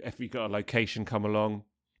through if you got a location come along.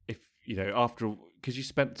 If because you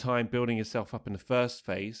spent time building yourself up in the first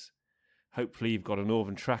phase. Hopefully you've got a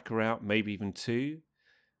Northern Tracker out, maybe even 2,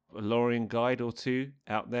 a Lorien Guide or 2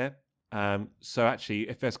 out there. So actually,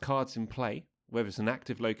 if there's cards in play, whether it's an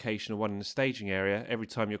active location or one in the staging area, every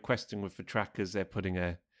time you're questing with the trackers, they're putting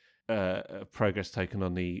a progress token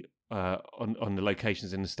on the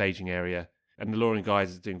locations in the staging area, and the Lorien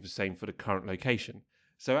Guides are doing the same for the current location.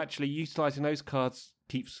 So actually, utilising those cards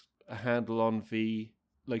keeps a handle on the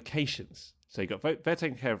locations. So you've got they're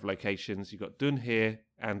taking care of locations. You've got Dune here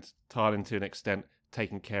and Tharlin to an extent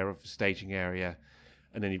taking care of the staging area.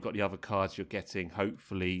 And then you've got the other cards you're getting,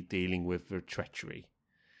 hopefully dealing with the treachery.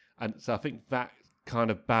 And so I think that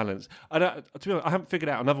kind of balance. To be honest, I haven't figured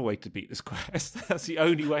out another way to beat this quest. That's the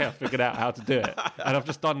only way I've figured out how to do it. And I've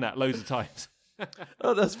just done that loads of times.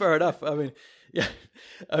 Oh, that's fair enough. I mean, yeah.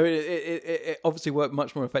 I mean, it obviously worked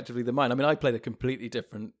much more effectively than mine. I mean, I played a completely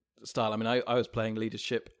different style. I mean, I was playing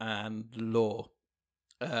leadership and law.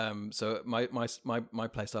 So my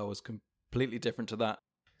play style was completely different to that.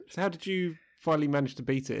 So how did you finally manage to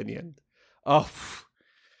beat it in the end? Oh,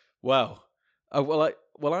 well.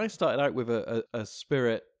 I started out with a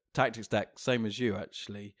spirit tactics deck, same as you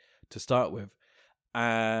actually, to start with.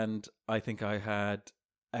 And I think I had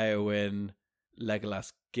Eowyn,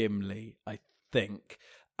 Legolas, Gimli, I think.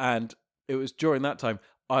 And it was during that time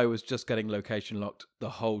I was just getting location locked the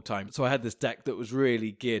whole time. So I had this deck that was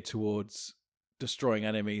really geared towards destroying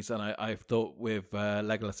enemies, and I thought with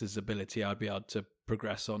Legolas's ability I'd be able to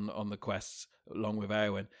progress on the quests along with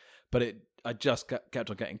Eowyn. But I just kept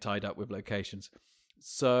on getting tied up with locations.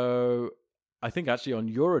 So I think actually on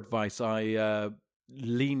your advice, I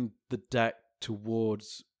leaned the deck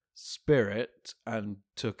towards Spirit and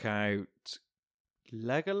took out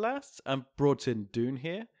Legolas and brought in Dune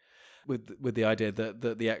here with the idea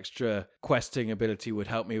that the extra questing ability would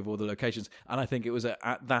help me with all the locations. And I think it was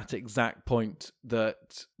at that exact point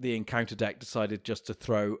that the encounter deck decided just to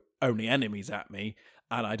throw only enemies at me.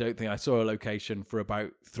 And I don't think I saw a location for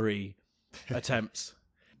about 3 attempts.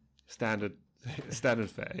 Standard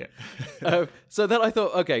fare, yeah. So then I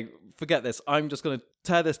thought, okay, forget this. I'm just going to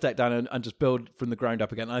tear this deck down and just build from the ground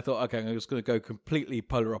up again. And I thought, okay, I'm just going to go completely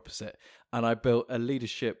polar opposite. And I built a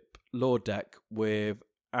leadership lore deck with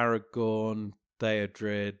Aragorn,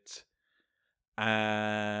 Theodred, and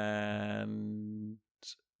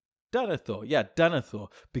Denethor. Yeah, Denethor.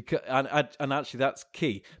 Because and actually that's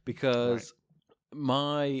key because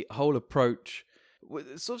my whole approach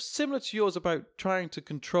was sort of similar to yours about trying to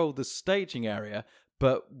control the staging area,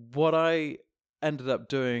 but what I ended up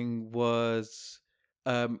doing was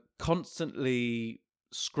constantly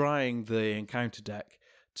scrying the encounter deck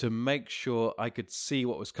to make sure I could see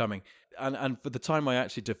what was coming. And for the time I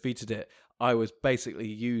actually defeated it, I was basically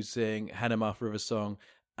using Henemarth Riversong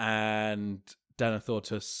and Denethor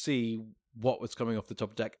to see what was coming off the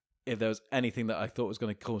top of the deck. If there was anything that I thought was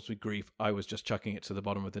going to cause me grief, I was just chucking it to the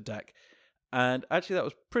bottom of the deck. And actually that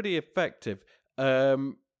was pretty effective.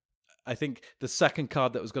 I think the second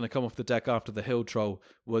card that was going to come off the deck after the Hill Troll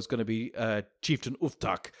was going to be Chieftain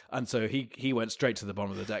Uftak. And so he went straight to the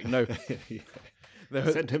bottom of the deck. No.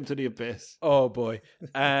 Send him to the abyss. Oh boy.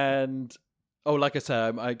 And like I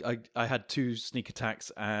said, I had 2 sneak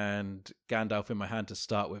attacks and Gandalf in my hand to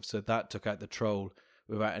start with, so that took out the troll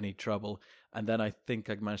without any trouble. And then I think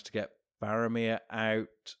I managed to get Faramir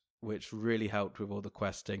out, which really helped with all the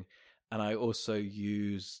questing. And I also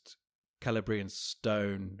used Celebrian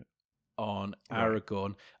Stone on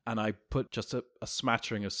Aragorn, and I put just a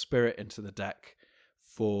smattering of Spirit into the deck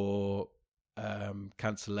for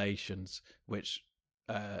cancellations, which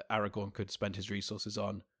Aragorn could spend his resources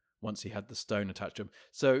on once he had the stone attached to him.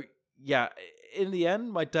 So, yeah, in the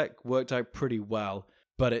end, my deck worked out pretty well,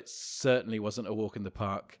 but it certainly wasn't a walk in the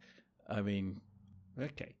park. I mean...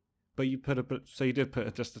 Okay. But you did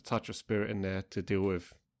put just a touch of Spirit in there to deal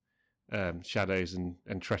with shadows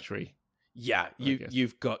and treachery. Yeah,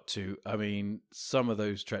 you've got to. I mean, some of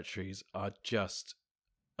those treacheries are just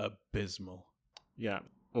abysmal. Yeah.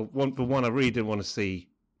 Well, the one I really didn't want to see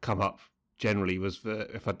come up generally was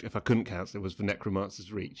if I couldn't cancel it, was the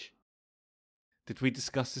Necromancer's Reach. Did we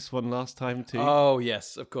discuss this one last time too? Oh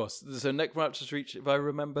yes, of course. So Necromancer's Reach, if I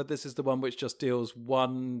remember, this is the one which just deals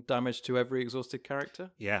 1 damage to every exhausted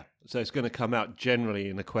character. Yeah. So it's going to come out generally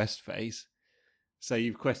in the quest phase. So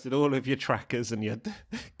you've quested all of your trackers and your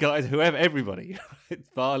guys, whoever, everybody.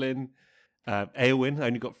 Thalin, Eowyn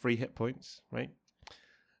only got 3 hit points, right?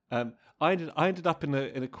 I ended up in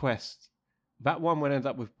a quest. That one would end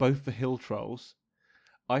up with both the Hill Trolls.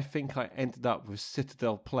 I think I ended up with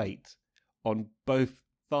Citadel Plate on both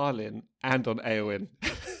Thalin and on Eowyn.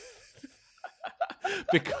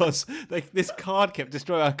 Because this card kept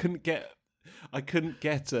destroying. I couldn't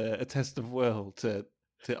get a Test of Will to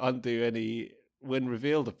undo any when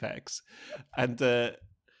revealed effects, and they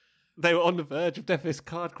were on the verge of death. This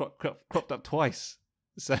card cropped up twice.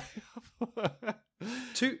 So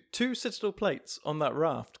two Citadel Plates on that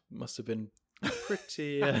raft must have been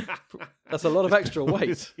pretty. That's a lot of extra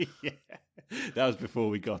weight. Yeah, that was before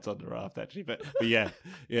we got on the raft, actually. But yeah,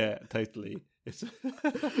 totally. It's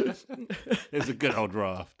a good old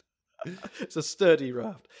raft. It's a sturdy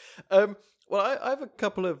raft. Well, I have a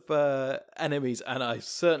couple of enemies, and I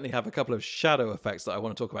certainly have a couple of shadow effects that I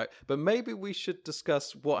want to talk about. But maybe we should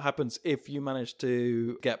discuss what happens if you manage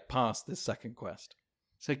to get past this second quest.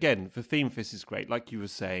 So again, the theme for this is great. Like you were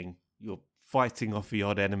saying, you're fighting off the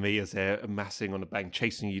odd enemy as they're amassing on a bank,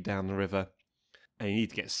 chasing you down the river. And you need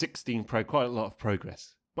to get 16 quite a lot of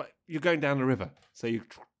progress. But you're going down the river, so you're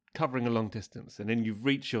covering a long distance. And then you've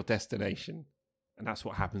reached your destination. And that's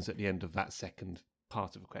what happens at the end of that second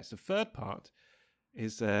part of a quest. The third part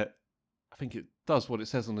is, I think it does what it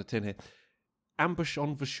says on the tin here. Ambush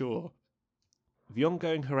on the shore. The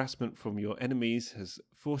ongoing harassment from your enemies has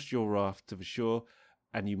forced your raft to the shore,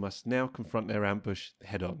 and you must now confront their ambush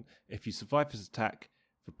head on. If you survive this attack,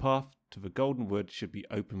 the path to the Golden Wood should be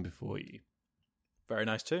open before you. Very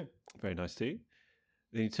nice too. Very nice too.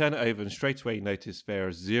 Then you turn it over, and straight away you notice there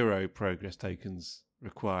are 0 progress tokens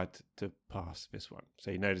required to pass this one.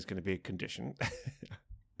 So you know there's going to be a condition.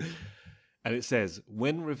 And it says,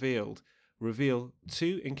 when revealed, reveal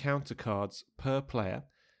 2 encounter cards per player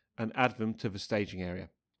and add them to the staging area.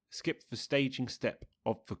 Skip the staging step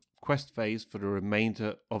of the quest phase for the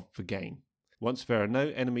remainder of the game. Once there are no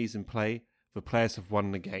enemies in play, the players have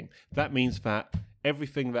won the game. That means that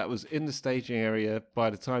everything that was in the staging area by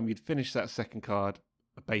the time you'd finished that second card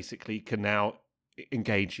basically can now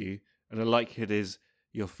engage you. And the likelihood is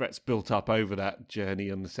your threats built up over that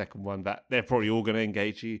journey on the second one, that they're probably all going to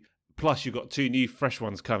engage you. Plus, you've got 2 new fresh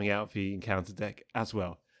ones coming out of the encounter deck as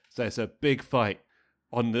well. So it's a big fight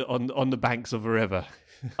on the banks of a river.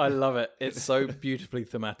 I love it. It's so beautifully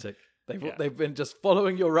thematic. They've been just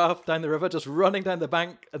following your raft down the river, just running down the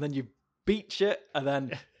bank, and then you beat shit, and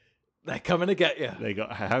then they're coming to get you. They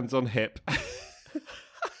got hands on hip.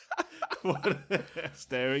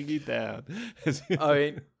 Staring you down. I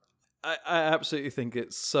mean, I absolutely think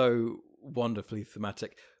it's so wonderfully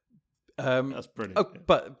thematic. That's brilliant. Oh,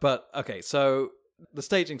 but okay, so the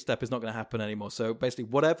staging step is not going to happen anymore. So basically,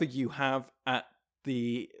 whatever you have at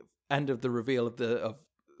the end of the reveal of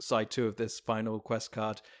side 2 of this final quest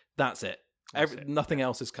card, that's it. Nothing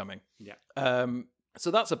else is coming. Yeah.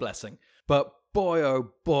 So that's a blessing. But boy,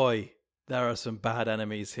 oh boy, there are some bad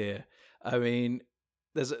enemies here. I mean,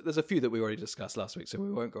 there's a few that we already discussed last week, so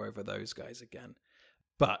we won't go over those guys again.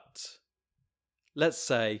 But let's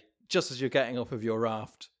say, just as you're getting off of your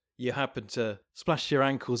raft, you happen to splash your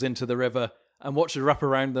ankles into the river and watch the wrap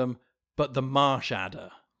around them, but the Marsh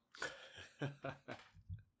Adder.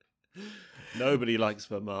 Nobody likes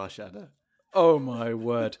the Marsh Adder. Oh my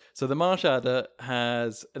word. So the Marsh Adder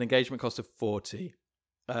has an engagement cost of 40,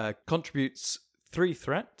 contributes 3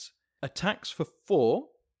 threat, attacks for 4,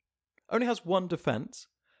 only has 1 defense,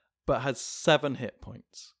 but has 7 hit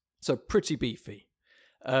points. So pretty beefy.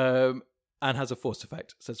 And has a forced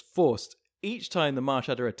effect. It says forced. Each time the Marsh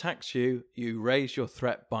Adder attacks you, you raise your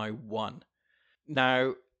threat by 1.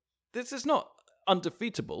 Now, this is not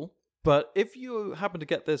undefeatable, but if you happen to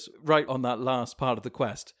get this right on that last part of the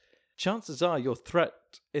quest, chances are your threat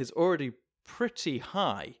is already pretty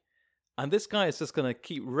high. And this guy is just going to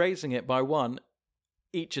keep raising it by 1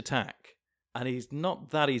 each attack. And he's not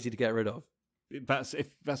that easy to get rid of.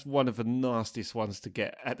 That's one of the nastiest ones to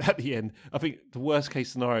get at the end. I think the worst case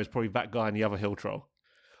scenario is probably that guy and the other hill troll.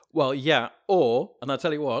 Well, yeah, or, and I'll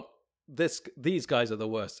tell you what, these guys are the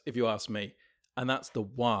worst, if you ask me, and that's the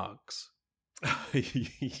wargs.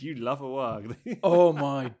 You love a warg. Oh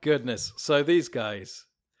my goodness. So these guys,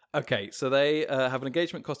 okay, so they have an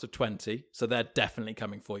engagement cost of 20, so they're definitely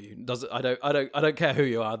coming for you. I don't care who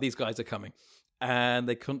you are, these guys are coming. And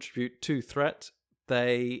they contribute 2 threat.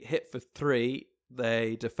 They hit for 3,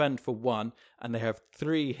 they defend for 1, and they have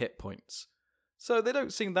 3 hit points. So they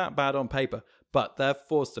don't seem that bad on paper, but their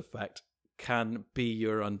forced effect can be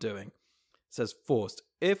your undoing. It says forced.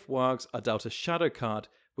 If wargs are dealt a shadow card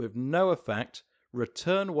with no effect,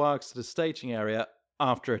 return wargs to the staging area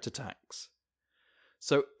after it attacks.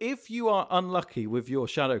 So if you are unlucky with your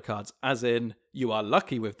shadow cards, as in you are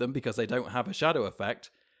lucky with them because they don't have a shadow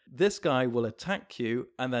effect, this guy will attack you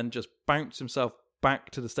and then just bounce himself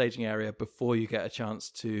back to the staging area before you get a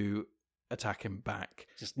chance to attack him back.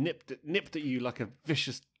 Just nipped at you like a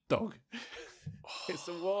vicious dog. It's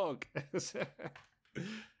a warg.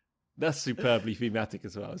 That's superbly thematic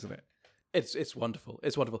as well, isn't it? It's wonderful.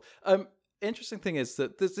 It's wonderful. Interesting thing is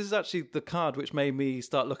that this is actually the card which made me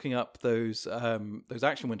start looking up those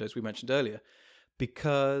action windows we mentioned earlier,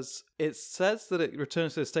 because it says that it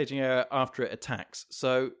returns to the staging area after it attacks.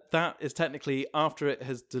 So that is technically after it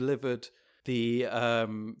has delivered the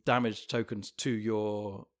damage tokens to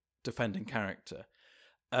your defending character.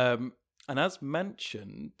 And as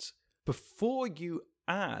mentioned, before you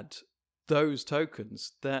add those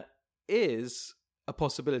tokens, there is a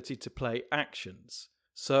possibility to play actions.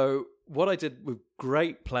 So what I did with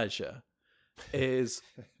great pleasure is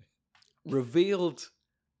revealed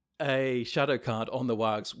a shadow card on the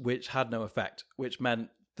wargs which had no effect, which meant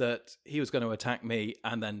that he was going to attack me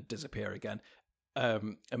and then disappear again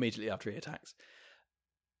immediately after he attacks.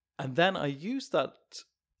 And then I used that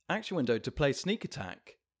action window to play sneak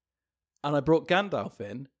attack, and I brought Gandalf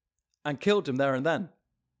in and killed him there and then.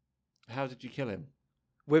 How did you kill him?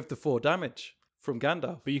 With the 4 damage from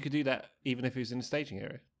Gandalf. But you could do that even if he was in the staging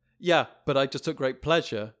area. Yeah, but I just took great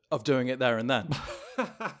pleasure of doing it there and then.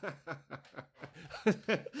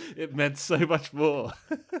 It meant so much more.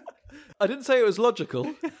 I didn't say it was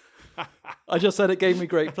logical. I just said it gave me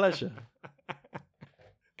great pleasure.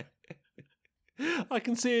 I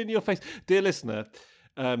can see it in your face. Dear listener,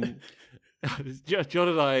 John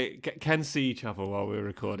and I can see each other while we're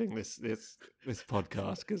recording this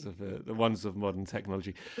podcast because of the wonders of modern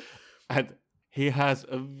technology. And he has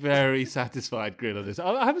a very satisfied grin on this.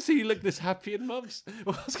 I haven't seen you look this happy in months.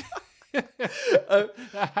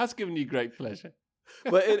 That has given you great pleasure.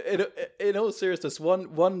 But in all seriousness,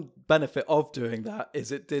 one benefit of doing that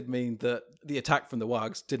is it did mean that the attack from the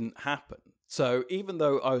wargs didn't happen. So even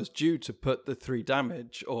though I was due to put the 3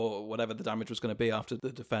 damage, or whatever the damage was going to be after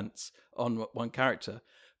the defense, on one character,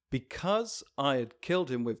 because I had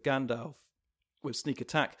killed him with Gandalf with sneak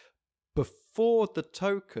attack, before the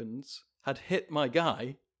tokens had hit my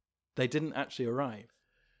guy, they didn't actually arrive.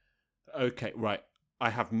 Okay, right. I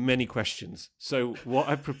have many questions. So what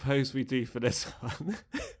I propose we do for this one,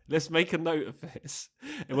 let's make a note of this.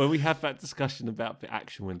 And when we have that discussion about the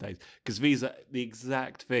action windows, because these are the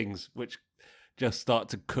exact things which just start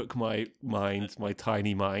to cook my mind, my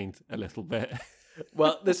tiny mind, a little bit.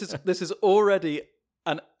 Well, this is already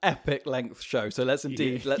an epic length show, so let's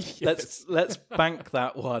let's bank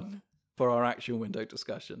that one for our action window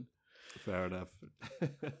discussion. Fair enough.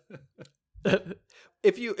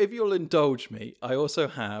 If you'll indulge me, I also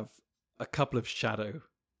have a couple of shadow.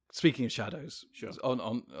 Speaking of shadows, sure.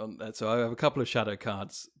 So I have a couple of shadow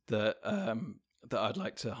cards that I'd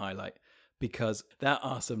like to highlight, because there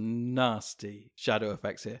are some nasty shadow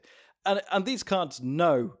effects here, and these cards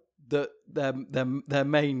know that their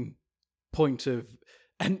main point of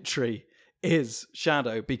entry is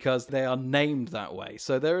shadow because they are named that way.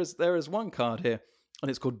 So there is one card here, and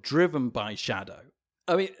it's called Driven by Shadow.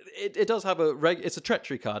 I mean, it does have it's a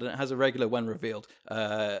treachery card, and it has a regular when revealed.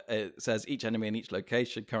 It says each enemy in each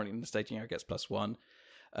location currently in the staging area gets +1.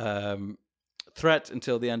 Threat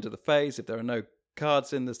until the end of the phase. If there are no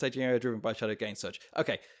cards in the staging area, Driven by Shadow gains such.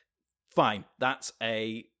 Okay, fine. That's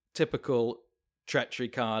a typical treachery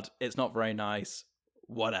card. It's not very nice.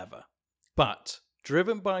 Whatever. But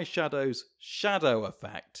Driven by Shadow's shadow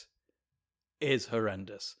effect is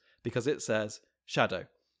horrendous, because it says, Shadow.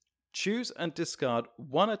 Choose and discard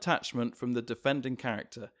 1 attachment from the defending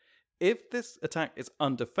character. If this attack is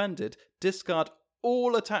undefended, discard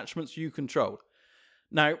all attachments you control.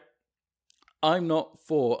 Now, I'm not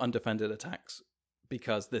for undefended attacks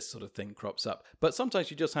because this sort of thing crops up, but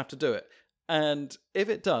sometimes you just have to do it. And if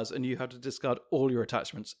it does, and you have to discard all your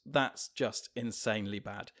attachments, that's just insanely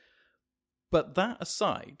bad. But that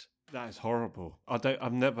aside, that is horrible.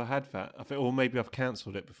 I've never had that. I think, or maybe I've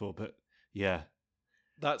cancelled it before, but yeah.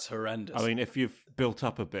 That's horrendous. I mean, if you've built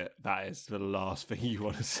up a bit, that is the last thing you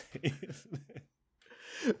want to see, isn't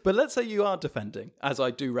it? But let's say you are defending, as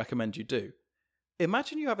I do recommend you do.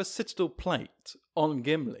 Imagine you have a Citadel plate on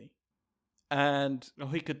Gimli, and... Oh,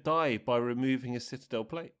 he could die by removing his Citadel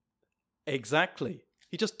plate. Exactly.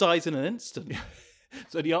 He just dies in an instant.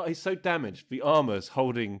 So he's so damaged, the armour's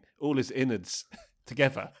holding all his innards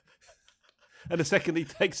together. And the second he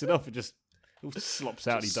takes it off, it just slops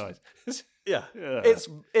out and he dies. Yeah.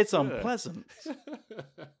 It's unpleasant.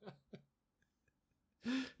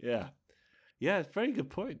 Yeah. Yeah, very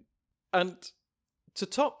good point. And to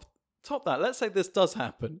top that, let's say this does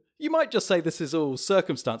happen. You might just say this is all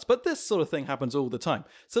circumstance, but this sort of thing happens all the time.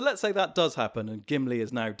 So let's say that does happen and Gimli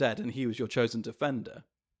is now dead and he was your chosen defender.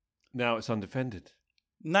 Now it's undefended.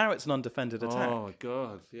 Now it's an undefended attack. Oh, my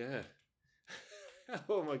God, yeah.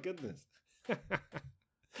 Oh, my goodness.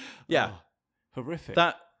 Yeah. Oh, horrific.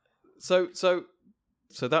 So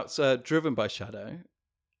that's driven by Shadow.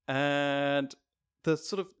 And the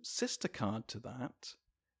sort of sister card to that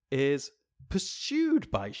is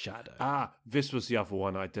pursued by Shadow. This was the other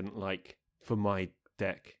one I didn't like for my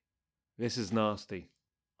deck. This is nasty.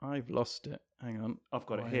 I've lost it. Hang on. I've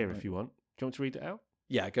got it here if you want. Do you want to read it out?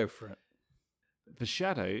 Yeah, go for it. The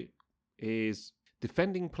Shadow is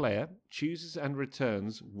defending player chooses and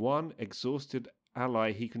returns one exhausted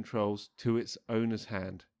ally he controls to its owner's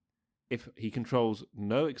hand. If he controls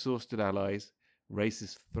no exhausted allies,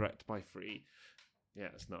 raises threat by 3. Yeah,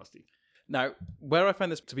 it's nasty. Now, where I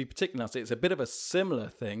find this to be particularly nasty, it's a bit of a similar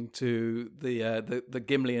thing to the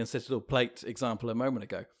Gimli and Citadel plate example a moment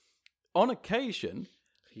ago. On occasion,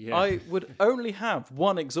 I would only have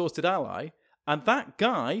one exhausted ally, and that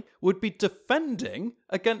guy would be defending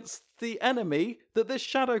against the enemy that this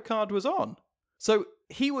Shadow card was on. So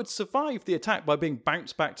he would survive the attack by being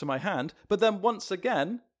bounced back to my hand, but then once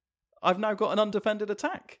again, I've now got an undefended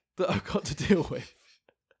attack that I've got to deal with.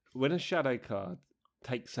 When a Shadow card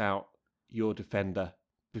takes out your defender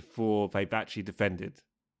before they've actually defended,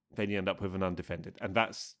 then you end up with an undefended. And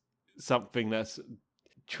that's something that's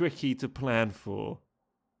tricky to plan for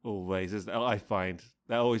always, isn't it? I find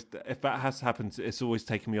that always, if that has happened, it's always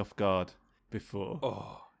taken me off guard before.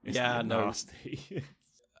 Oh, it's yeah, nasty.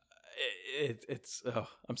 It's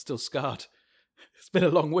I'm still scarred. It's been a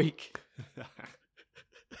long week.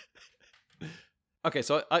 Okay,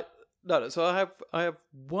 so I have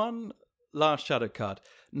one last Shadow card.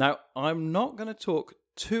 Now, I'm not going to talk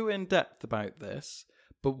too in depth about this,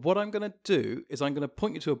 but what I'm going to do is I'm going to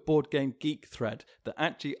point you to a Board Game Geek thread that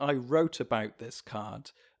actually I wrote about this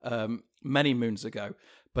card many moons ago,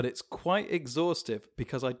 but it's quite exhaustive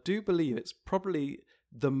because I do believe it's probably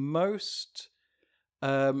the most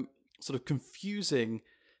sort of confusing,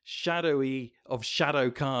 shadowy of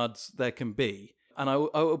shadow cards there can be. And I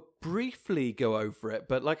will briefly go over it,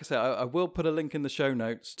 but like I said, I will put a link in the show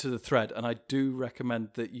notes to the thread, and I do recommend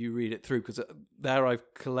that you read it through, because there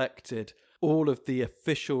I've collected all of the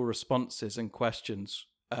official responses and questions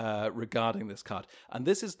regarding this card. And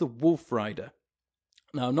this is the Wolf Rider.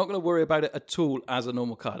 Now, I'm not going to worry about it at all as a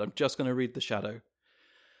normal card. I'm just going to read the Shadow.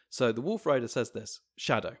 So the Wolf Rider says this.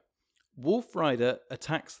 Shadow. Wolf Rider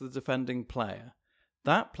attacks the defending player.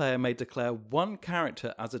 That player may declare one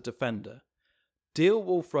character as a defender. Deal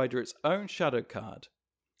Wolf Rider its own Shadow card.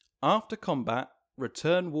 After combat,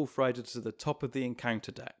 return Wolf Rider to the top of the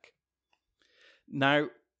encounter deck. Now,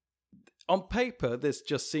 on paper, this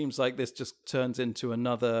just seems like this just turns into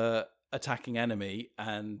another attacking enemy,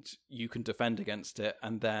 and you can defend against it,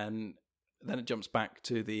 and then it jumps back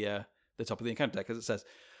to the top of the encounter deck, as it says.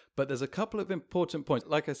 But there's a couple of important points.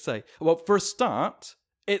 Like I say, well, for a start,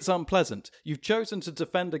 it's unpleasant. You've chosen to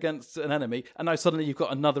defend against an enemy, and now suddenly you've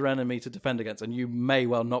got another enemy to defend against, and you may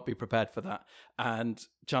well not be prepared for that. And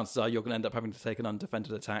chances are you're going to end up having to take an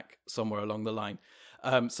undefended attack somewhere along the line.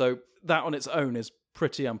 So that on its own is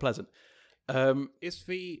pretty unpleasant. Is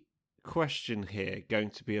the question here going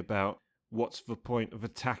to be about what's the point of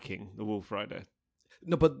attacking the Wolf Rider?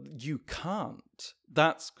 No, but you can't.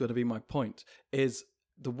 That's going to be my point, is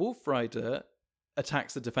the Wolf Rider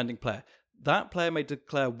attacks the defending player. That player may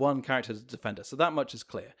declare one character as a defender, so that much is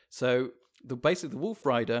clear. So basically the Wolf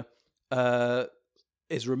Rider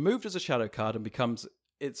is removed as a shadow card and becomes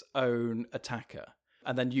its own attacker,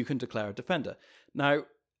 and then you can declare a defender. Now,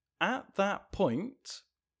 at that point,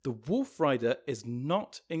 the Wolf Rider is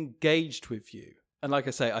not engaged with you. And like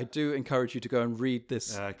I say, I do encourage you to go and read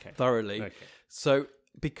this thoroughly. Okay. So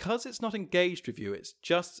because it's not engaged with you, it's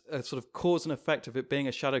just a sort of cause and effect of it being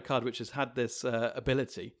a shadow card which has had this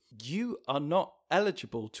ability. You are not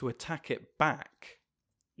eligible to attack it back.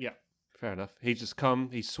 Yeah, fair enough. He just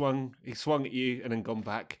he swung at you and then gone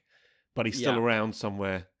back, but he's still around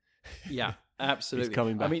somewhere. Yeah, absolutely. He's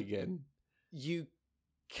coming back again. You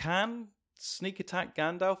can sneak attack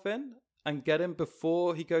Gandalf in and get him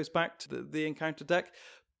before he goes back to the encounter deck.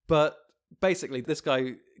 But basically, this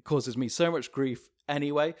guy causes me so much grief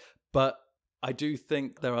anyway. But I do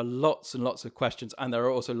think there are lots and lots of questions, and there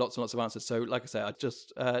are also lots and lots of answers. So like I say, I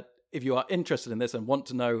just if you are interested in this and want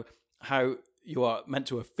to know how you are meant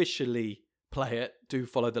to officially play it, do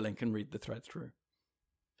follow the link and read the thread through.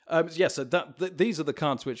 So these are the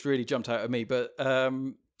cards which really jumped out at me. But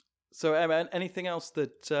so Emma, anything else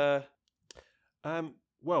that...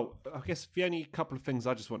 Well, I guess the only couple of things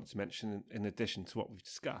I just wanted to mention in addition to what we've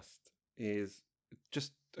discussed is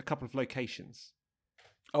just a couple of locations.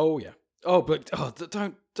 Oh, yeah. Oh, but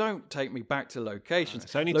don't take me back to locations.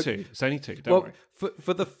 It's only two. It's only two. Don't worry.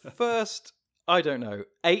 For the first, I don't know,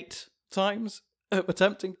 8 times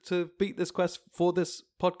attempting to beat this quest for this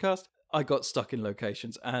podcast, I got stuck in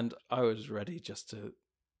locations and I was ready just to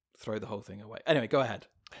throw the whole thing away. Anyway, go ahead.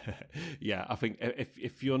 Yeah, I think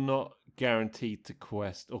if you're not guaranteed to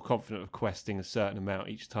quest or confident of questing a certain amount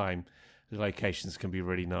each time, the locations can be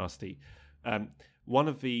really nasty. One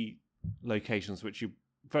of the locations which you're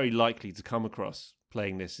very likely to come across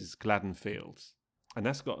playing this is Gladden Fields, and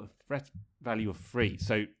that's got a threat value of 3,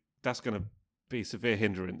 so that's going to be a severe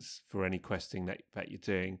hindrance for any questing that you're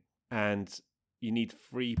doing, and you need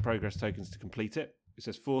 3 progress tokens to complete it. It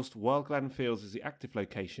says, forced, while Gladden Fields is the active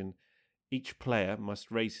location, each player must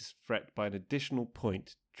raise his threat by an additional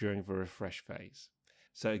point during the refresh phase.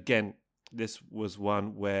 So again, this was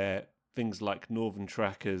one where things like Northern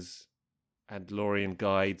Trackers and Lorien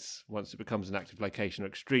Guides, once it becomes an active location, are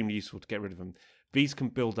extremely useful to get rid of them. These can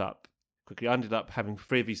build up quickly. I ended up having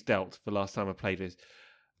 3 of these dealt the last time I played this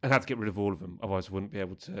and had to get rid of all of them, otherwise I wouldn't be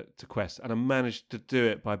able to quest. And I managed to do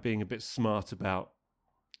it by being a bit smart about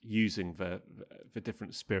using the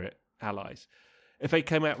different spirit allies. If they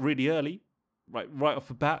came out really early, right off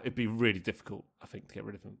the bat, it'd be really difficult, I think, to get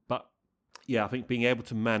rid of them. But yeah, I think being able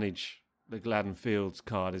to manage the Gladden Fields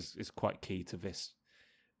card is quite key to this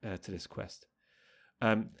quest.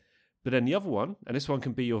 But then the other one, and this one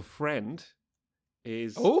can be your friend,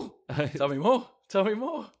 is tell me more.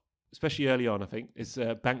 Especially early on, I think, is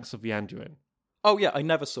Banks of the Anduin. Oh yeah, I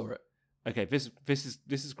never saw it. Okay, this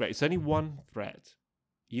is great. It's only 1 threat.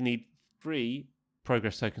 You need 3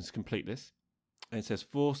 progress tokens to complete this. And it says,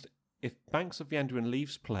 forced, if Banks of the Anduin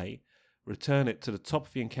leaves play, return it to the top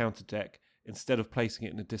of the encounter deck instead of placing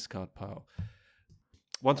it in the discard pile.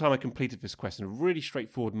 One time I completed this quest in a really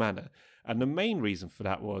straightforward manner, and the main reason for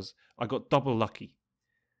that was I got double lucky.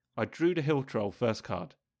 I drew the Hill Troll first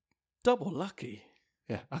card. Double lucky?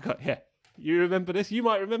 Yeah. You remember this? You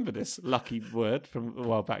might remember this lucky word from a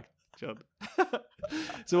while back, John.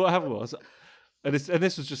 So what happened was, and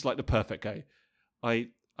this was just like the perfect go. I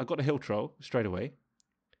got a Hill Troll straight away.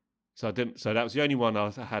 So that was the only one I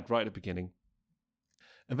had right at the beginning.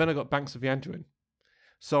 And then I got Banks of the Anduin.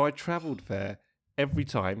 So I travelled there every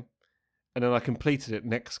time, and then I completed it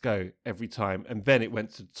next go every time, and then it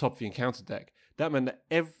went to the top of the encounter deck. That meant that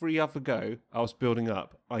every other go I was building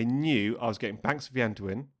up, I knew I was getting Banks of the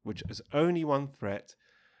Anduin, which is only 1 threat.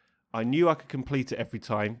 I knew I could complete it every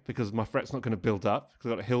time because my threat's not going to build up, because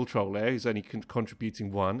I've got a Hill Troll there who's only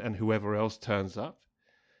contributing 1, and whoever else turns up.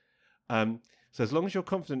 So as long as you're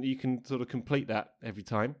confident that you can sort of complete that every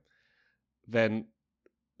time, then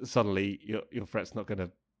suddenly your threat's not going to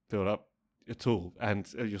build up at all,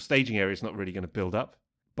 and your staging area is not really going to build up.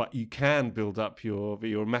 But you can build up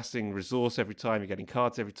you're amassing resource every time, you're getting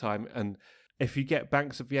cards every time, and if you get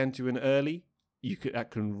Banks of the Anduin early,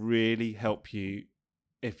 that can really help you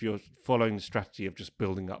if you're following the strategy of just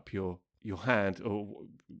building up your hand or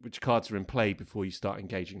which cards are in play before you start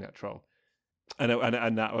engaging that troll. And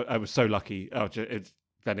that I was so lucky.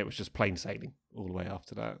 Then it was just plain sailing all the way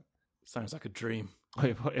after that. Sounds like a dream.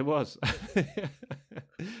 It was.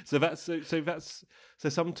 So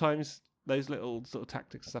sometimes those little sort of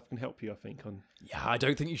tactics and stuff can help you, I think. Yeah, I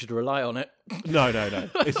don't think you should rely on it. No.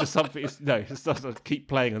 It's just something. It's just keep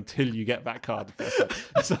playing until you get that card.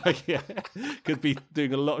 It's like, yeah, could be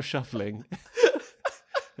doing a lot of shuffling.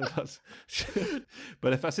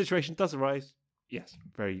 But if that situation does arise, yes,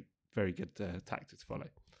 very, very good tactic to follow.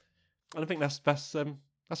 And I think that's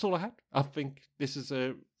all I had. I think this is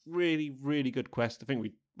a really, really good quest. I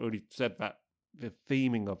think already said that the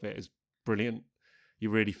theming of it is brilliant. You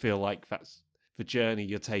really feel like that's the journey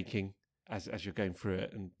you're taking as you're going through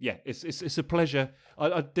it. And yeah, it's a pleasure.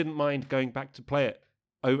 I didn't mind going back to play it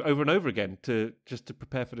over and over again to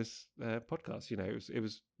prepare for this podcast. You know, it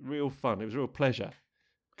was real fun. It was a real pleasure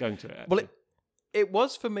going to it. Actually. Well, it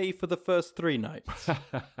was for me for the first 3 nights.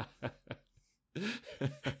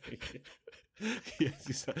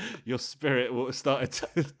 Yes, your spirit started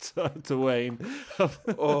to wane.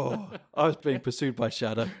 Oh, I was being pursued by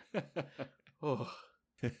Shadow. Oh,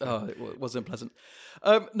 it wasn't pleasant.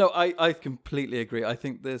 No, I completely agree. I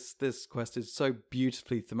think this quest is so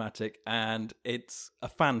beautifully thematic, and it's a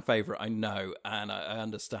fan favorite. I know, and I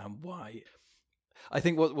understand why. I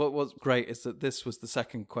think what was great is that this was the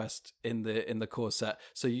second quest in the core set,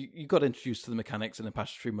 so you got introduced to the mechanics in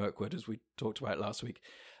Apache Mirkwood, as we talked about last week,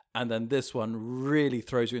 and then this one really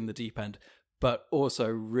throws you in the deep end, but also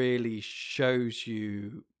really shows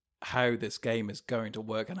you how this game is going to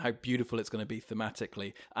work and how beautiful it's going to be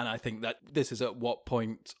thematically. And I think that this is at what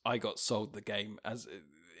point I got sold the game, as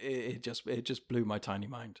it just blew my tiny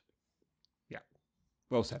mind. Yeah,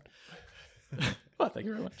 well said. Well, thank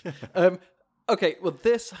you very much. Okay, well,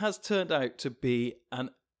 this has turned out to be an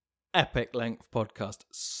epic length podcast.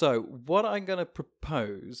 So what I'm going to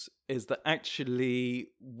propose is that actually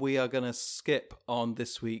we are going to skip on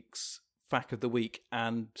this week's Fact of the Week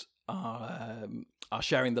and our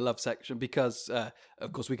sharing the love section, because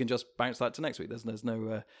of course we can just bounce that to next week. There's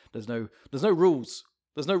no rules.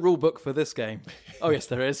 There's no rule book for this game. Oh yes,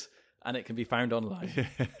 there is, and it can be found online.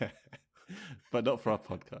 But not for our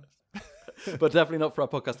podcast. But definitely not for our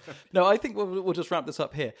podcast. No, I think we'll just wrap this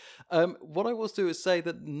up here. What I will do is say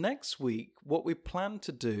that next week, what we plan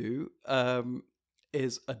to do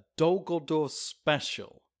is a Dol Guldur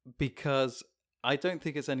special, because I don't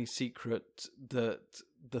think it's any secret that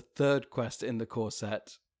the third quest in the core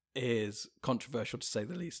set is controversial, to say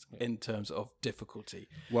the least, in terms of difficulty.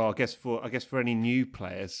 Well, I guess for any new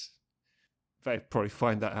players, they probably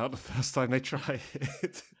find that out the first time they try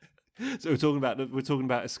it. So we're talking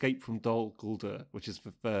about Escape from Dol Guldur, which is the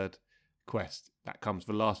third quest that comes,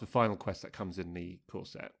 the final quest that comes in the core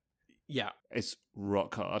set. Yeah, it's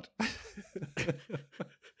rock hard.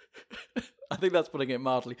 I think that's putting it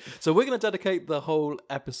mildly. So we're going to dedicate the whole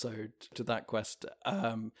episode to that quest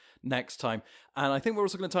next time. And I think we're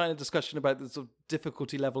also going to tie in a discussion about the sort of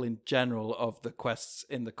difficulty level in general of the quests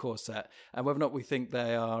in the core set, and whether or not we think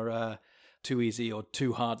they are too easy or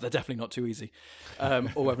too hard. They're definitely not too easy,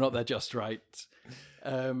 or whether or not they're just right.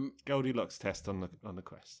 Goldilocks test on the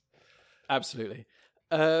quest. Absolutely.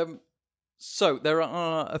 So there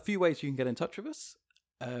are a few ways you can get in touch with us.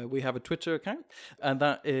 We have a Twitter account, and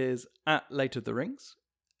that is @LateOfTheRings.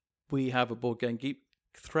 We have a Board Game Geek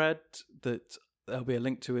thread that there'll be a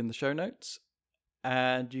link to in the show notes,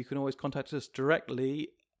 and you can always contact us directly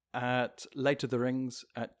at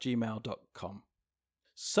lateoftherings@gmail.com.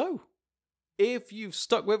 So, if you've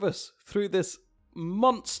stuck with us through this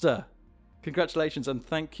monster, congratulations and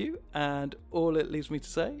thank you, and all it leaves me to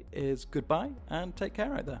say is goodbye and take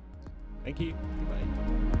care out there. Thank you.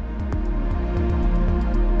 Goodbye.